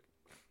Logan.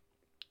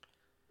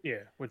 Yeah,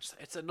 which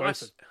It's a both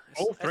nice, are-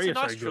 all three it's a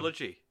are nice so good.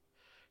 trilogy.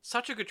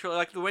 Such a good trilogy.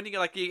 Like when you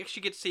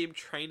actually get to see him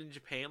train in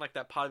Japan, like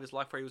that part of his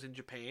life where he was in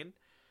Japan,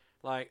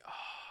 like,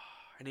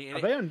 and he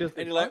Are they on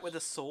Disney and he learnt Plus? with the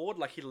sword,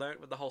 like he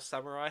learnt with the whole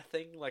samurai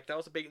thing. Like that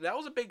was a big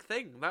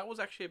thing. That was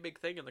actually a big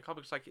thing in the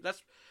comics. Like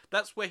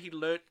that's where he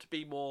learnt to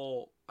be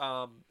more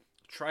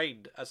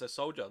trained as a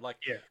soldier. Like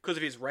Yeah. because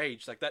of his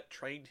rage, like that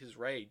trained his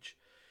rage,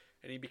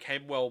 and he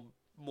became more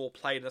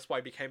played. That's why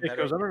he became better.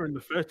 Because I remember in the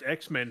first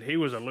X-Men, he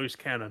was a loose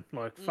cannon.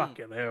 Like, Mm.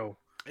 fucking hell.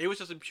 He was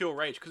just in pure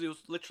rage because he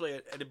was literally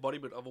an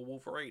embodiment of a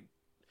Wolverine.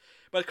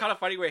 But it's kind of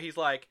funny where he's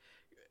like,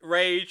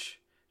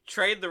 rage,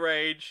 train the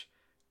rage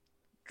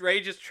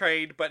is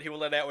trained, but he will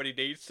let out when he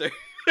needs to.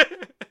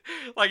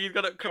 Like he's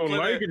got it Well,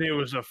 completely. Logan, he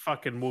was a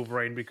fucking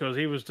Wolverine because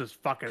he was just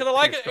fucking Because I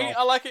like pissed it. off.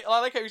 I like it. I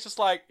like how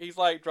he's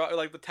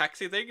like the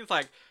taxi thing. It's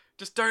like,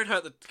 just don't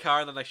hurt the car,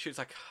 and then they shoot. It's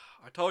like,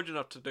 I told you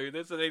not to do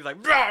this, and he's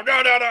like, no,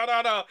 no, no, no,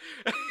 no, no.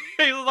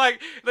 He's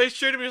like, they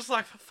shoot him. He's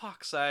like, for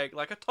fuck's sake,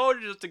 like I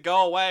told you just to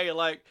go away.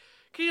 Like,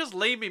 can you just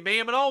leave me?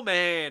 I'm an old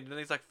man. And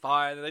he's like,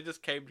 fine. And they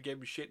just came to give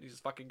him shit, and he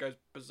just fucking goes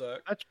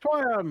berserk. That's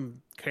why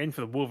I'm keen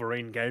for the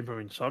Wolverine game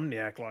from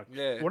Insomniac. Like,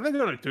 Yeah. what are they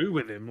going to do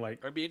with him? Like,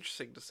 It'd be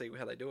interesting to see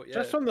how they do it. Yeah.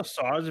 just on the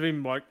size of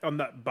him, like on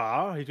that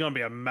bar, he's going to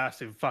be a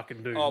massive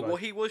fucking dude. Oh like, well,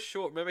 he was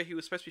short. Remember, he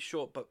was supposed to be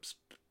short, but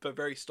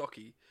very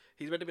stocky.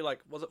 He's meant to be like,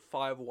 was it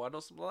 5'1"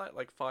 or something like that?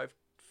 Like 5'4".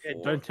 yeah,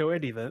 don't tell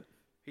Eddie that.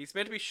 He's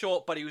meant to be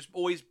short, but he was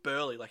always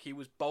burly. Like he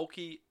was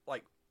bulky.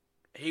 Like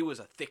he was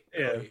a thick boy.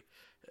 Yeah.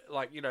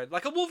 Like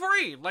like a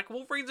Wolverine. Like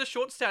Wolverine's a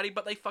short stouty,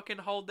 but they fucking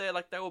hold their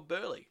like they were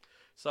burly.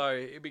 So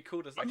it'd be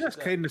cool to. I'm just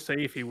keen to see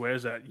if he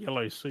wears that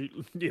yellow suit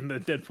in the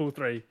Deadpool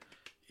 3.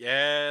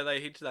 Yeah, they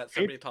hinted that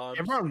so many times.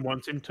 Everyone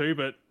wants him to,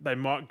 but they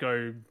might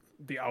go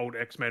the old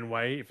X-Men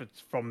way if it's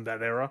from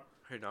that era.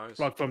 Who knows?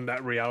 Like from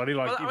that reality,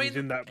 like Well, I if he's mean-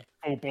 in that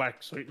full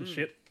black suit and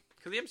shit.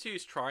 Because the MCU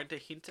is trying to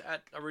hint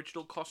at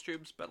original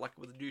costumes, but like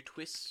with new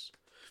twists.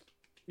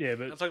 Yeah,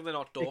 but It's like they're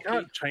not you dorky.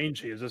 can't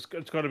change his. It's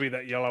got to be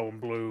that yellow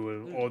and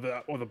blue, or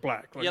the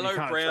black. Like, you Yellow,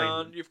 can't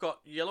brown. change it. You've got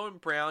yellow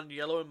and brown,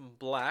 yellow and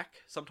black.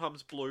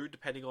 Sometimes blue,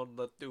 depending on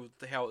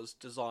the how it was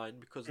designed,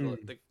 because of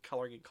the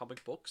coloring in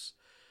comic books.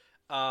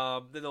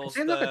 Then there was It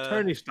seems like a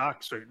Tony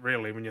Stark suit,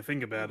 really, when you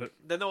think about it.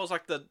 Then there was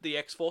like the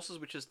X Forces,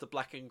 which is the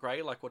black and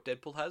grey, like what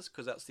Deadpool has,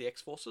 because that's the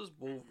X Forces.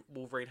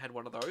 Wolverine had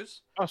one of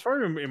those. I saw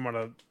him in one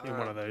of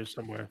those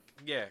somewhere.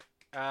 Yeah.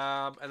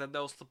 And then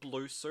there was the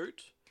blue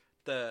suit,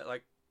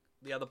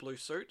 the other blue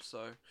suit.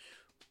 So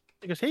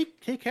Because he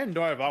can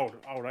die of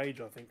old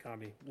age, I think,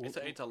 can't he?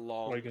 it's a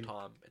long Logan.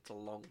 time. It's a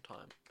long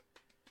time.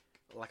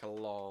 Like a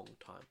long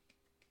time.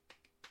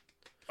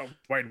 Oh,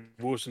 Wade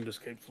Wilson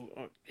just keeps.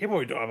 He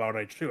probably die of old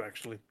age too,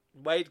 actually.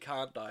 Wade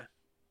can't die.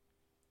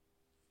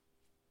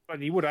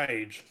 But he would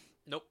age.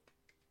 Nope.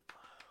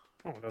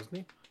 Oh, doesn't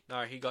he?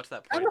 No, he got to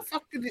that How point. the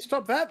fuck did he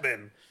stop that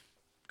then?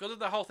 Because of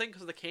the whole thing,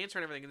 because of the cancer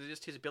and everything, and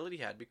just his ability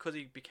he had, because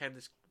he became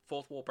this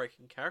fourth wall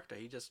breaking character,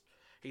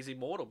 he's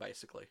immortal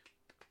basically.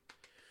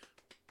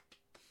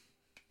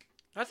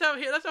 That's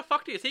how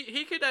fucked he is.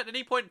 He could at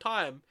any point in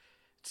time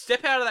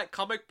step out of that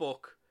comic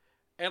book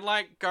and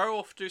like go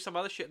off do some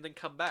other shit and then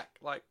come back.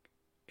 Like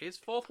his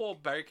fourth wall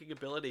breaking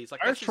abilities,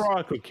 like Ghost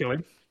Rider could kill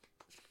him.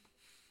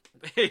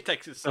 he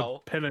takes his The soul.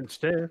 penance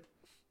there.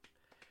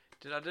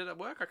 Did it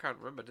work? I can't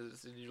remember. Did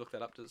you look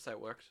that up? Did it say it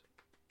worked?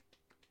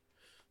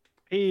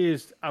 He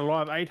is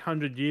alive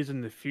 800 years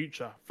in the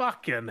future.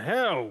 Fucking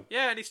hell!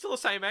 Yeah, and he's still the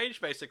same age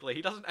basically.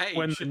 He doesn't age.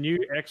 When the new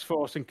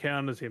X-Force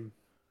encounters him.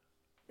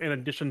 In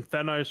addition,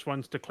 Thanos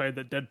once declared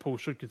that Deadpool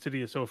should consider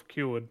yourself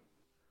cured.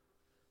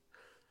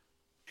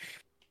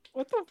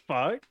 What the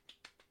fuck?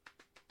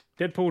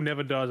 Deadpool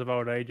never dies of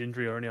old age,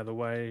 injury, or any other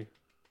way.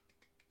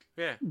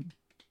 Yeah.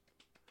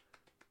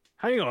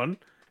 Hang on.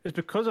 is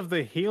because of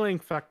the healing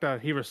factor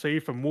he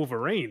received from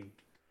Wolverine.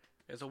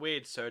 It's a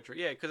weird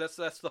surgery, yeah, because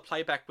that's the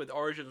playback with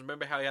Origins.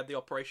 Remember how he had the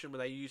operation where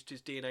they used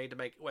his DNA to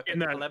make In Weapon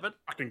that 11?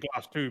 fucking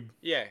glass tube.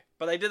 Yeah,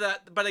 but they did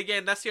that. But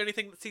again, that's the only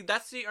thing. See,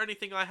 that's the only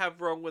thing I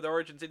have wrong with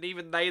Origins, and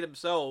even they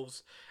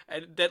themselves,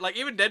 and like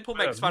even Deadpool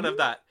makes fun of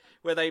that,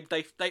 where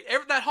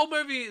that whole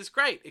movie is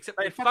great, except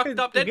they fucked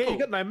up Deadpool. He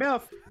got no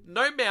mouth.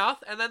 No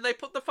mouth, and then they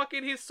put the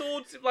fucking his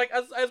swords like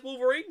as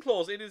Wolverine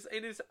claws in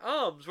his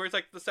arms, where it's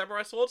like the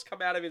samurai swords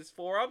come out of his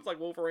forearms like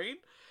Wolverine.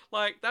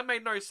 Like that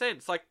made no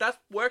sense. Like that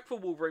worked for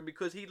Wolverine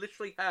because he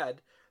literally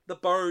had the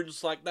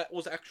bones, like that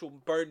was actual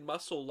bone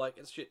muscle, like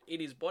and shit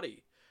in his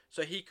body,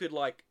 so he could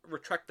like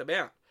retract them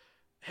out.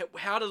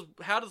 How does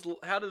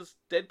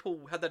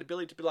Deadpool have that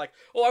ability to be like,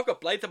 oh, I've got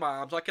blades in my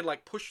arms, I can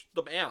like push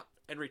them out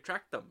and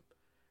retract them?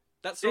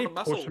 That's not a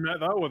muscle. Push them out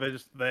though, or they're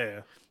just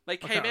there. They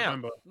came out.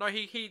 Remember. No,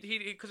 he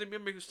because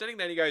remember he was standing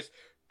there and he goes,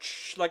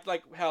 like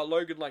how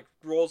Logan like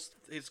draws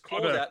his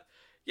claws out.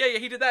 Yeah,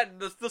 he did that,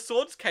 and the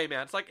swords came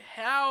out. It's like,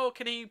 how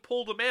can he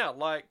pull them out?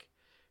 Like,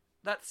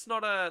 that's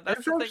not a.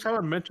 That's every time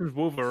someone mentions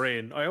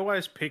Wolverine, I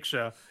always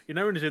picture, you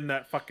know, when he's in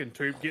that fucking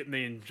tube getting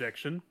the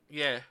injection.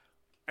 Yeah.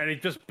 And he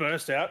just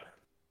bursts out.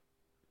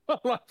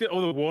 Like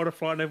all the water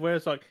flying everywhere.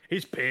 It's like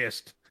he's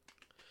pissed.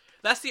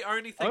 That's the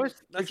only thing.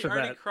 That's the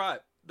only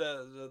gripe.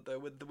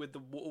 With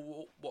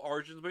the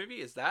Origins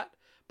movie is that.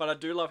 But I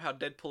do love how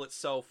Deadpool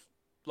itself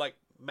like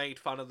made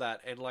fun of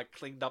that and like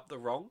cleaned up the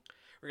wrong.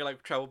 Where he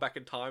like traveled back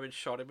in time and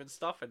shot him and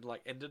stuff and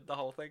like ended the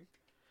whole thing.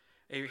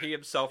 He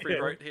himself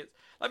rewrote his.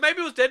 Like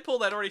maybe it was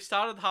Deadpool that already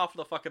started half of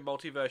the fucking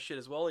multiverse shit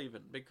as well,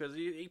 even because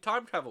he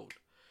time traveled.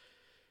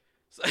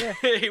 So yeah.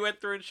 He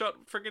went through and shot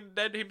freaking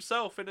Dead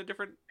himself in a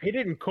different. He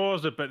didn't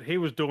cause it, but he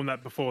was doing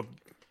that before.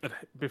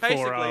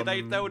 Basically,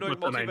 they were doing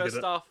multiverse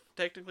stuff.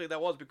 Technically,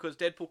 that was because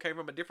Deadpool came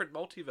from a different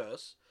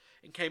multiverse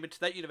and came into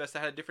that universe that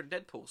had a different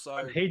Deadpool. So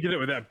and he did it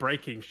without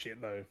breaking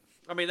shit, though.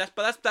 I mean, that's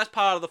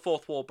part of the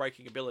fourth wall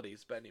breaking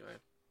abilities. But anyway,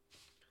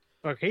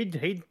 like he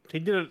did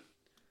it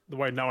the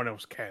way no one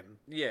else can.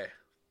 Yeah.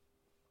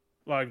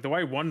 Like the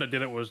way Wanda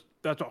did it was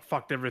that's what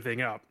fucked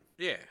everything up.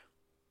 Yeah.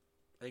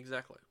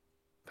 Exactly.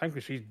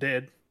 Thankfully, she's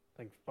dead.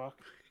 Thank fuck.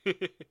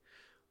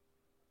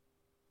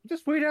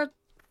 Just weird how.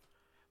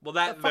 Well,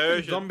 that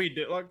version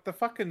zombie, like the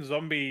fucking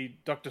zombie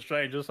Doctor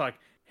Strange, just like,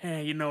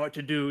 hey, you know what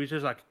to do. He's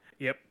just like,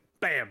 yep,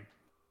 bam,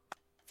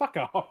 fuck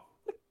off.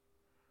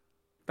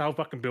 The whole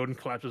fucking building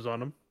collapses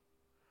on him.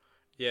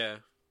 Yeah.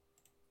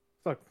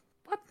 It's like,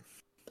 what?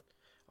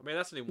 I mean,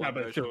 that's only one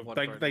version of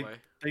Wanda anyway.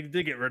 They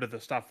did get rid of the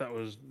stuff that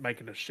was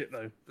making us shit,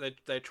 though.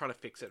 They're trying to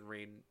fix it and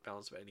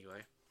rebalance it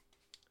anyway.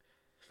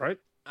 Right?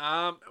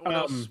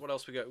 What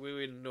else we got? We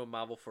were into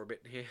Marvel for a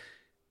bit here.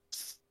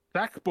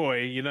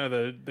 Sackboy, you know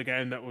the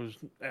game that was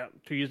out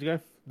 2 years ago?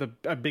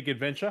 A Big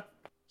Adventure?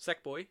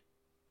 Sackboy?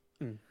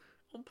 On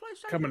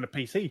PlayStation? Coming to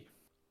PC.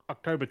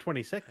 October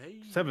 26th.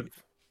 7th.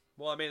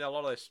 Well, I mean, a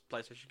lot of those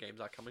PlayStation games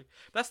are coming.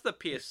 That's the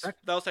PS...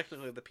 That was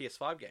technically the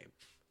PS5 game.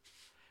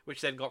 Which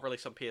then got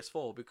released on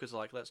PS4 because,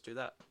 like, let's do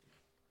that.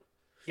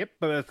 Yep,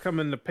 but it's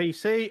coming to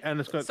PC and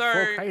it's got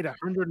 4K to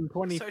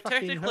 120 So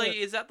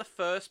technically, is that the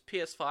first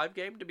PS5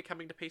 game to be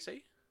coming to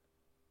PC?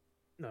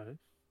 No.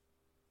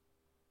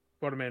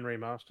 Spider-Man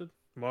Remastered.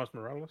 Miles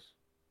Morales.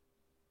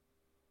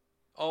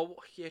 Oh,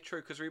 yeah,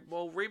 true. Because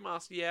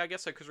Remastered, yeah, I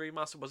guess so. Because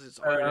Remastered was its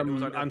own. It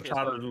was only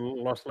Uncharted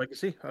Lost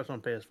Legacy. That's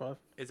on PS5.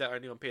 Is that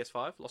only on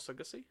PS5? Lost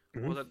Legacy?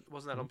 Mm-hmm.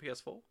 Wasn't that on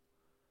PS4?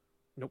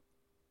 Nope.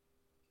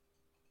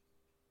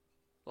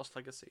 Lost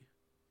Legacy.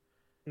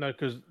 No,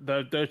 because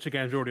those two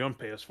games are already on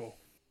PS4.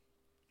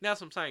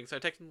 That's what I'm saying. So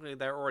technically,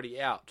 they're already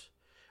out.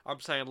 I'm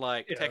saying,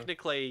 like,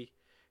 technically,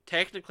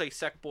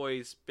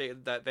 Sackboy's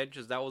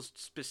Adventures, that was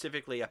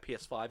specifically a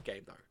PS5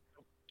 game, though.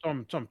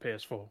 It's on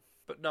PS4.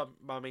 But no,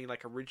 I mean,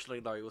 like, originally,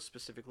 though, it was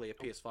specifically a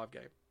PS5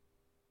 game.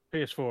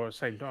 PS4 at the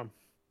same time.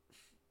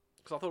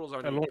 Because I thought it was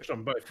only... They launched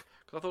on both.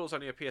 Because I thought it was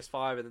only a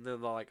PS5, and then they're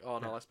like, oh,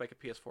 no, let's make a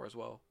PS4 as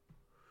well.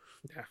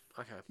 Yeah.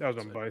 Okay. That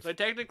was on both. So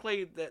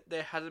technically,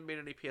 there hasn't been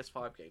any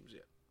PS5 games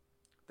yet.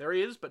 There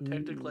is, but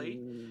technically...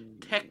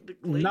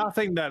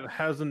 Nothing that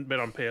hasn't been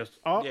on PS...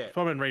 Oh, yeah.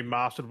 Spider-Man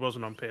Remastered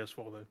wasn't on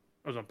PS4, though.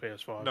 It was on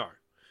PS5. No.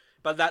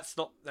 But that's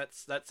not...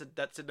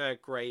 That's in a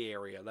grey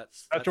area.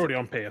 That's already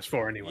on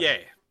PS4 anyway. Yeah.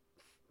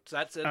 So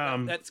that's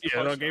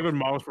like even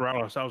Miles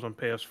Morales, that was on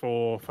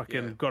PS4.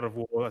 Fucking God of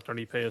War, that's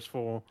only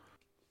PS4.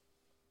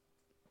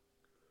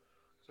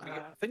 I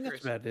think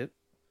that's about it.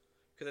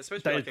 Because it's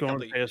supposed to be like a couple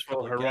of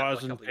PS4,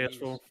 Horizon,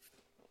 PS4.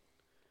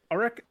 I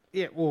reckon,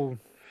 yeah, well...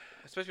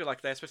 Especially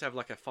like they're supposed to have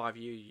like a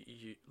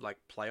 5-year like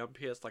play on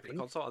PS like the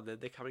console, and then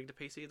they're coming to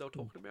PC. They were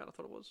talking about. I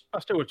thought it was.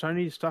 Still, it's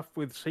only stuff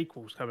with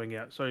sequels coming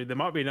out, so there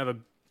might be another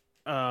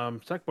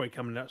Sackboy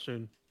coming out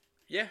soon.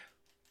 Yeah,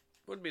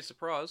 wouldn't be a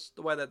surprise.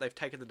 The way that they've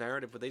taken the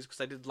narrative with these, because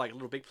they did like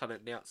Little Big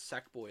Planet, now it's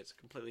Sackboy. It's a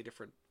completely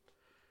different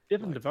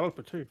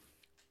developer too.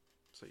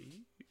 So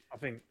I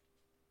think.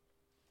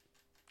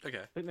 Okay.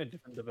 I think they're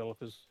different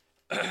developers.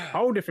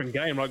 Whole different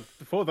game. Like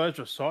before, those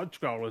were side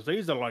scrollers.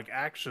 These are like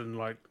action,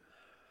 like.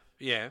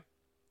 Yeah.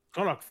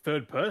 Kind of like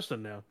third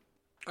person now.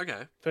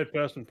 Okay.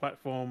 Third-person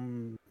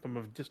platform from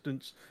a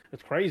distance.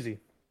 It's crazy.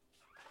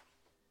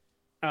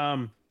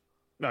 No,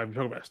 I'm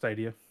talking about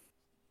Stadia.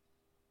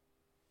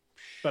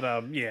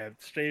 But yeah,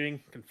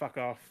 streaming can fuck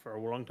off for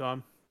a long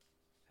time.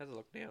 How's it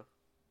look now?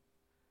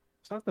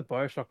 It's like the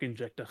Bioshock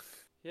injector,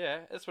 Yeah,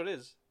 that's what it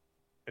is.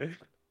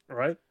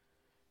 right?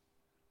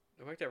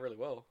 It worked out really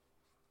well.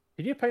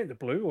 Did you paint the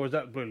blue, or is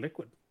that blue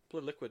liquid?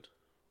 Blue liquid.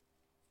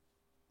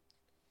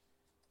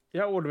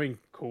 Yeah, it would have been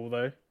cool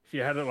though if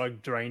you had it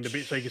like drained a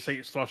bit so you could see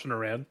it sloshing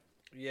around.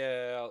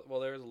 Yeah, well,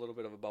 there is a little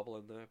bit of a bubble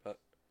in there, but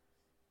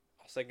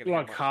I was thinking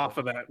Like half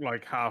of that,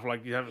 like half,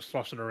 like you have it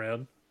sloshing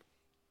around,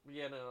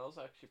 Yeah, no, that was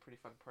actually a pretty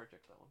fun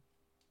project, that one.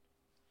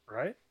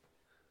 right?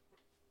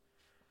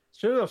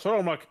 So I saw,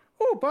 I'm like,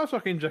 oh,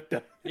 Bioshock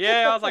injector.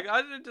 Yeah, I was like,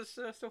 I did just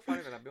still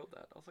funny when I built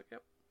that. I was like,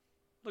 yep,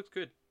 looks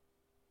good.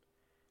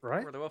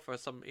 Right? Really well for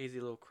some easy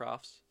little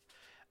crafts.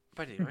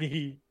 But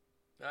anyway,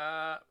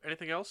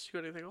 anything else? You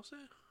got anything else there?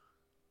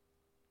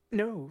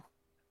 No.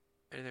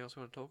 Anything else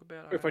you want to talk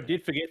about? If I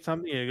did forget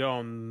something, you go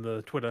on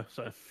the Twitter.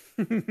 So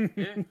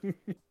Yeah.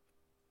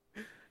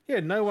 Yeah,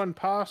 no one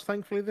passed,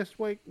 thankfully, this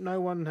week. No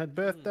one had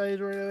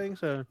birthdays or anything,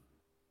 so...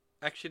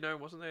 Actually, no,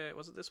 wasn't there?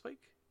 Was it this week?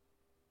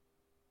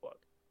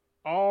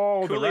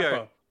 Oh, the Coolio.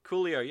 rapper.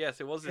 Coolio, yes,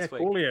 it was this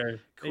week. Coolio.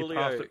 He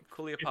passed Coolio, at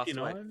Coolio passed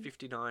away. 59?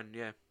 59,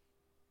 yeah.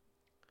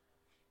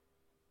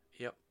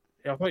 Yep.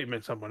 Yeah, I thought you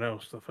meant someone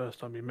else the first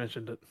time you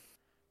mentioned it.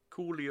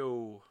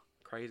 Coolio.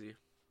 Crazy.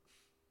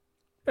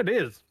 It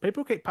is.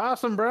 People keep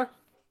passing, bruh.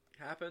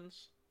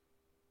 Happens.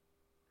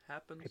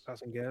 Keep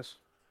passing gas.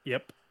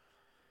 Yep.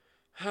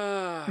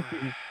 No,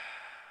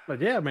 But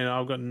yeah, I mean,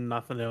 I've got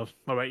nothing else.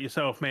 What about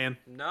yourself, man?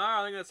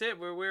 I think that's it.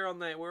 We're on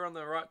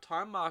the right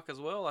time mark as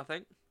well, I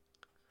think.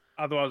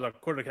 Otherwise, I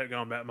could have kept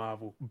going about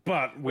Marvel.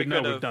 But we We know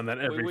could've. we've done that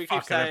every We keep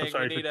fucking saying we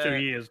episode need for 2 a-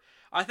 years.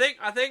 I think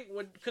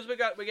because we're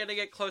going to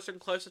get closer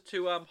and closer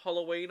to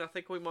Halloween. I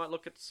think we might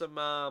look at some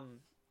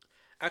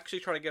actually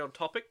trying to get on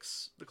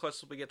topics the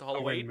closer we get to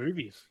Halloween.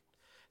 Movies.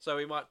 So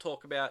we might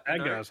talk about Bad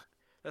guys.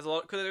 there's a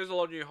lot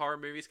of new horror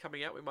movies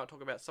coming out. We might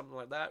talk about something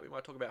like that. We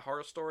might talk about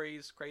horror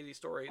stories, crazy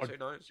stories. Who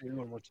knows? You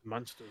want to watch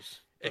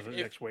Monsters If-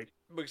 next week.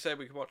 We said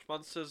we can watch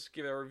Monsters.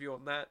 Give a review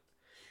on that.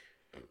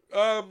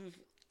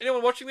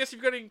 Anyone watching this, if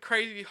you've got any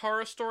crazy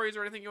horror stories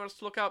or anything you want us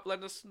to look up,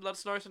 let us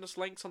know. Send us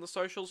links on the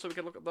socials so we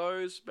can look at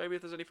those. Maybe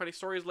if there's any funny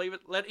stories, leave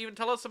it. Even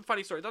tell us some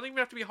funny stories. It doesn't even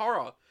have to be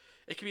horror.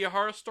 It could be a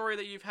horror story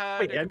that you've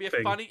had. It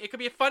could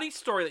be a funny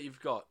story that you've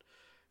got.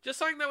 Just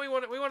something that we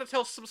want to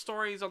tell some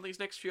stories on these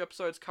next few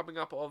episodes coming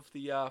up of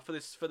the for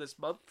this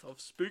month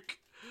of Spook.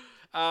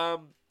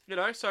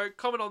 So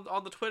comment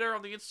on the Twitter,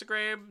 on the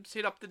Instagram,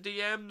 hit up the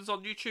DMs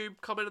on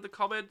YouTube, comment in the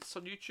comments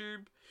on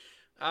YouTube.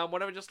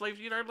 Whatever, just leave,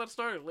 let us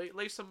know.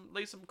 Leave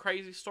some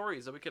crazy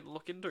stories that we can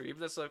look into.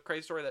 Even if it's a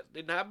crazy story that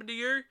didn't happen to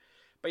you,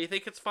 but you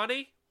think it's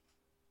funny,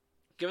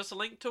 give us a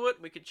link to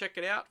it. We can check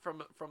it out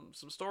from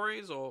some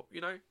stories, or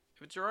if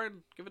it's your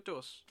own, give it to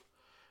us.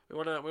 We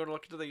wanna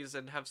look into these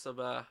and have some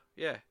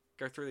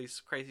go through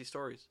these crazy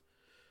stories.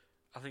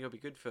 I think it'll be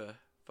good for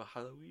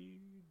Halloween.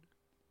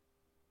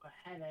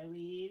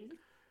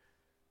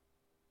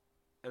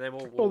 And then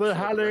we'll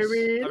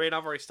Halloween. I mean,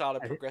 I've already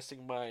started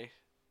progressing my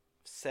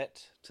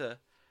set to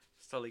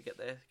slowly get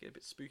there, get a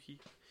bit spooky.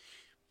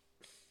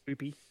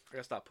 Spoopy. I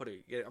gotta start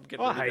putting. Yeah, I'm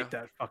getting. I hate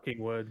that fucking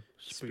word.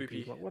 Spoopy.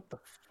 Spoopy. Like, what the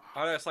fuck?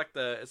 I know it's like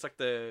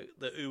the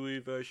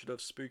uwu version of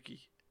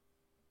spooky.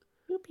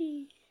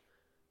 Spoopy.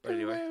 But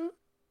anyway,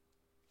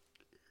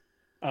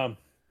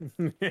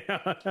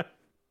 yeah.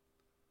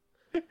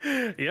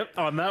 Yep,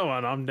 on that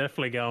one, I'm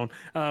definitely going.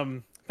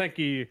 Thank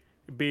you,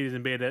 Beardies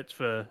and Beardettes,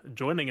 for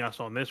joining us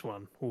on this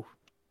one. Oof.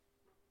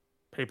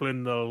 People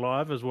in the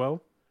live as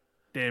well.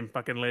 Damn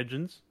fucking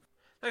legends.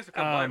 thanks for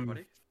coming by,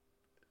 everybody.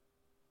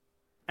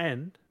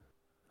 And,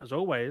 as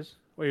always,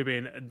 we've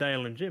been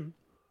Dale and Jim,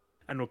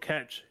 and we'll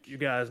catch you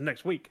guys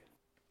next week.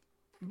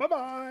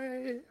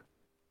 Bye-bye!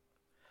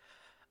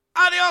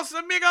 Adios,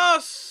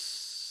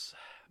 amigos.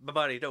 My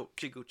body don't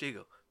jiggle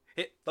jiggle.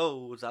 Hit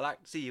those. I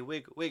like to see you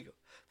wiggle wiggle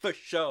for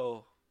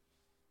sure.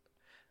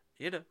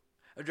 I'm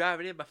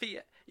driving in my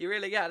Fiat. You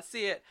really gotta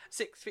see it.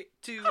 6'2"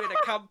 in a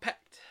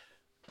compact.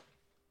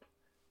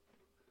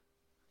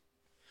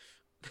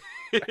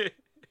 I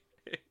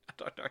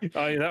don't know.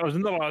 Oh, yeah, that was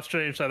in the last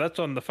stream, so that's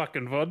on the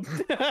fucking VOD.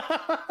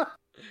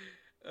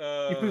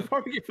 You could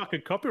probably get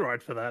fucking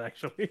copyright for that,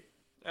 actually.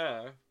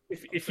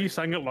 If you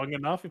sang it long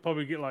enough, you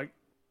probably get like,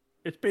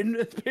 it's been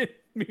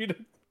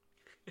muted.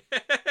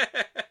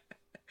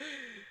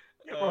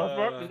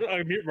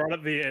 I mute right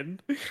at the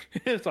end.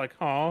 It's like,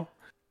 oh,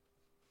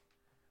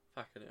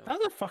 Fucking hell. that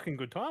was a fucking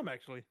good time,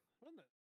 actually.